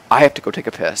viewers. I have to go take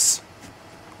a piss.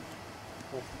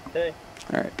 Okay.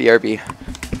 Alright, BRB.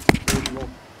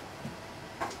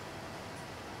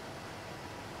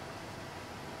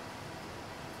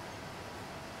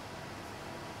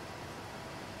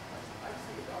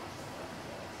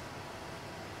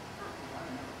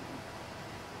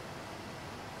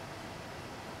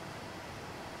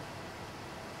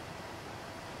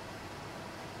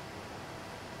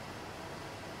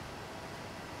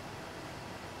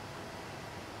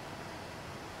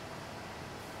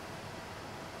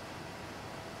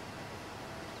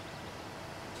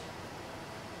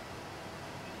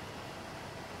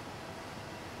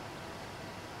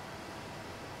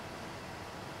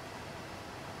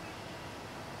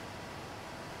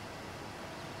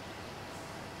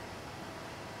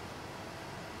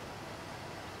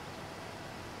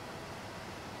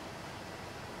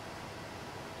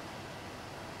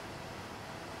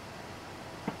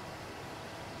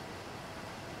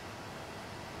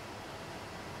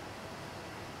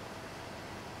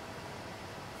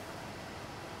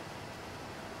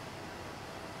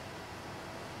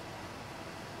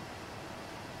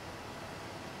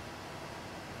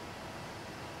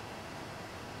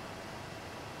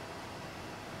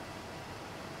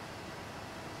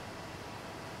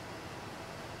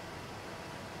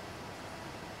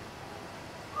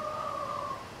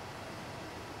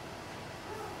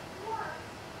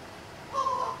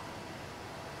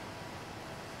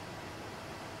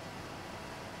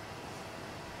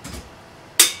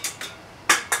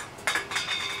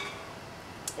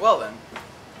 Well then.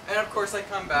 And of course I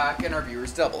come back and our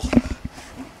viewers double.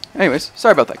 Anyways,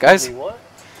 sorry about that, guys. What?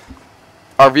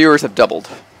 Our viewers have doubled.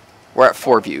 We're at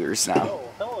 4 viewers now. Oh,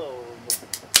 hello,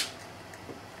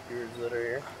 viewers that are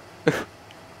here.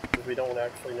 Because we don't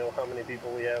actually know how many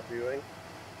people we have viewing.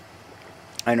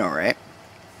 I know, right?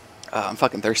 I'm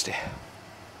fucking thirsty.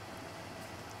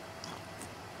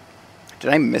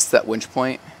 Did I miss that winch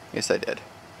point? Yes, I did.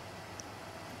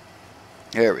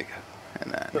 There we go.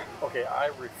 And then... Okay, I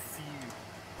refuse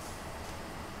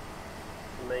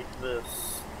to make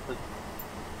this the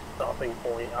stopping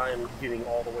point. I am getting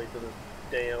all the way to the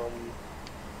damn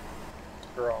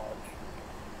garage.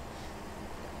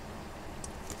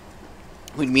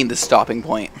 What do you mean the stopping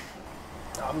point?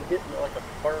 I'm hitting like a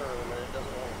berm and it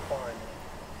doesn't want to climb it.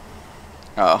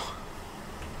 Oh.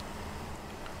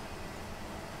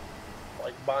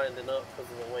 Like binding up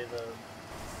because of the way the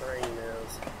terrain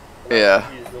is. And Yeah. I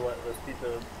refuse to let this be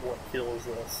what kills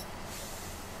this.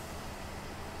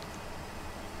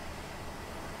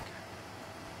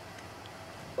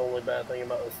 The only bad thing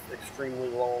about this extremely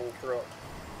long truck.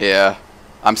 Yeah.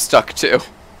 I'm stuck too.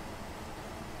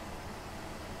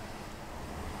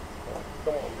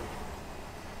 Come on.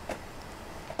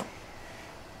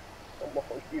 Come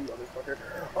on, you motherfucker.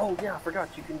 Oh yeah, I forgot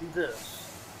you can do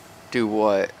this. Do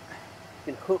what?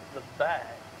 You can hook the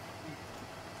back. You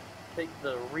take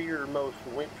the rearmost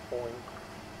winch point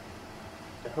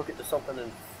and hook it to something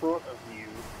in front of you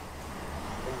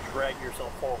and drag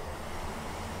yourself forward.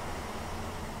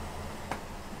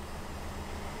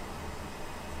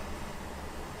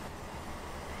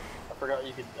 I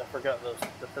forgot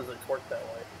the physics work that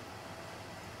way.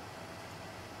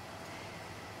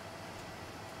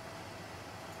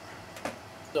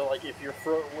 So like if your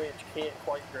front winch can't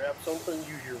quite grab something,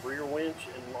 use your rear winch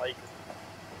and like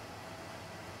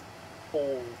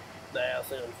pull the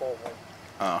ass in forward.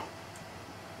 Oh.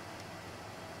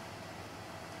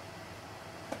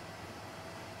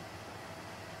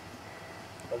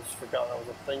 I just forgot that was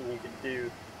a thing you could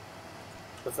do.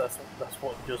 Because that's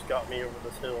what just got me over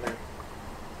this hill here.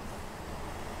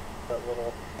 That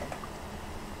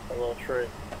little trick.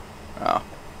 Oh.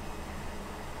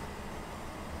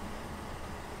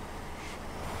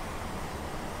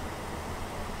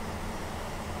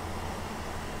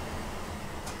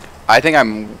 I think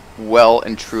I'm well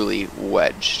and truly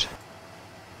wedged.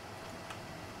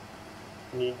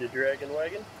 Need the dragon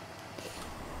wagon?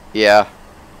 Yeah.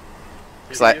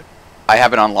 Because I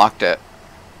haven't unlocked it.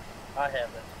 I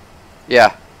haven't.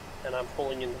 Yeah. And I'm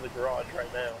pulling into the garage right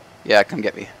now. Yeah, come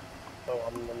get me. So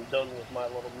I'm done with my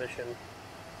little mission.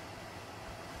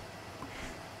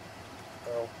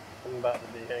 So I'm about to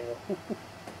be hanging.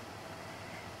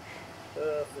 Just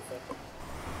a second.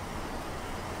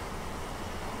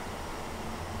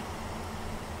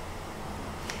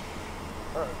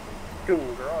 Alright.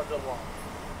 Boom, garage unlocked.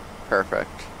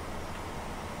 Perfect.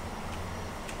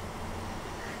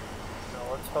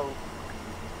 Now let's hope.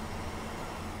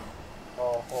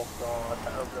 Oh god.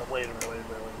 Wait a minute.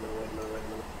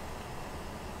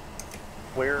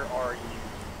 Where are you?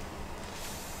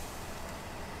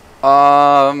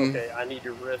 Okay, I need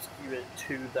to rescue it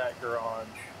to that garage.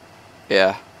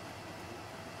 Yeah.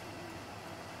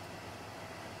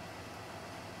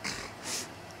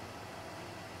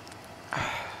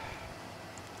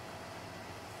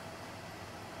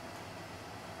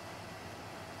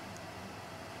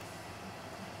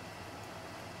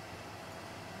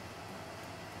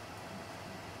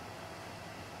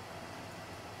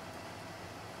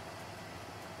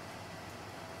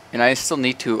 And I still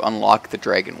need to unlock the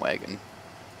dragon wagon.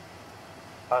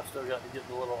 I still got to get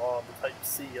the little the Type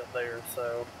C up there,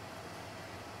 so.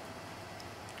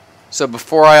 So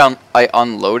before I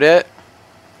unload it,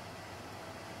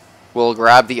 we'll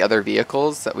grab the other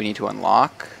vehicles that we need to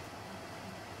unlock.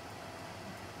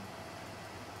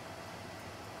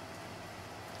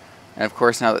 And of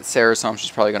course, now that Sarah's home, she's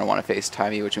probably going to want to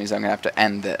FaceTime me, which means I'm going to have to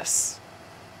end this.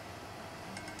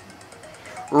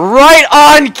 Right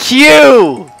on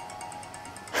cue!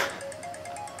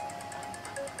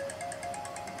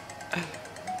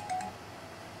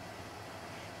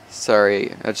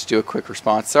 Sorry, I'll just do a quick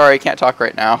response. Sorry, I can't talk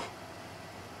right now.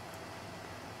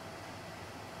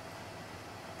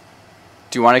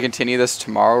 Do you want to continue this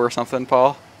tomorrow or something,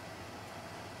 Paul?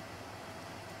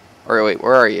 Or wait,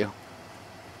 where are you?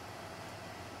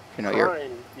 You know, you're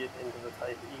trying to get into the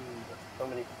Type E, but so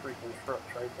many freaking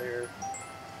trucks right there.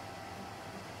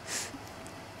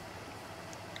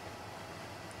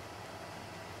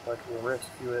 I can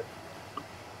rescue it.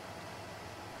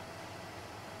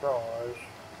 Garage.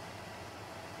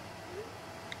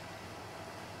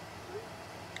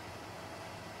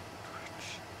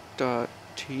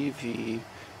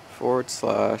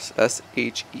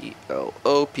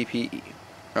 twitch.tv/SHELOPPE.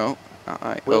 No,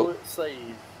 Will it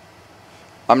save?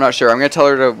 I'm not sure. I'm going to tell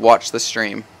her to watch the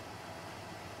stream.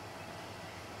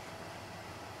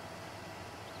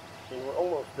 And we're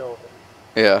almost done.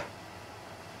 Yeah.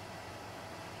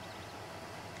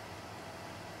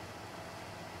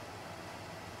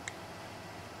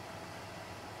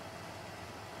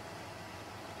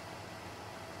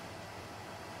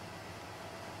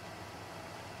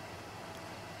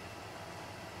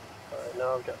 Alright,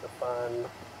 now I've got to find...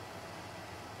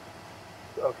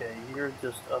 Okay, you're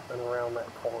just up and around that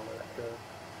corner. Good.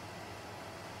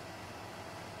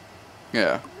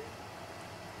 Yeah.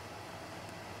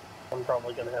 I'm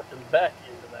probably going to have to back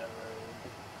into that road.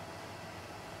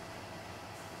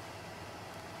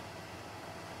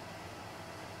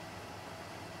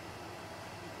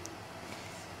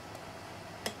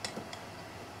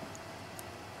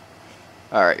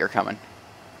 Alright, you're coming.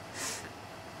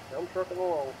 I'm trucking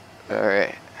along.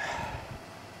 Alright.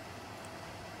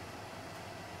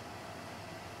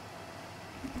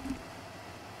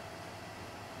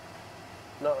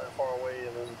 Not that far away,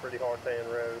 and it's a pretty hard paying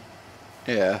road.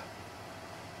 Yeah.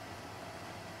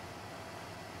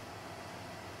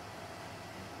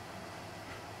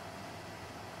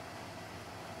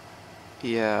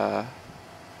 Yeah.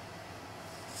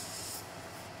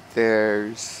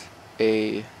 There's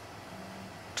a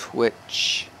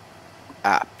Twitch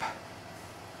app.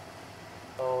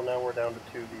 Oh, now we're down to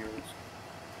 2 viewers.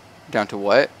 Down to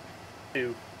what?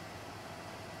 2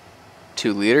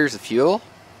 liters of fuel?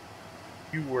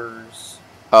 viewers.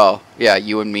 Oh, yeah,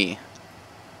 you and me.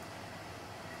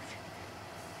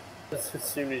 As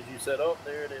soon as you said, oh,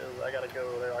 there it is, I gotta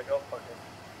go, they're like, oh, fuck it.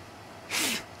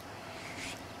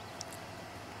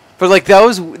 But like that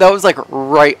was like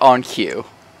right on cue.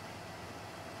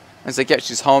 I was like, yeah,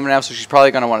 she's home now, so she's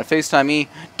probably gonna want to FaceTime me.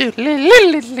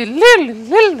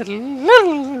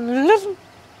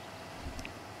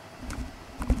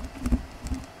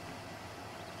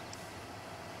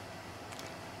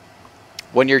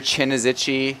 When your chin is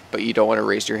itchy, but you don't want to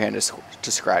raise your hand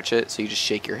to scratch it, so you just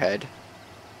shake your head.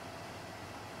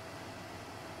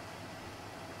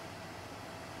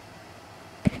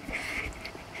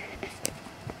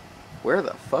 Where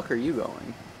the fuck are you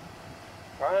going?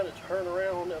 I trying to turn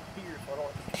around up here so I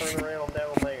don't have to turn around down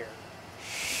there.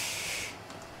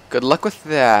 Good luck with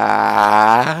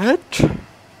that.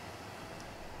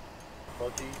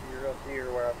 Much easier up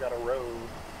here where I've got a road.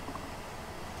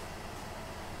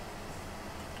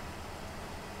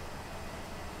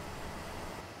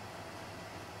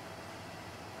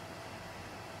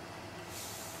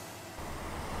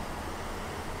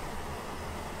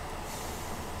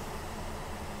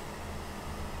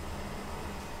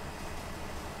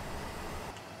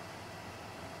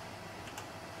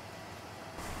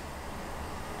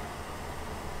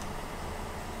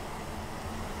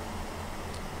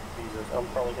 I'm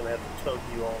probably going to have to tug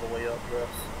you all the way up, Russ.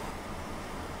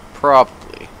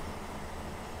 Probably.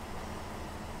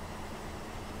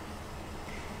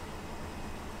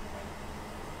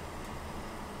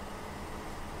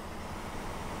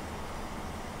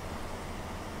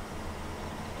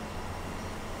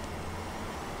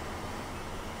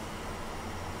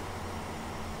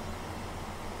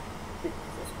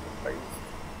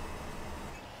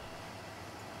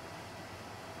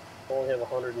 I only have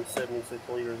 176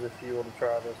 liters of fuel to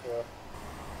try this with.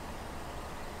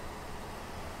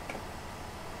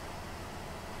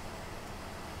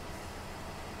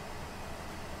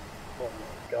 Oh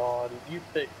my god, you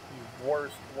picked the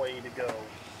worst way to go.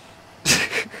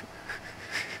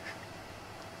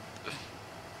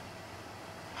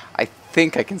 I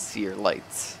think I can see your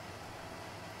lights.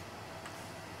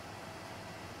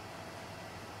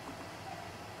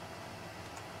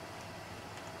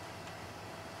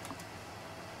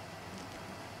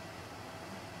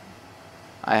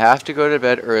 I have to go to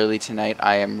bed early tonight.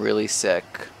 I am really sick.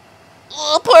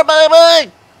 Oh, poor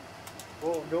baby!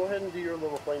 Well, go ahead and do your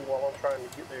little thing while I'm trying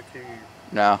to get there to you.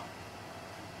 No.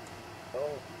 Oh.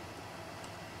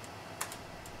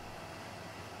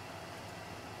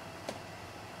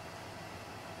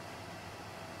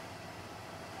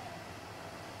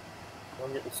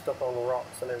 I'm getting stuck on the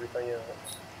rocks and everything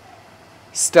else.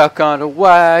 Stuck on a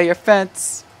wire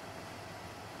fence.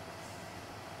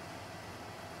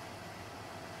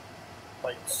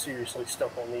 Like, seriously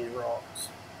stuck on these rocks.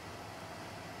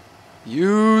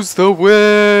 Use the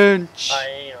winch.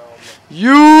 I am.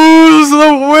 Use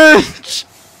the winch.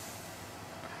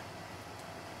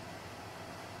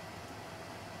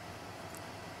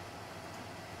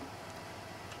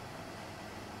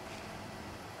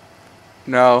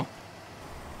 No.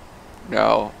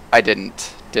 No, I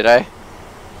didn't. Did I?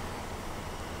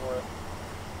 What?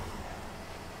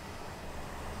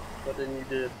 What then you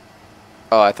did?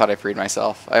 Oh, I thought I freed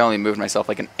myself. I only moved myself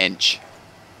like an inch.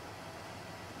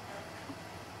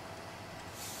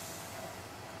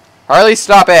 Harley,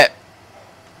 stop it!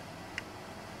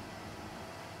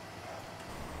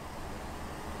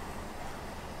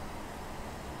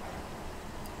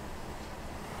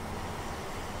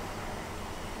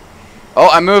 Oh,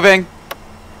 I'm moving.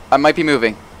 I might be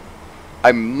moving.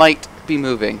 I might be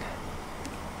moving.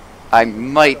 I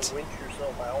might. Winch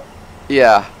yourself out.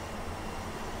 Yeah.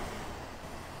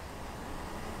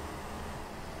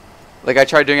 Like, I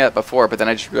tried doing that before, but then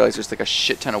I just realized there's like a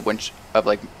shit ton of winch, of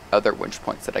like other winch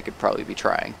points that I could probably be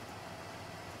trying.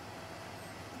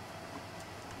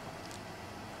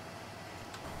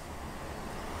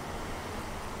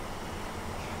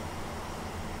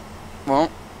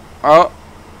 Well, oh,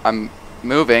 I'm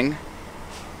moving,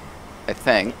 I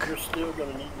think. You're still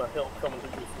gonna need my help coming through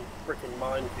this freaking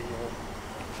minefield.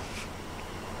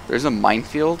 There's a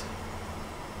minefield?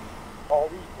 All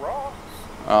these rocks.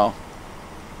 Oh.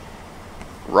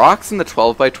 Rocks in the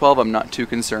 12x12 I'm not too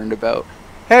concerned about.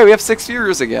 Hey, we have 6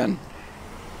 viewers again.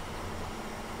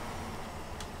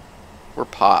 We're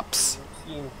pops. I'm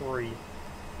seeing 3.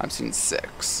 I'm seeing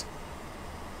 6.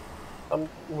 I'm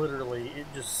literally, it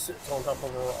just sits on top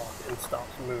of a rock and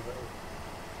stops moving.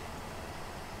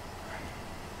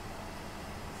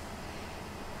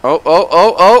 Oh, oh,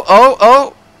 oh, oh, oh,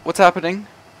 oh! What's happening?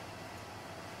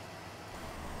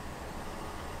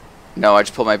 No, I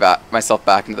just pulled myself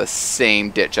back into the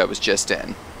same ditch I was just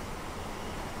in.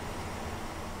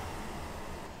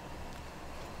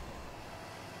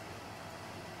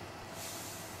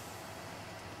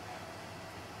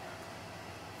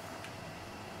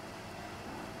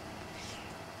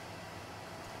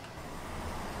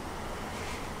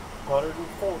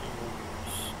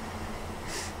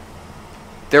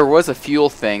 There was a fuel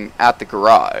thing at the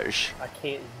garage. I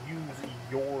can't use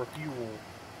your fuel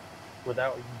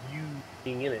without you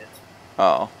being in it.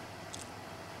 Oh.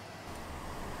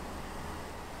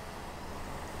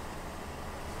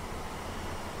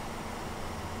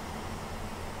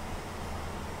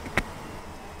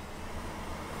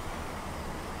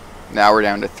 Now we're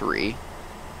down to 3.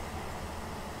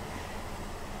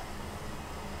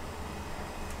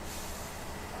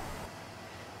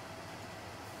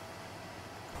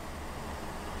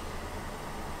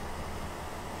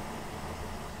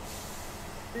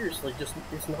 seriously, just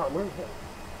it's not moving.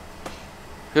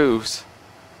 Whose?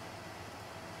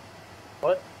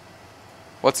 What?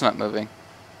 What's not moving?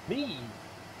 Me?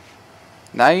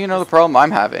 Now you know the problem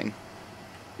I'm having.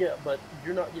 Yeah, but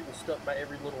you're not getting stuck by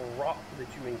every little rock that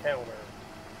you encounter.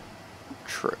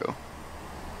 True.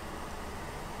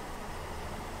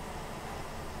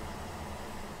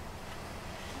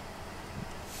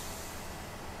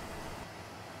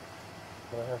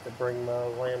 I have to bring my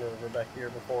Land Rover back here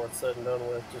before it's said and done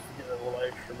with, just to get that little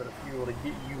extra bit of fuel to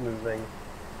get you moving.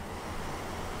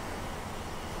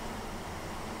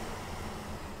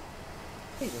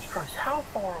 Jesus Christ, how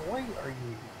far away are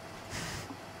you?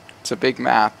 It's a big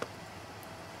map.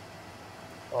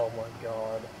 Oh my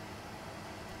god.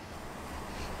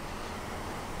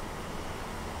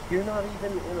 You're not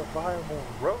even in a viable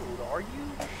road, are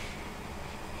you?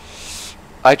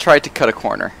 I tried to cut a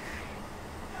corner.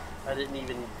 I didn't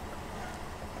even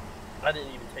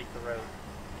take the road.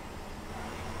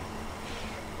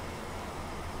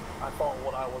 I thought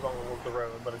what I was on was the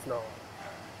road, but it's not.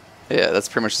 Yeah, that's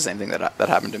pretty much the same thing that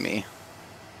happened to me.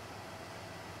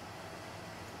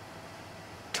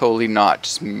 Totally not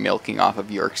just milking off of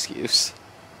your excuse.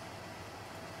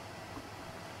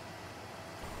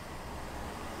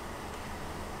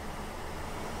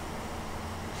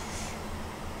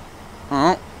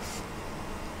 Oh.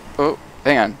 Oh,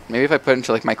 hang on. Maybe if I put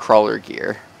into like my crawler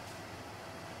gear.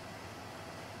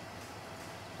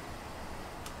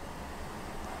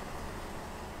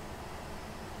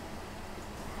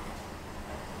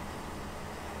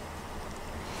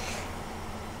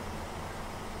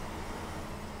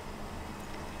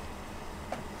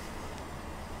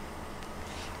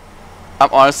 I'm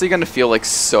honestly gonna feel like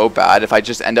so bad if I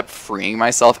just end up freeing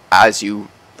myself as you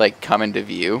like come into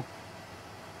view.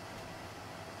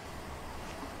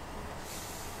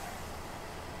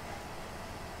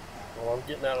 Well, I'm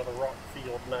getting out of the rock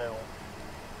field now.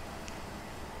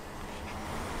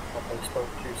 Probably spoke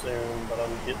too soon, but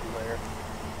I'm getting there.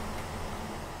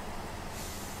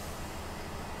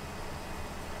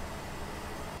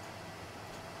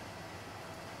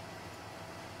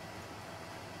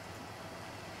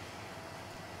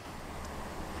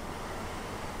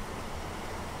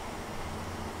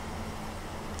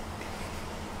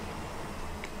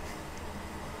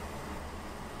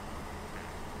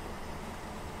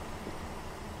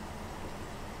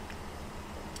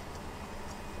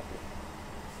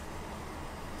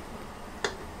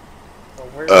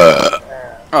 Where's that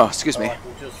at? Oh, excuse me. I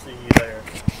can just see you there.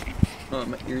 Oh,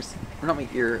 my ears. Or not my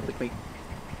ear, like my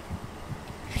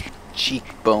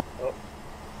cheekbone. Oh.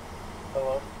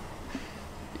 Hello?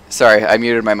 Sorry, I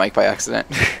muted my mic by accident.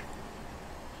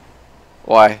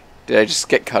 Why? Did I just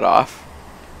get cut off?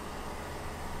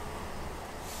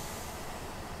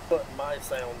 Put my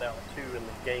sound out too in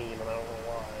the game, and I don't know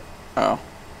why. Oh.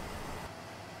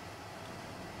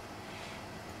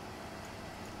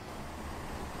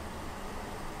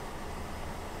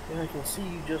 Yeah, I can see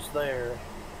you just there.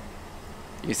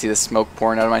 You see the smoke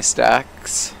pouring out of my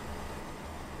stacks?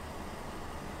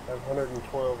 I have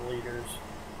 112 liters.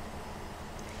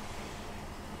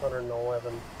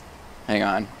 111. Hang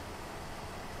on.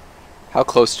 How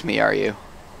close to me are you?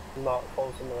 Not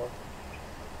close enough.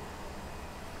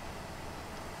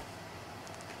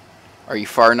 Are you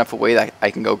far enough away that I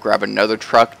can go grab another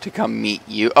truck to come meet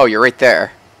you? Oh, you're right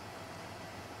there.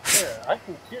 Yeah,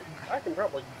 I can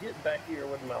probably get back here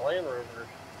with my Land Rover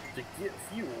to get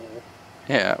fuel.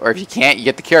 Yeah, or if you can't, you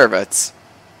get the caravans.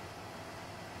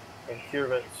 And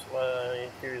Corvettes,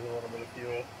 it carries a little bit of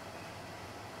fuel.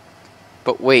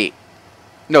 But wait.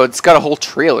 No, it's got a whole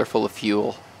trailer full of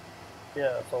fuel.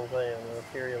 Yeah, that's what I'm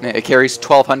saying. Yeah, it carries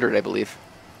 1,200, I believe.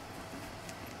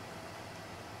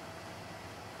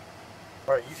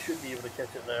 Alright, you should be able to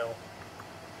catch it now.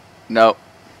 No.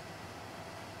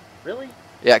 Really?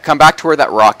 Yeah, come back to where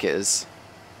that rock is.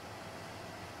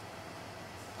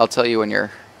 I'll tell you when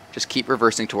you're... Just keep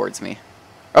reversing towards me.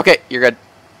 Okay, you're good.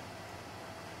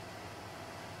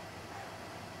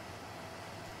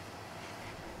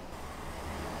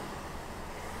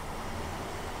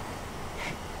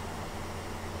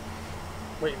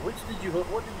 Wait, which did you hook?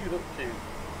 What did you hook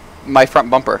to? My front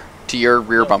bumper. To your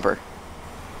rear No. bumper.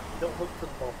 Don't hook to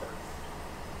the bumper.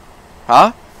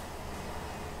 Huh?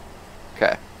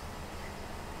 Okay.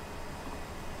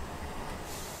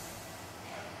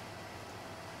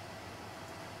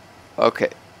 Okay,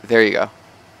 there you go.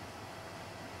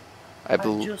 I I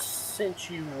believe. just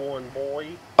sent you one, boy.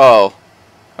 Oh.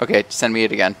 Okay, send me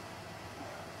it again.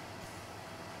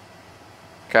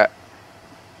 Okay.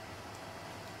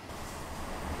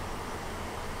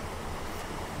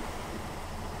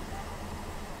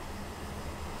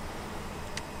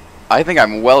 I think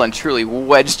I'm well and truly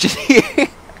wedged in here.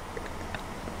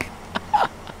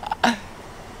 I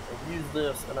use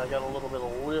this, and I got a little bit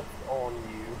of lift on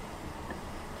you.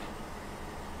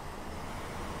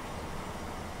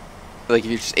 Like, if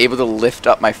you're just able to lift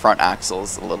up my front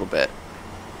axles a little bit.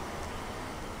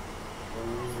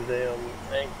 And use the damn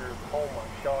anchors. Oh my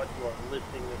god, you are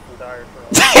lifting this entire truck.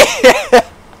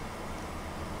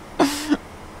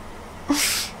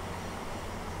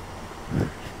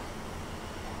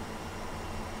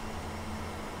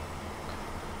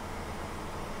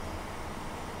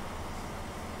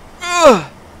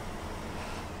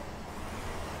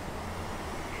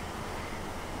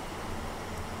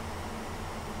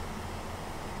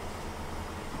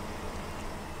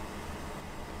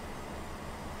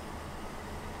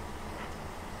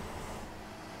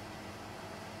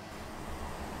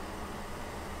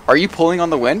 Are you pulling on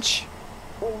the winch?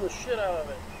 Pulling the shit out of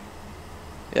it.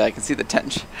 Yeah, I can see the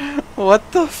tension.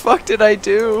 What the fuck did I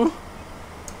do?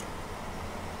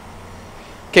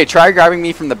 Okay, try grabbing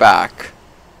me from the back.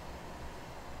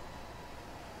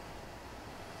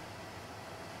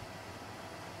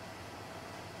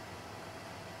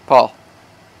 Paul.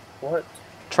 What?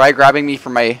 Try grabbing me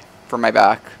from my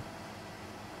back.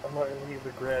 I'm not gonna be able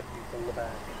to grab you from the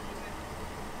back.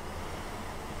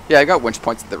 Yeah, I got winch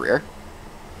points at the rear.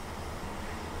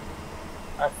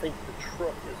 I think the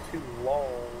truck is too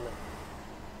long.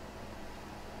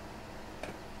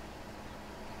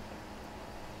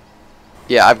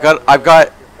 Yeah, I've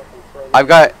got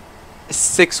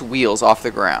 6 wheels off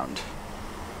the ground.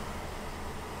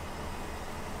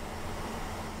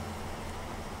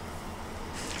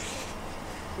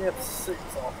 You have 6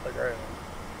 off the ground.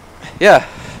 Yeah.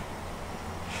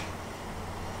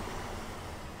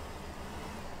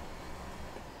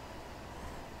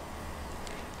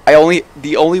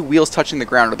 The only wheels touching the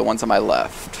ground are the ones on my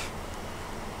left.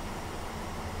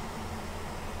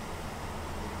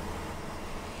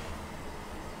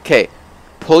 Okay,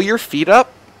 pull your feet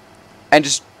up and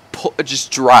just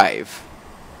drive.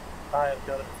 I have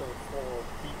got it to the floor.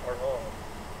 Feet are up.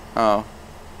 Oh.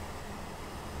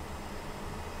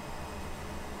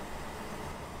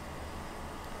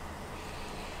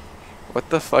 What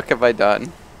the fuck have I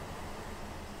done?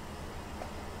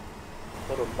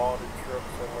 Put a modded truck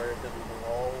somewhere it didn't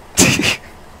belong.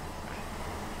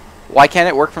 Why can't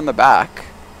it work from the back?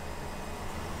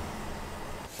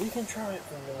 We can try it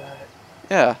from the back.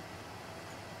 Yeah.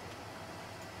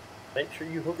 Make sure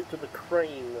you hook it to the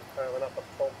crane this time and not the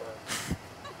bumper.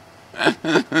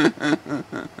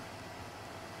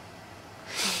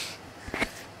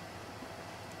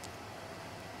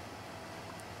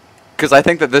 Because I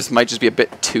think that this might just be a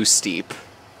bit too steep.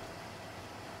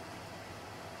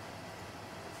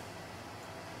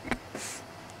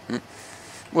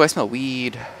 Oh, I smell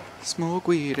weed. Smoke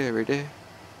weed every day.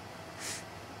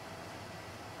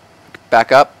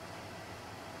 Back up.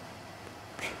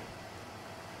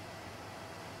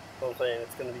 I'm saying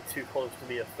it's going to be too close to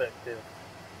be effective.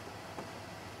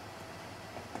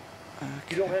 Okay.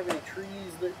 You don't have any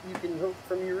trees that you can hook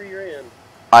from your rear end.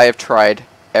 I have tried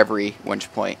every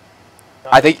winch point.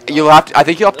 I think you'll have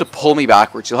to pull me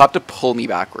backwards. You'll have to pull me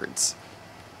backwards.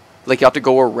 Like, you have to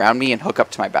go around me and hook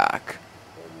up to my back.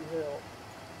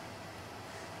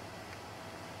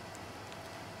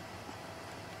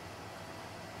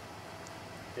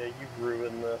 Yeah, you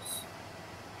ruined this.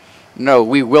 No,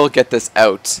 we will get this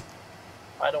out.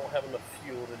 I don't have enough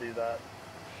fuel to do that.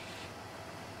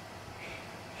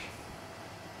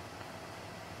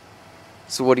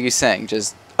 So what are you saying?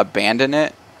 Just abandon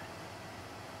it?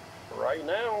 Right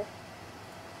now.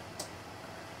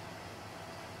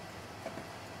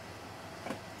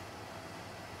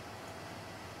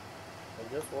 I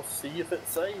guess we'll see if it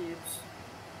saves.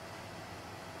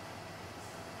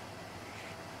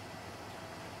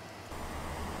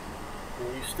 And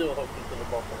you still hooked it to the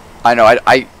bumper. I know,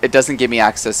 it doesn't give me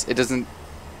access. It doesn't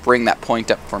bring that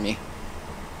point up for me.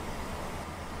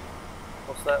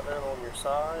 What's that then on your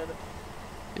side?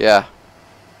 Yeah.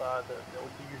 Do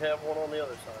you have one on the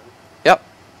other side? Yep.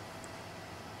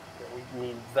 Yeah, we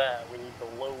need that. We need the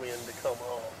low end to come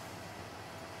up.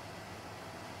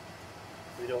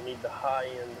 We don't need the high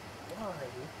end. Why?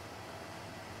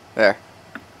 There.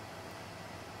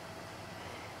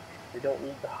 We don't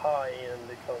need the high end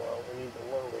to come up. We need the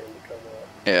low end to come up.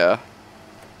 Yeah.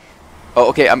 Oh,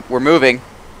 okay. We're moving.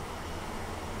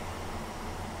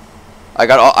 I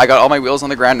got all my wheels on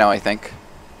the ground now, I think.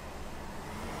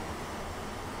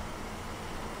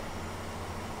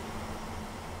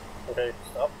 Okay,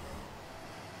 stop.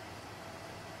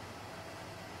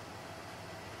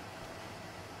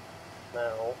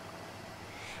 Now.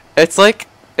 It's like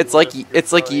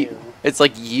It's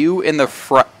like you in the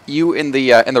front, you in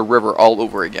the river all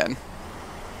over again.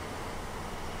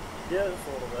 Yeah, just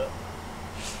a little bit.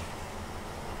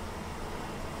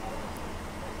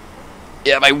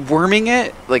 Yeah, by worming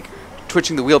it, like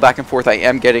twitching the wheel back and forth, I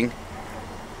am getting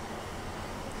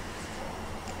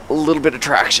a little bit of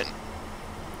traction.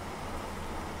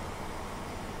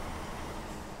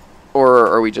 Or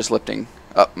are we just lifting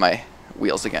up my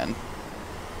wheels again?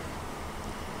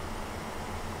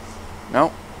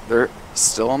 No, they're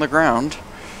still on the ground.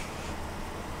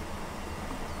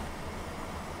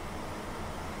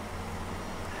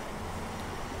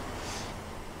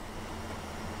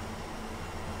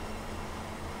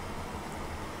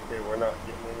 Okay, we're not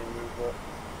getting any movement.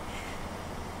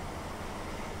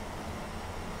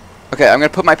 Okay, I'm gonna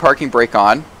put my parking brake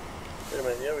on. Wait a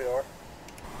minute, yeah, we are.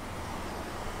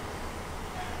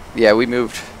 Yeah, we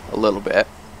moved a little bit.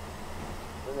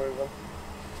 We're moving.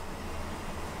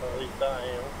 Or at least I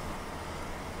am.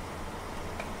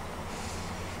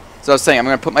 So I was saying, I'm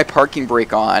gonna put my parking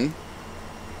brake on.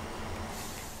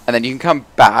 And then you can come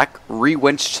back,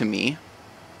 re-winch to me.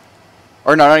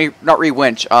 Or no, not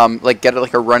re-winch, like get it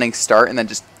like a running start and then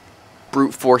just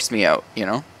brute force me out, you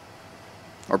know?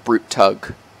 Or brute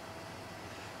tug.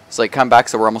 So like come back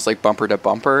so we're almost like bumper to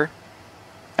bumper.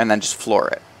 And then just floor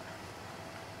it.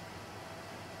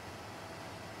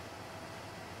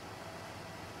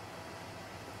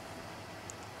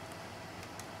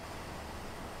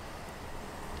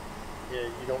 Yeah,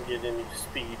 you don't get any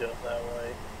speed up that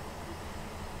way.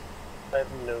 I have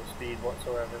no speed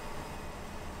whatsoever.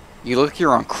 You look like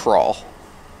you're on crawl.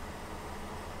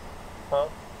 Huh?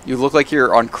 You look like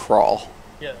you're on crawl.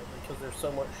 Yeah, because there's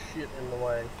so much shit in the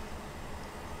way.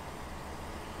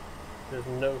 There's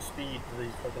no speed to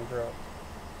these fucking trucks.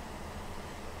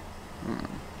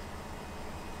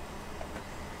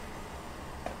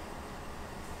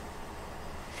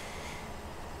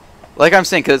 Like I'm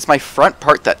saying, because it's my front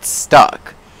part that's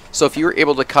stuck. So if you were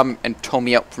able to come and tow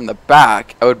me out from the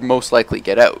back, I would most likely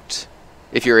get out.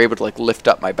 If you're able to like lift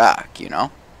up my back, you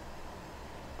know?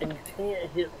 And you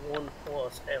can't hit 1+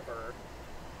 ever.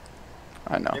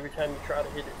 I know. Every time you try to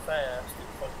hit it fast, it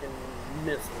fucking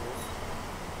misses.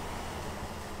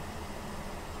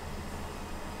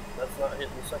 That's not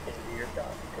hitting the second gear.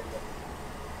 God damn it.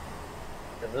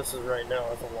 And this is right now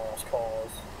as a lost cause.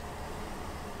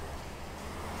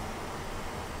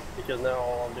 Because now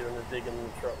all I'm doing is digging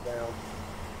the truck down.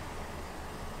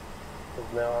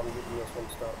 Because now I'm getting this one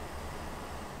stuck.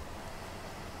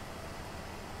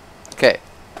 Okay.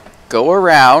 Go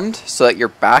around so that your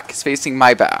back is facing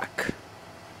my back.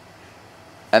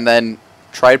 And then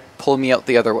try to pull me out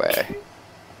the other way.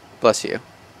 Bless you.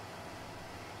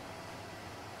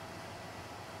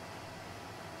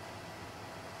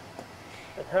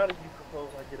 And how do you propose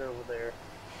I get over there?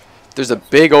 There's a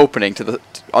big opening to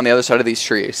on the other side of these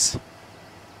trees.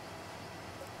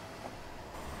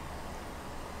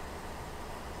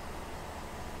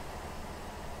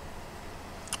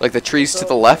 Like the trees to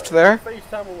the left there? If you're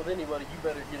FaceTiming with anybody, you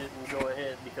better get it and go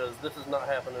ahead because this is not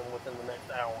happening within the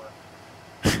next hour.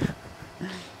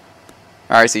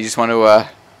 Alright, so you just want to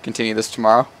continue this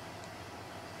tomorrow?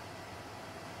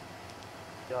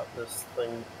 Got this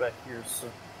thing back here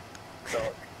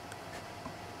stuck.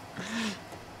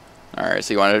 Alright,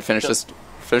 so you wanted to finish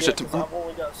it tomorrow? I've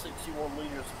only got 61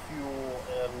 liters of fuel,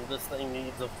 and this thing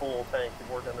needs a full tank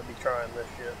if we're going to be trying this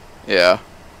shit. Yeah.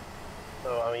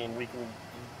 So, I mean, we can,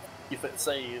 if it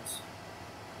saves.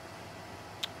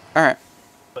 Alright.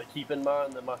 But keep in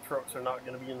mind that my trucks are not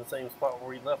going to be in the same spot where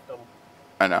we left them.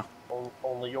 I know.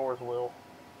 Only yours will.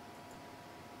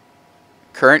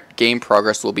 Current game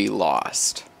progress will be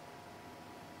lost.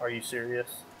 Are you serious?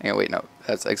 Hang on, wait, no.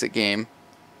 That's exit game.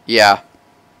 Yeah.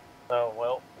 Oh,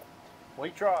 well. We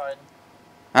tried.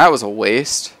 That was a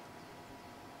waste.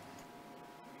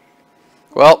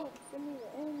 Well,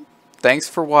 thanks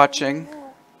for watching.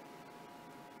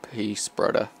 Peace,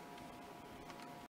 brother.